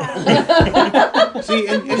Joshua? See,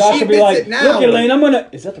 and Josh she will be admits like, it now. "Look, Elaine, I'm gonna."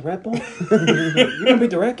 Is that the Rat boss? You gonna beat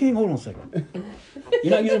the Rat King? Hold on a second.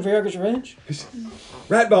 You're not using Viagra's Revenge?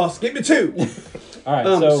 Rat boss, give me 2. All right.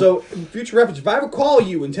 So, future reference, if I ever call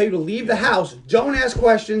you and tell you to leave the house, don't ask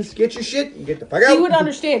questions, get your shit, and get the fuck out. He would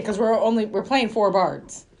understand because we're playing 4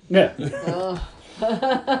 bards. yeah.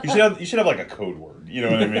 You should have like a code word. You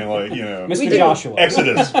know what I mean? Like, you know, Mr. Joshua.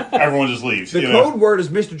 Exodus. Everyone just leaves. The you know? code word is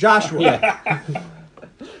Mr. Joshua. Yeah.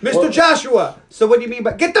 Mr. Joshua. So what do you mean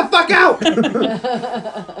by get the fuck out?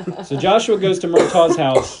 So Joshua goes to Murtaugh's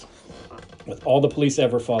house with all the police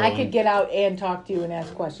ever following. I could get out and talk to you and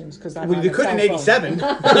ask questions because I'm Well, on you a could in cell phone.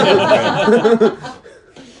 '87.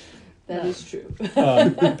 That is true.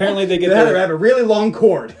 Apparently they get They had to their, have a really long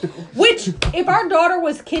cord. Which, if our daughter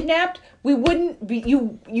was kidnapped, we wouldn't be.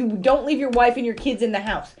 You don't leave your wife and your kids in the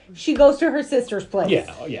house. She goes to her sister's place.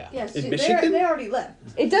 yeah, oh, yeah. Yes, In they Michigan? already left.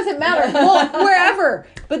 It doesn't matter. Well, wherever.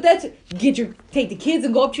 But take the kids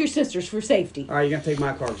and go up to your sister's for safety. All right, you're gonna take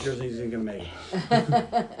my car. 'Cause yours isn't gonna make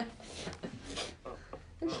it.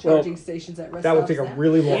 There's charging stations at rest That would stops take a now.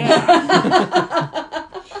 really long time.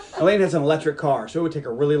 Elaine has an electric car, so it would take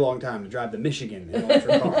a really long time to drive to Michigan in an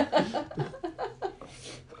electric car.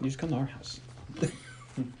 You just come to our house.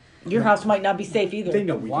 Your house might not be safe either. They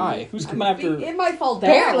know we Why? Who's coming after? It might fall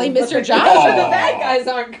down. Apparently, but Mr. the- Joshua. The bad guys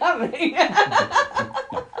aren't coming.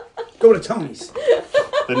 do. Go to Tony's.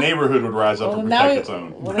 The neighborhood would rise up Well, to now protect its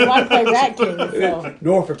own. well, they want to play Rat King, so.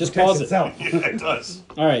 Norfolk Just protects pause it. itself. Yeah, it does.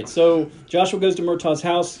 All right, so Joshua goes to Murtaugh's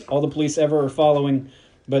house. All the police ever are following,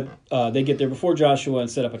 but they get there before Joshua and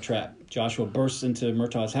set up a trap. Joshua bursts into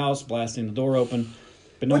Murtaugh's house, blasting the door open,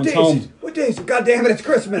 but no What one's day is home. it? What day is it? God damn it, it's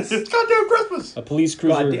Christmas. It's goddamn Christmas. A police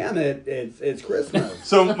God cruiser. damn it, it's Christmas.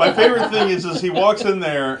 So my favorite thing is he walks in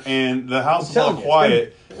there and the house is all telling you, it's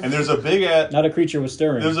quiet and there's a big ass Not a creature was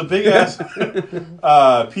stirring.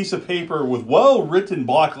 piece of paper with well written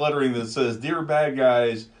block lettering that says "Dear bad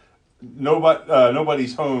guys,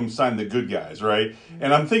 nobody's home. Signed the good guys." Right,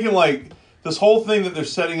 and I'm thinking like this whole thing that they're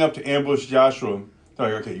setting up to ambush Joshua.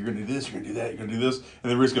 They're like, okay, you're gonna do this, you're gonna do that, you're gonna do this, and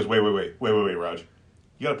then Reese goes, wait, Raj,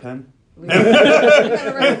 you got a pen?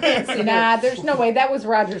 Nah, there's no way. That was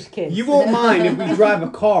Roger's kid. You won't mind if we drive a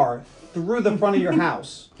car through the front of your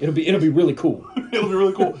house. It'll be really cool. It'll be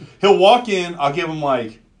really cool. He'll walk in. I'll give him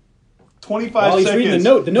like 25 While he's seconds. reading the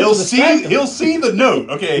note. The note he'll will see. distract him. He'll see the note.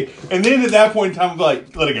 Okay, and then at that point in time, I'm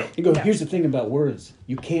like, let it go. He goes, here's the thing about words.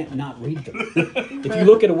 You can't not read them. If you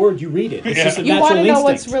look at a word, you read it. It's Yeah. just a You natural want to know instinct.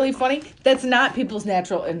 what's really funny? That's not people's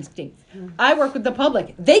natural instinct. I work with the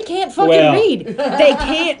public. They can't fucking Well. read. They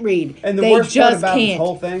can't read. And the they worst part just about this can't.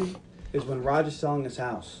 whole thing is when Roger's selling his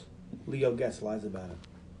house, Leo Getz lies about it.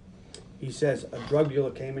 He says a drug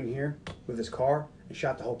dealer came in here with his car and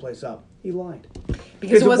shot the whole place up. He lied.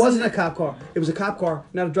 Because it wasn't a cop car. It was a cop car,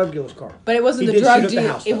 not a drug dealer's car. But it wasn't He the did drug shoot up the dealer.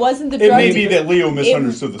 house, It though. wasn't the It drug may be dealer. that Leo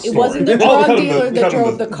misunderstood the story. It wasn't the I'll drug cut him dealer that cut him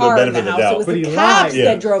drove the car in the benefit of house. doubt. It was But he the cops lied. Yeah.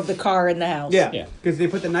 that drove the car in the house. Yeah, because they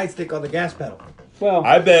put the nightstick on the gas pedal. Well,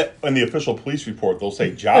 I bet in the official police report they'll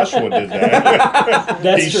say Joshua did that.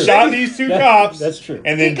 that's He true. shot these two cops. That's true.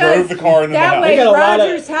 And then Because drove the car into the that house. way, They got a lot of-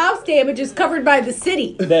 Roger's house damage is covered by the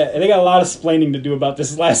city. They got a lot of splaining to do about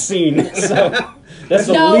this last scene. So that's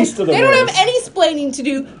the No, least of the they don't have worries. any splaining to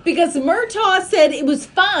do because Murtaugh said it was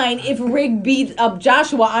fine if Rig beat up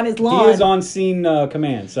Joshua on his lawn. He is on scene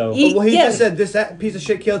command, so He- Well, he yeah. just said that piece of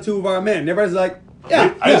shit killed two of our men. And everybody's like,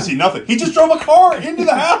 yeah. I didn't see nothing. He just drove a car into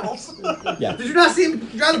the house. yeah. Did you not see him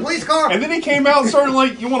drive the police car? And then he came out and started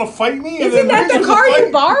like, you want to fight me? And Isn't then that Riggs the was car like,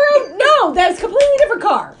 you borrowed? No, that's a completely different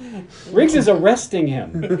car. Riggs is arresting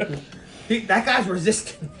him. That guy's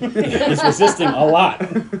resisting. He's resisting a lot.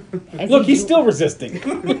 Look, he's still resisting.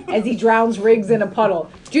 As he drowns Riggs in a puddle.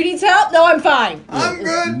 Do you need help? No, I'm fine. I'm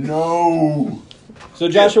good. No. So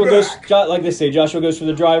Joshua goes, like they say, Joshua goes for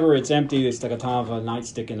the driver. It's empty. They stuck a ton of a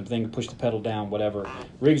nightstick in the thing, push the pedal down, whatever.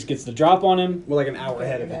 Riggs gets the drop on him, We're like an hour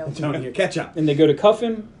ahead of it. Tony, here, catch up. and they go to cuff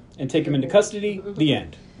him and take him into custody. The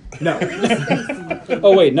end. No.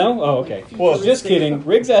 Oh, wait, no? Oh, okay. Well, Just kidding.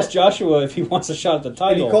 Riggs asked Joshua if he wants a shot at the And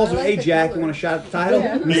title. he calls him, hey, Jack, you want a shot at the title?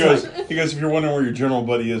 Yeah. He goes, if you're wondering where your general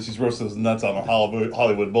buddy is, he's roasting his nuts on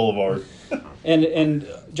Hollywood Boulevard. And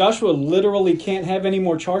Joshua literally can't have any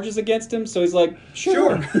more charges against him, so he's like,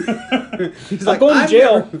 sure. He's I'm going to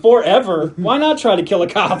jail never- forever. Why not try to kill a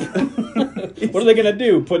cop? What are they going to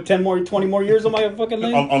do? Put 20 more years on my fucking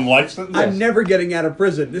name? On life sentence? I'm never getting out of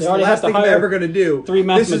prison. This is the already last have to thing I'm hire ever going to do. 3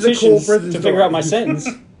 This is a mathematicians cool prison to story. figure out my sentence.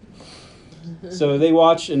 So they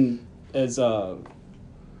watch, and as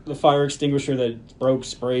the fire extinguisher that broke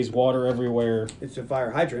sprays water everywhere. It's a fire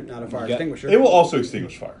hydrant, not a fire Yeah. extinguisher. It will also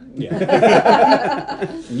extinguish fire. Yeah.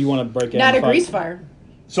 And you want to break it? Not a grease fire.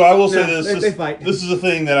 So I will say No, this. they fight. This is a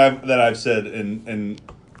thing that I've said, and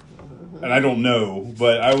I don't know,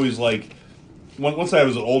 but I always like once I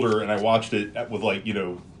was older and I watched it with like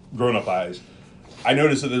grown up eyes. I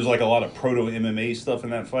noticed that there's like a lot of proto MMA stuff in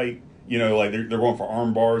that fight. Like they're going for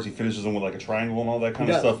arm bars. He finishes them with like a triangle and all that kind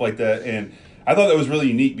of Yeah. stuff like that. And I thought that was really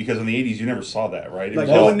unique because in the 80s you never saw that, right? It Like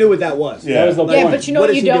was no all- one knew what that was. Yeah. That was the Yeah, point. but you know What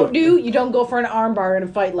what is you he don't doing? do? You don't go for an armbar in a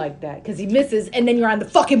fight like that because he misses, and then you're on the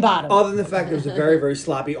fucking bottom. Other than the fact that it was a very, very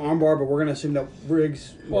sloppy armbar, but we're going to assume that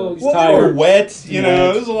Riggs... Well, he's Well, they tired. were wet, you know.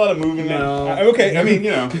 Wet. There's a lot of moving there. No. Okay, I mean,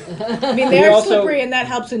 you know. I mean, they're also- slippery, and that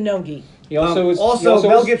helps in no-gi. He also was also,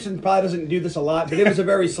 Mel was- Gibson probably doesn't do this a lot, but it was a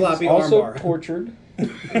very sloppy also armbar. tortured.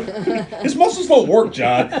 His muscles don't work,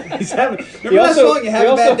 John. He's having, remember He that also- song, You Have he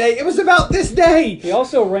a also- Bad Day? It was about this day. He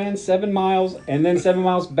also ran 7 miles and then 7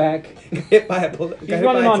 miles back. Hit by a, got He's hit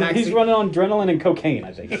running by a on. taxi. He's running on adrenaline and cocaine.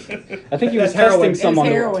 I think. I think he was That's heroin. testing some It's on.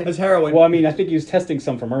 heroin. That's heroin. Well, I mean, I think he was testing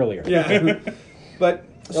some from earlier. Yeah. But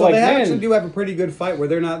so Like, they man. actually do have a pretty good fight where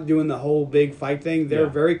they're not doing the whole big fight thing. They're Yeah.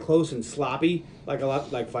 very close and sloppy, like a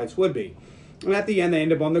lot like fights would be. And at the end, they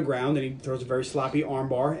end up on the ground, and he throws a very sloppy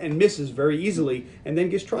armbar and misses very easily, and then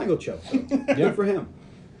gets triangle choked. So, good for him.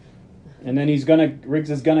 And then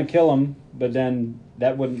Riggs is gonna kill him, but then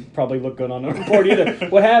that wouldn't probably look good on the report either.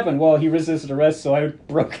 What happened? Well, he resisted arrest, so I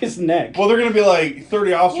broke his neck. Well, they're going to be like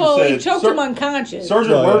 30 officers Well, said. he choked him unconscious.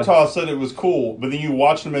 Sergeant Oh, yeah. Murtaugh said it was cool, but then you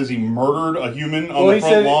watched him as he murdered a human on the he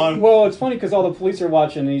front said, lawn. well, it's funny because all the police are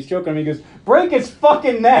watching, and he's joking. He goes, "Break his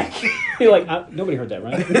fucking neck!" You're like, nobody heard that,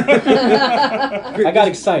 right? I got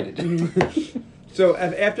excited. So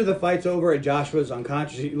after the fight's over and Joshua's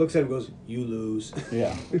unconscious, he looks at him and goes, "You lose."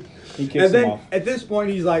 Yeah, he kicks And him then off. at this point,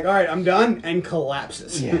 he's like, "All right, I'm done," and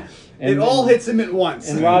collapses. Yeah. It all hits him at once.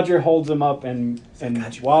 And Roger holds him up, and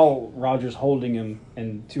got you, while Roger's holding him,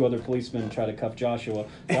 and 2 other policemen try to cuff Joshua,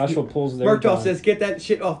 Joshua pulls their Murtaugh gun. says, "Get that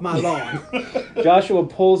shit off my lawn." Joshua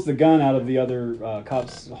pulls the gun out of the other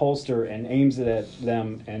cop's holster and aims it at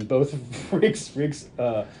them, and both Riggs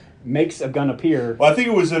makes a gun appear. Well, I think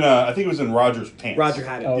it was in Roger's pants. Roger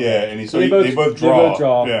had it. Oh. Yeah, and So they both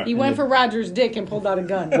draw. Yeah. He went for Roger's dick and pulled out a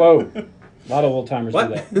gun. Whoa. A lot of old timers What?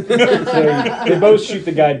 do that. So they both shoot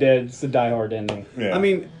the guy dead. It's the Die Hard ending. Yeah. I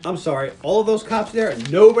mean, I'm sorry. All of those cops there,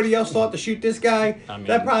 and nobody else thought to shoot this guy. I mean-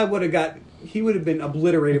 That probably would have he would have been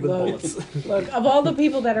obliterated with Look. bullets. Look, of all the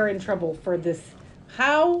people that are in trouble for this,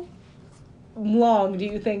 how long do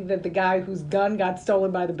you think that the guy whose gun got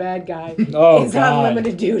stolen by the bad guy Oh, is God. on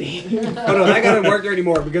limited duty? Oh no, that guy didn't work there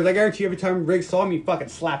anymore because I guarantee you every time Riggs saw him, he fucking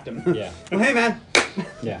slapped him. Yeah. Well, hey man,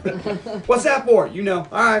 Yeah. what's that for? You know.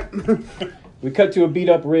 All right. We cut to a beat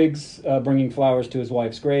up Riggs bringing flowers to his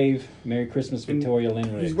wife's grave. Merry Christmas, Victoria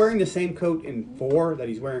Lynn Riggs. He's wearing the same coat in 4 that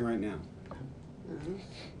he's wearing right now.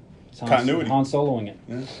 It's Continuity. Han Soloing it.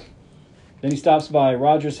 Yeah. Then he stops by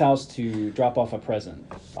Roger's house to drop off a present,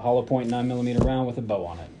 a hollow point 9mm round with a bow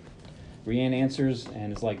on it. Rhiann answers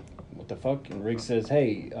and is like, "What the fuck?" And Riggs says,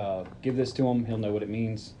 "Hey, give this to him. He'll know what it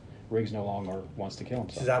means." Riggs no longer wants to kill He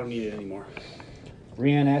says, himself. "I don't need it anymore."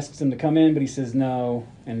 Rhiann asks him to come in, but he says no,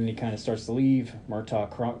 and then he kind of starts to leave. Murtaugh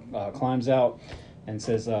climbs out and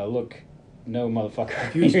says, "Look, no,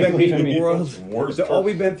 motherfucker, You expect me leaving the world's Worst all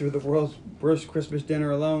we've been through, the world's worst Christmas dinner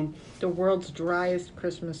alone. The world's driest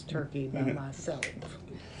Christmas turkey by myself.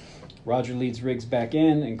 Roger leads Riggs back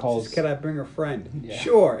in and calls. Can I bring a friend? Yeah.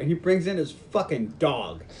 Sure. And he brings in his fucking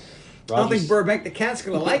dog. I don't think Rogers- Burbank the cat's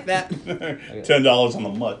gonna like that. $10 on the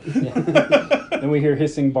mutt. Then we hear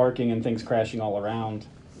hissing, barking, and things crashing all around.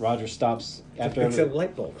 Roger stops after Fix a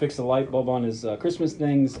light bulb. fix the light bulb on his Christmas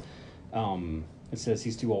things. It says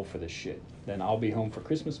he's too old for this shit. Then I'll Be Home for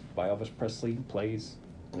Christmas by Elvis Presley plays.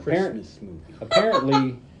 Christmas movie.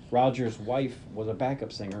 Apparently, Roger's wife was a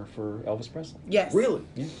backup singer for Elvis Presley. Yes. Really?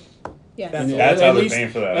 Yeah. Yes. That's- That's At how they're least- paying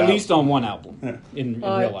for that At album. least on one album in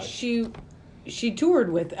real life. She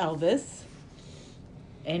toured with Elvis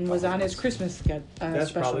and was on his Christmas That's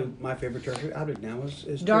special. probably my favorite church out of now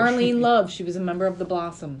is Darlene Love. She was a member of the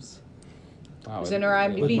Blossoms. Wow, It was in her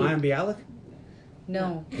With IMDb. Mayim Bialik?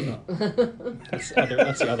 No. That's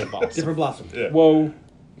the other boss. Different Blossom. Yeah. Whoa.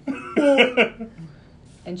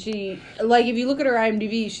 And she, like, if you look at her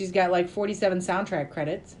IMDb, she's got like 47 soundtrack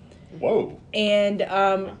credits. Whoa. And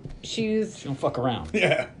she's. She don't fuck around,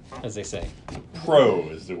 Yeah. as they say. Pro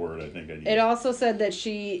is the word I think I use. It also said that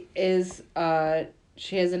she is.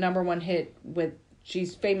 She has a #1 hit with.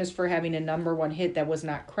 She's famous for having a #1 hit that was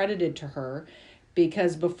not credited to her,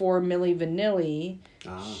 because before Milli Vanilli,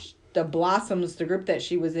 the Blossoms, the group that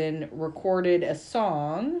she was in, recorded a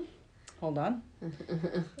song. Hold on.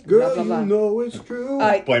 Girl, Blah, blah, blah. you know it's true.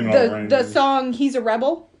 Blame it on the rain. the song "He's a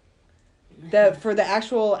Rebel." For the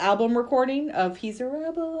actual album recording of "He's a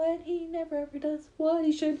Rebel and he never ever does what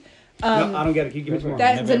he should." no, I don't get it. Can you give it to me?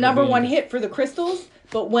 That's the Never #1 been. hit for the Crystals.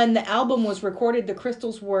 But when the album was recorded, the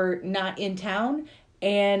Crystals were not in town,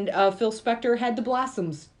 and Phil Spector had the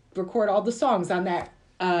Blossoms record all the songs on that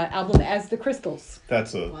album as the Crystals.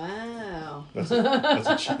 That's a Wow. that's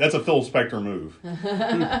a Phil Spector move.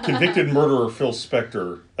 Convicted murderer Phil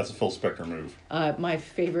Spector. That's a Phil Spector move. My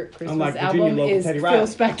favorite Christmas Unlike Virginia album local is Teddy Phil Riley.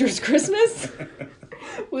 Spector's Christmas.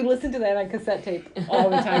 We listened to that on cassette tape all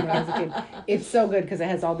the time when I was a kid. It's so good because it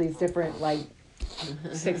has all these different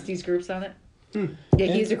 60s groups on it. Yeah,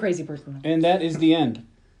 he's a crazy person. And that is the end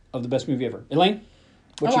of the best movie ever. Elaine,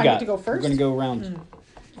 what you I got? get to go first? We're going to go around.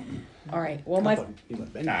 All right. Well, my It's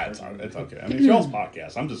okay. I mean, it's y'all's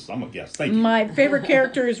podcast. I'm a guest. Thank you. my favorite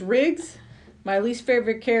character is Riggs. My least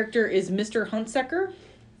favorite character is Mr. Huntsucker.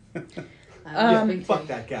 Fuck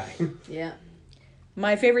that guy. Yeah.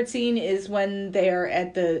 My favorite scene is when they are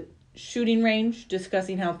at the shooting range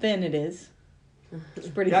discussing how thin it is. It's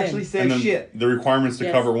pretty He actually thin. And said then shit. the requirements to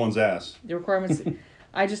Yes. cover one's ass. The requirements.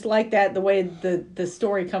 I just like that, the way the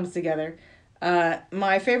story comes together.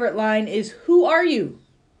 My favorite line is, "Who are you?"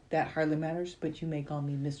 That hardly matters, but you may call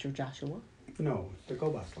me Mr. Joshua. No, the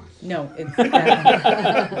Gobots line. No, it's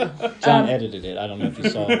that. John edited it. I don't know if you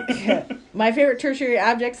saw it. My favorite tertiary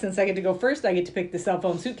object, since I get to go first, I get to pick the cell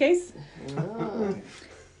phone suitcase. Oh.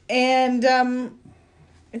 And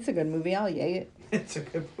it's a good movie. I'll yay it. It's a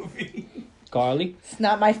good movie. Carly? It's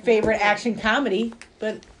not my favorite action comedy,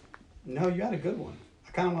 but No, you had a good one.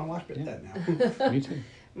 I kind of want to watch that now. Me too.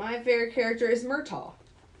 My favorite character is Murtaugh.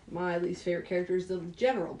 My least favorite character is the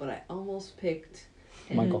general, but I almost picked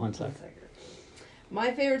Michael Hunsaker.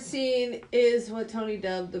 My favorite scene is what Tony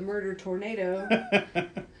dubbed the murder tornado.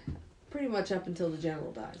 Pretty much up until the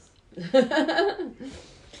general dies.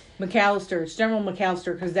 McAllister. It's General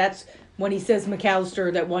McAllister, because that's when he says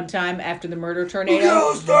McAllister that one time after the murder tornado.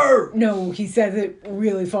 McAllister! No, he says it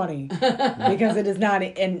really funny because it is not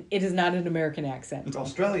an American accent. It's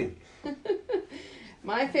Australian.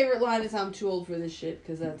 My favorite line is "I'm too old for this shit"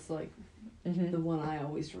 because that's the one I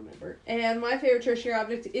always remember. And my favorite tertiary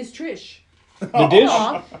object is Trish. The dish?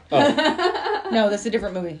 Aw. Oh, No, that's a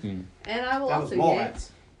different movie. And I will That was also Mallrats.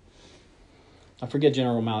 I forget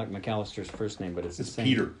General Malik McAllister's first name, but it's the It's same.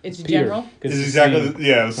 Peter. It's Peter. General. 'Cause It's the exactly same-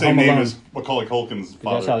 the same Home name Alone. as Macaulay Culkin's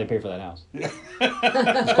father. That's how they pay for that house.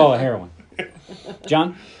 It's called a heroin.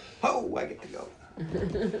 John? Oh, I get to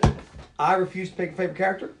go. I refuse to pick a favorite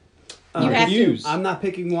character. You have to. Refuse. I'm not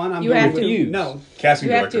picking one. I'm You going have with to. No, Casting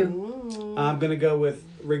You have director. to. I'm going to go with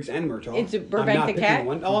Riggs and Murtaugh. It's a I'm Burbank not the picking cat?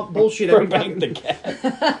 One. Oh, bullshit. every Burbank the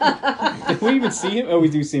cat. Did we even see him? Oh, we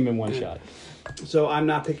do see him in one shot. So I'm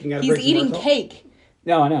not picking out of He's Riggs and eating Murtaugh. cake.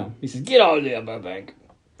 No, I know. He says, "Get out there, Burbank."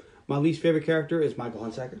 My least favorite character is Michael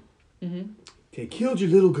Hunsaker. They killed your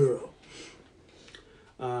little girl.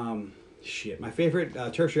 Shit. My favorite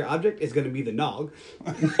tertiary object is going to be the nog.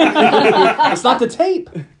 It's not the tape.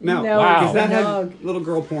 No, No, Wow. because that Nog. had little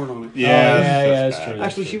girl porn on it. Yeah, that's bad. true.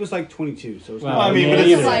 Actually, she was like 22, so it's Well, not. I mean, me but It's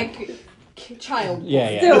either. like child.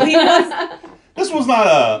 Yeah, Still, yeah. he was. This was not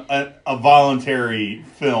a voluntary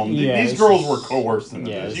film. Yeah, These this girls is- were coerced into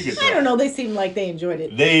yeah, this. You this could I tell. don't know. They seemed like they enjoyed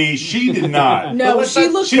it. She did not. No, let's she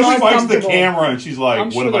not- looked She just likes the uncomfortable. camera and she's like, I'm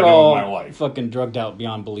 "What sure am I they're doing all with my life?" fucking drugged out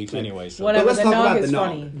beyond belief anyway. So Whatever. But let's the talk nog about is the nog.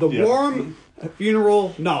 funny. The Yeah. warm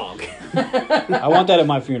funeral nog. I want that at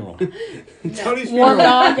my funeral. Tony's Warm funeral.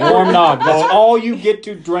 nog. Warm nog. That's all you get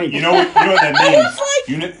to drink. You know what that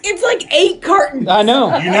means? It's like 8 cartons. I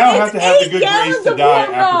know. You now have to have the It's good 8 grace gallons to of die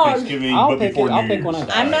warm after nog. Thanksgiving, I'll but pick before it. I'll New pick Year's. one I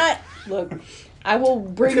die. I'm not. Look, I will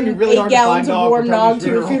bring gonna be really 8 hard to gallons find of dog warm for nog Tony's to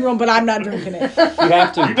your funeral. funeral, but I'm not drinking it. You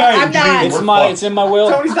have to. You die I'm in not. June, It's we're it's in my will.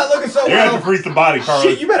 Tony's not looking so You're gonna have to well. freeze the body, Carlos.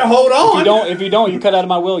 Shit, you better hold on. If you don't, you cut out of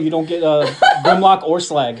my will. You don't get Grimlock or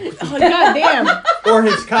Slag. Oh God damn! Or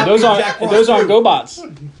his copy Those of aren't Jack Frost those aren't 2.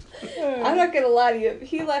 Gobots. I'm not gonna lie to you. If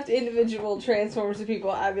he left individual Transformers to people,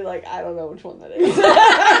 I'd be like, I don't know which one that is.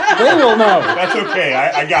 They will know. That's okay.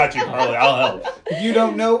 I got you, Carly. I'll help. If you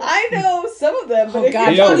don't know, I know some of them, but Oh, if God,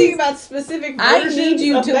 you're no. talking about specific I versions need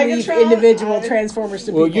you of to leave Megatron, individual Transformers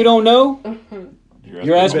to Well, people. you don't know.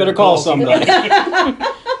 Your ass better call somebody.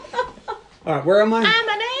 all right, where am I? I'm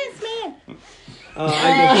an ass man.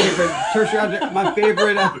 I did favorite tertiary object. My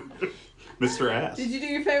favorite. Mr. Ass. Did you do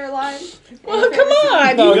your favorite line? Well, come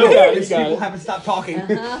on. No, you got it. You These got people it. haven't stopped talking.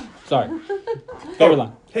 Sorry. Favorite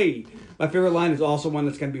line. Hey, my favorite line is also one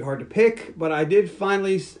that's going to be hard to pick, but I did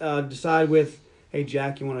finally decide with, "Hey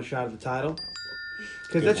Jack, you want a shot of the title?"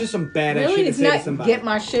 Because that's just some badass Really, shit to it's say to not somebody.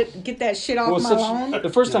 get that shit off Well, my lawn. the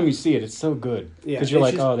first time you see it, it's so good Yeah, because you're it's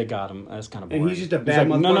like, just- "Oh, they got him." That's kind of boring. And he's just a bad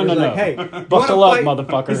like, motherfucker. No. He's like, hey, you Buckle wanna up,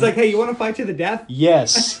 fight? motherfucker. He's like, hey, you want to fight to the death?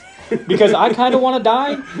 Yes, because I kind of want to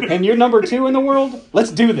die, and you're number 2 in the world.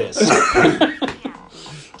 Let's do this.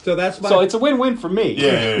 So that's my. So it's a win-win for me.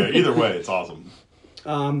 Yeah. Either way, it's awesome.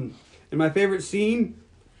 And my favorite scene,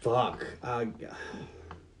 fuck.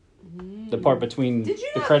 The part between Did you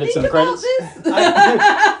the not credits think and the about credits. this?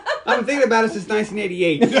 I've been thinking about it since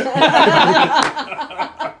 1988.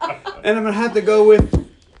 And I'm going to have to go with...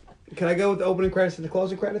 Can I go with the opening credits and the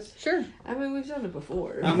closing credits? Sure. I mean, we've done it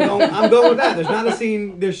before. I'm going with that. There's not a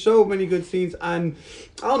scene. There's so many good scenes.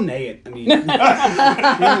 I'll nay it. I mean, I'm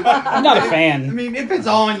not a fan. I mean, if it's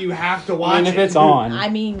on, you have to watch if it. it's on, I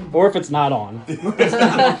mean, or if it's not on. If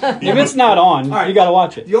it's not on, All right. you got to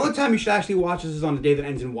watch it. The only time you should actually watch this is on the day that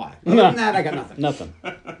ends in Y. Other than that, I got nothing. Nothing.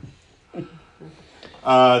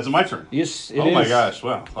 It's my turn. Yes, it is. Oh my gosh!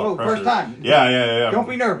 Wow. Oh, first time. Yeah. Don't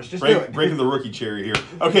be nervous. Just do it. Breaking the rookie cherry here.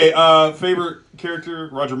 Okay. Favorite character: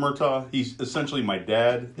 Roger Murtaugh. He's essentially my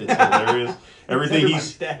dad. It's hilarious.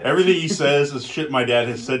 Everybody's dad. Everything he says is shit my dad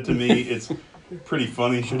has said to me. It's pretty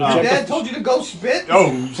funny. Your dad told you to go spit? Oh,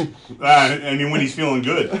 I mean when he's feeling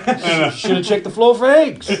good. And, Should have checked the flow for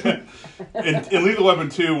eggs. in Lethal Weapon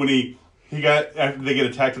 2, when he got after they get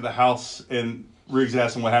attacked at the house, and Riggs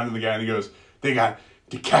asks him what happened to the guy, and he goes, "They got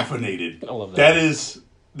decaffeinated." I love that.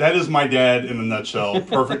 That is my dad in a nutshell.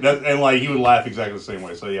 Perfect. And like he would laugh exactly the same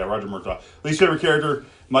way. So yeah, Roger Murtaugh. Least favorite character,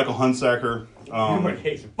 Michael Hunsaker.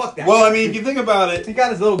 Fuck that. Well, guy. I mean, if you think about it, he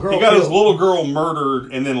got his little girl. he got his killed. little girl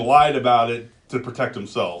murdered and then lied about it to protect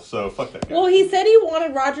himself. So fuck that guy. well, he said he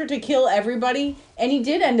wanted Roger to kill everybody, and he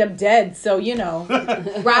did end up dead. So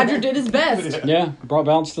Roger did his best. Yeah, brought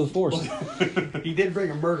balance to the force. He did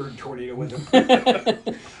bring a murder tornado with him.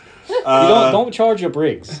 You don't charge up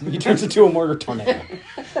Riggs. He turns into a murder tornado.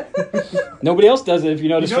 Nobody else does it if you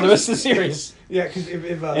notice for the rest of the series. Yeah, because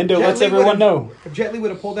if Endo lets everyone know. If Jet Li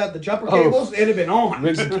would have pulled out the jumper cables, it'd have been on.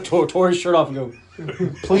 Riggs tore his shirt off and go,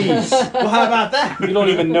 please. Well, how about that? You don't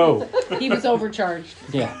even know. He was overcharged.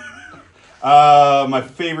 Yeah. My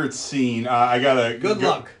favorite scene. I gotta Good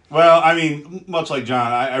luck. Well, I mean, much like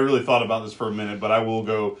John, I really thought about this for a minute, but I will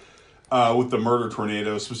go with the murder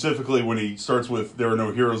tornado, specifically when he starts with "There are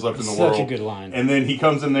no heroes left in the world." Such a good line. And then he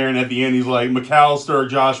comes in there, and at the end, he's like, "McAllister or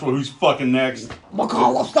Joshua, who's fucking next?"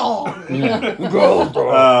 McAllister.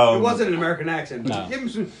 Yeah. It wasn't an American accent. No. Give him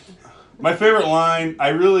some. My favorite line, I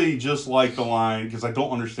really just like the line because I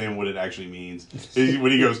don't understand what it actually means.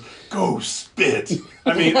 When he goes, "Go spit."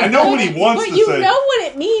 I mean, I know what he wants But to you say. know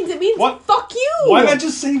what it means. It means What? fuck you. Why not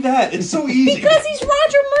just say that? It's so easy. Because he's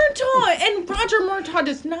Roger Murtaugh, and Roger Murtaugh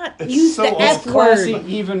does not It's use so the old. F Classy word.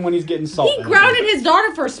 even when he's getting salt. He grounded his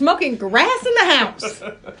daughter for smoking grass in the house.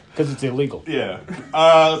 Because it's illegal. Yeah.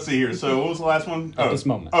 Let's see here. So what was the last one? At this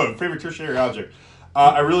moment. Oh, favorite tertiary object.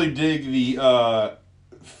 I really dig the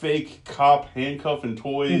fake cop handcuff and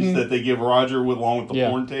toys that they give Roger along with the Yeah.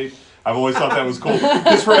 porn tape. I've always thought that was cool.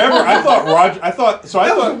 Because forever I thought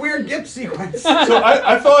That was a weird gift sequence.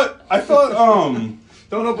 I thought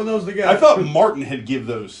Don't open those together. I thought Martin had given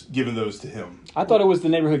those to him. I thought it was the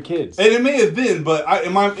neighborhood kids. And it may have been, but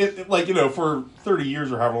for 30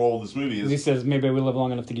 years or however old this movie He is. says, maybe we live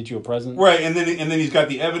long enough to get you a present. Right, and then he's got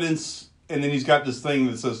the evidence. And then he's got this thing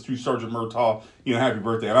that says to Sergeant Murtaugh, happy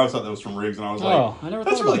birthday. And I always thought that was from Riggs, and I was like, I never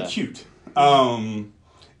that's thought really about that. cute.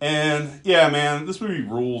 And yeah, man, this movie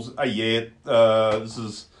rules. I it. This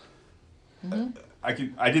is. I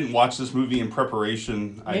didn't watch this movie in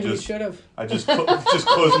preparation. Maybe you should have. I just just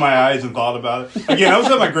closed my eyes and thought about it. Again, I was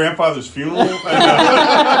at my grandfather's funeral.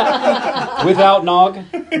 And, Without Nog,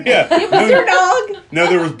 yeah, Was your dog? no,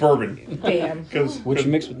 there was bourbon Damn. because which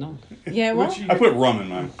you mix with Nog. Yeah, well, I put rum in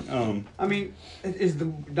mine. I mean, is the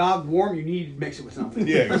dog warm? You need to mix it with something.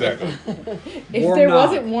 Yeah, exactly. if warm there nog.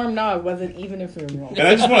 wasn't warm nog, wasn't even a funeral. And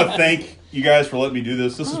I just want to thank you guys for letting me do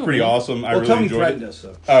this. This is pretty awesome. I Well, really Tony enjoyed threatened it. us,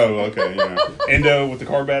 so. Oh, okay. Endo with the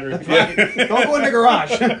car battery. Right. Don't go in the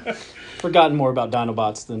garage. Forgotten more about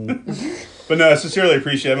Dinobots than But no, I sincerely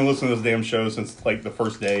appreciate it. I've been listening to this damn show since like the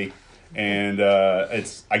first day. And I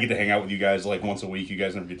get to hang out with you guys like once a week. You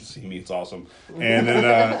guys never get to see me. It's awesome. And then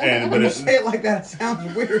but When you it's say it like that, it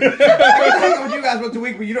sounds weird. I get to hang out with you guys once a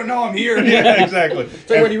week, but you don't know I'm here. yeah, exactly.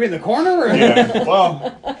 So what, are you in the corner? Or? Yeah.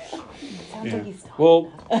 Well,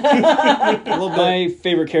 well. My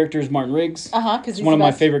favorite character is Martin Riggs. Because It's one of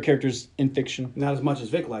my favorite characters in fiction. Not as much as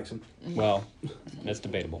Vic likes him. Well, that's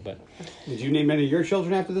debatable, but Did you name any of your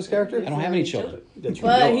children after this character? I don't have any children. That you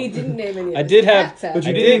But know he of. didn't name any. I did have, But you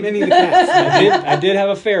I didn't did- name any of the cats. I did have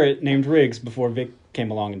a ferret named Riggs before Vic came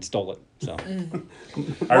along and stole it. So,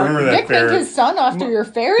 I remember that Vic named ferret. his son after your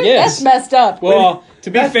ferret? Yes. That's messed up. well,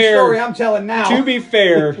 to be That's the story fair, I'm telling now. to be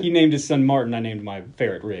fair, he named his son Martin. I named my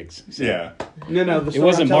ferret Riggs. So, Yeah. No, the story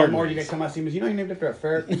wasn't I'm telling Martin. Marty next time I see him is, you know you named after a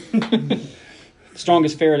ferret?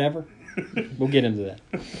 strongest ferret ever. We'll get into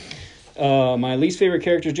that. My least favorite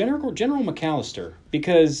character is General McAllister,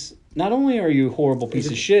 because not only are you a horrible piece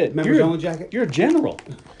of shit, Members only jacket? you're a general.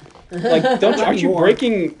 Like, aren't you More.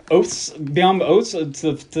 breaking oaths beyond oaths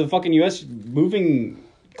to the fucking U.S.,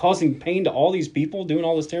 causing pain to all these people, doing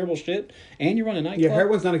all this terrible shit, and you run a nightclub? Yeah,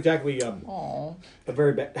 heroin's not exactly Aw. a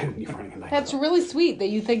very bad. You're running a nightclub. That's really sweet that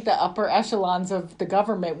you think the upper echelons of the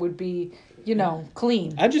government would be,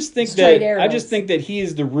 clean. I just think Straight arrows. that he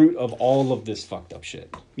is the root of all of this fucked up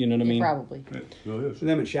shit. You know what I mean? Probably. It really is.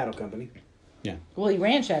 Them and Shadow Company. Yeah. Well, he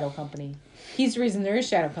ran Shadow Company. He's the reason there is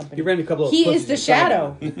Shadow Company. He ran a couple of. He pussies is the inside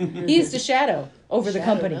shadow. him. He is the shadow over the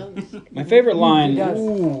company. My favorite line. He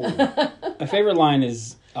does. My favorite line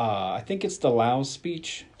is I think it's the Laos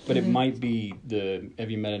speech, but Mm-hmm. it might be the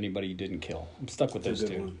 "Have you met anybody you didn't kill?" I'm stuck with That's a those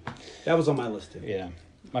good two. one. That was on my list too. Yeah.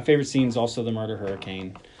 My favorite scene is also the murder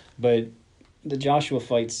hurricane, but the Joshua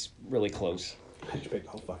fight's really close. I just picked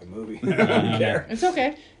the whole fucking movie. I don't care. It's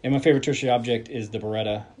okay. And my favorite tertiary object is the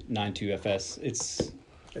Beretta 92FS. It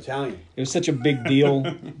Italian. was such a big deal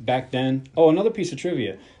back then. Oh, another piece of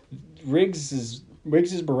trivia: Riggs's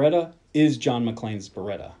Beretta is John McClane's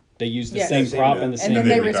Beretta. They used the Yes. same Same, prop yeah. and the And same. then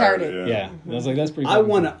they retired it. Yeah, I was like, that's pretty. I fucking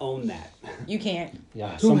want cool. to own that. You can't.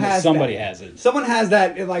 Yeah, Who has somebody that? has it. Someone has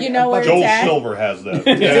that. Like You know where like it's Joel at? Silver has that. It's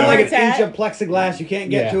in Yeah. like It's an at? inch of plexiglass. You can't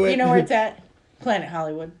get Yeah. to it. You know where it's at? Planet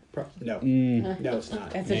Hollywood. No, Mm. no, it's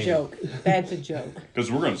not. That's Maybe. a joke. That's a joke.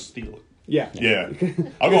 Because we're going to steal it. Yeah, Yeah.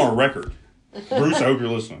 I'll go on record. Bruce, I hope you're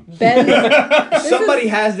listening. Ben, somebody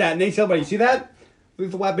has that, and they tell somebody, "You see that?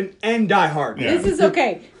 Lethal Weapon and Die Hard." Yeah. this is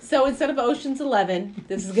okay. So instead of Ocean's 11,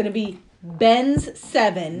 this is going to be Ben's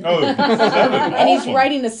 7. Oh, And he's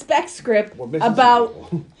writing a spec script We're missing about some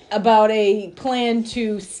people. about a plan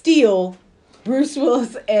to steal Bruce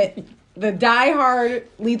Willis at the Die Hard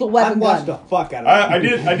Lethal I Weapon watched gun. the fuck out of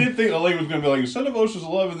it. I did think Elaine was going to be like, instead of Ocean's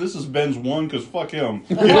 11, this is Ben's 1, because fuck him.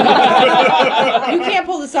 You can't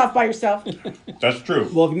pull this off by yourself. That's true.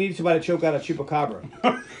 Well, if you need somebody to choke out a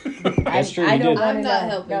chupacabra, That's true, I you don't did. want I'm to not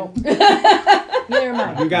know. helping. No. Neither am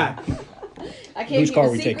I. you got. I can't Whose keep car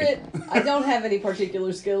a we taking? secret. I don't have any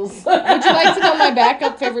particular skills. Would you like to know my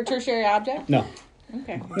backup favorite tertiary object? No,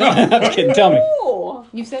 Okay. no, I'm just kidding. Tell me. Ooh.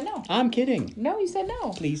 You said no. I'm kidding. No, you said no.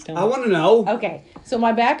 Please tell me. I want to know. Okay, so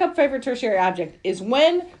my backup favorite tertiary object is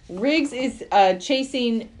when Riggs is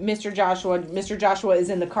chasing Mr. Joshua. Mr. Joshua is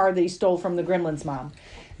in the car that he stole from the Gremlins mom.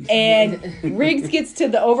 And Riggs gets to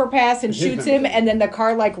the overpass and shoots him, and then the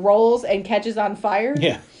car like rolls and catches on fire.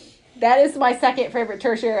 Yeah. That is my second favorite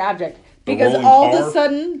tertiary object. Because rolling all of car? a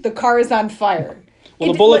sudden, the car is on fire.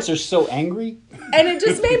 Well, the bullets are so angry. And it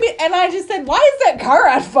just made me, and I just said, why is that car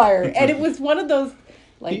on fire? And it was one of those,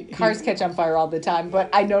 like, cars catch on fire all the time, but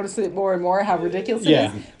I noticed it more and more how ridiculous it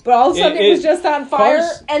Yeah. is. But all of a sudden it was just on fire,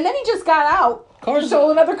 cars- and then he just got out and Cars- stole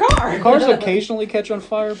another car. Cars occasionally catch on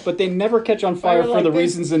fire, but they never catch on fire Fire for like the this.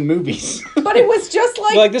 reasons in movies. But it was just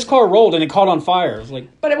like, Like this car rolled and it caught on fire. It was like,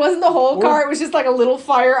 but it wasn't the whole car, it was just like a little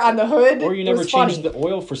fire on the hood. or you It never was changed funny. the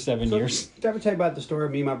oil for 7 years. Did I ever tell you about the story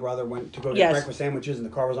of me and my brother went to go get Yes. breakfast sandwiches and the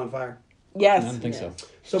car was on fire? I Yes. don't think so.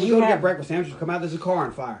 So we You go to have- get breakfast sandwiches, come out, there's a car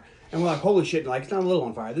on fire. And we're like, holy shit, like, it's not a little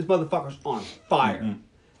on fire. This motherfucker's on fire.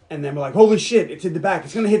 And then we're like, holy shit, it's in the back.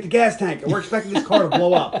 It's going to hit the gas tank. And we're expecting this car to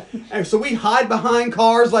blow up. And so we hide behind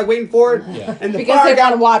cars, like, waiting for it. Yeah. And the Because fire they got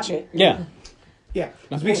got to watch it. Yeah. Yeah,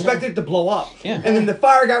 because we expected it to blow up. Yeah. And then the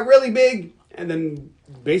fire got really big, and then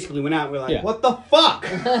basically went out, and we're like, Yeah. what the fuck?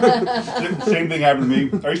 Same thing happened to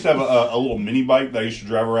me. I used to have a little mini bike that I used to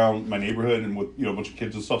drive around my neighborhood and with a bunch of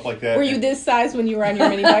kids and stuff like that. Were you this size when you were on your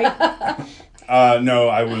mini bike? No,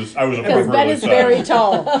 I was Because Ben appropriately is very sized.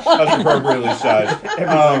 tall. I was appropriately sized.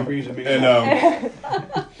 Everybody for using me. And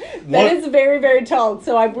Ben is very, very tall,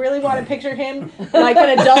 so I really want to picture him like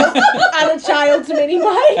an adult on a child's mini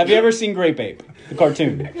bike. Have you ever seen Grape Ape, the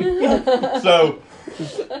cartoon? so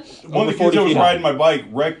one of the 40 kids that was feet high. riding my bike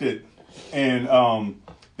wrecked it, and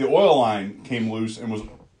the oil line came loose and was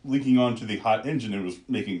leaking onto the hot engine. It was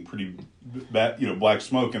making pretty bad, black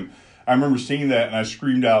smoke. And I remember seeing that, and I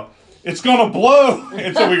screamed out, "It's gonna blow!"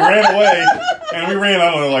 And so we ran away, and we ran,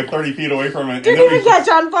 I don't know, like 30 feet away from it. Didn't and then even catch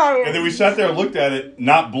on fire. And then we sat there and looked at it,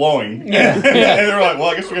 not blowing. And they were like, well,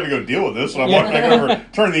 I guess we're going to go deal with this. So I'm walking back over,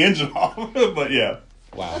 turn the engine off. But yeah.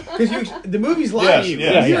 Wow. Because the movies lie Yes, to you.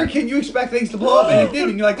 yes. When you're a kid, you expect things to blow up, and it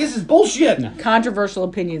didn't. You're like, this is bullshit. Controversial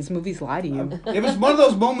opinions. Movies lie to you. It was one of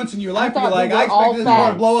those moments in your life where you're thought like, we were I all expected this car to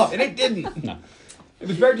facts. blow up, and it didn't. No. It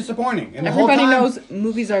was very disappointing. And the Everybody whole time, knows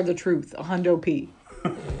movies are the truth. A hundo P.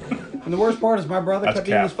 And the worst part is my brother That's kept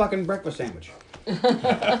eating cap. his fucking breakfast sandwich.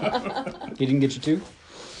 He didn't get you two?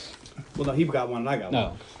 Well, no, he got one and I got one.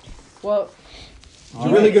 No. Well, It's a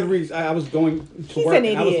really good reason. I was going to He's work an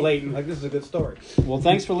and I was idiot. late and like, this is a good story. Well,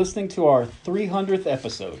 thanks for listening to our 300th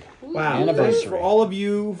episode. Wow. Anniversary. Thanks for all of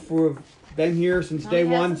you for been here since day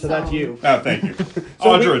one, so that's you. Oh, thank you.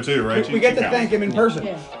 Audra, too, right? We get to thank him in person.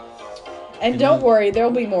 Yeah. And don't worry, there'll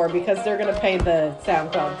be more because they're going to pay the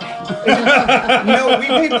SoundCloud thing. No, we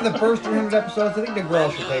paid for the first 300 episodes. I think the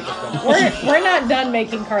girls should pay for some. We're not done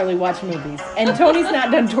making Carly watch movies. And Tony's not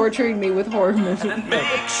done torturing me with horror movies. And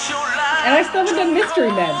I still haven't done Mystery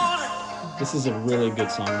Men. This is a really good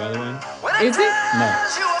song, by the way. Is it? No.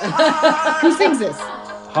 Who sings this?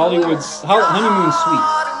 Hollywood's Honeymoon Suite.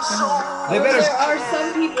 There are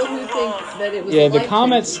some people who think that it was. Yeah, the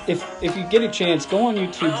comments. If you get a chance, go on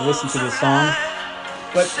YouTube to listen to this song.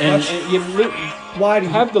 But why do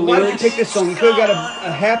you pick this song? You could have got a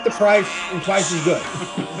half the price and twice as good.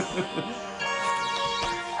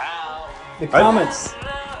 The comments.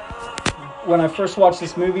 When I first watched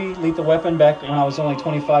this movie, Lethal Weapon, back when I was only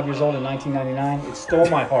 25 years old in 1999, it stole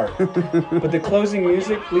my heart. But the closing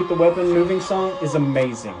music, Lethal Weapon moving song, is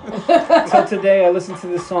amazing. Till today, I listen to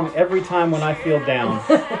this song every time when I feel down.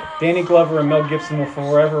 Danny Glover and Mel Gibson will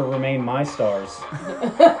forever remain my stars.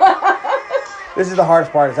 This is the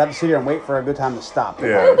hardest part, is I have to sit here and wait for a good time to stop.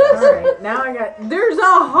 Yeah. All right, now I got. There's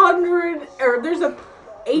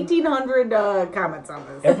 1,800 comments on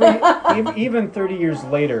this. Even 30 years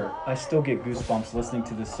later, I still get goosebumps listening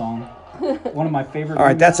to this song. One of my favorite. All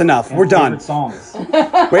right, that's enough. We're done. Songs.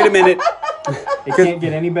 Wait a minute. It can't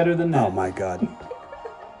get any better than that. Oh my God.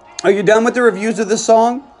 Are you done with the reviews of this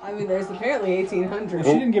song? I mean, there's apparently 1,800.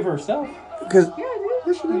 She didn't give herself. Because Yeah, I did.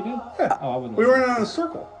 You did? Yeah. Oh, I wouldn't. We were in a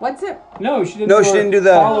circle. What's it? No, she didn't. No, she didn't do the-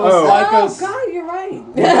 Follow us, like Oh us. God, you're right.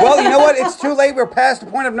 well, you know what? It's too late. We're past the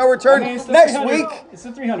point of no return. I mean, it's the Next 300 week. It's the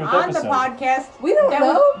 300th On episode. the podcast. We don't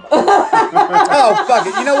know. Oh, fuck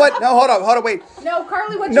it. You know what? No, hold on, wait. No,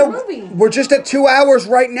 Carly, what's No, your movie? we're just at 2 hours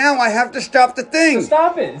right now. I have to stop the So thing.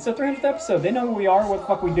 stop it. It's the 300th episode. They know who we are, what the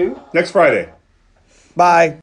fuck we do. Next Friday. Bye.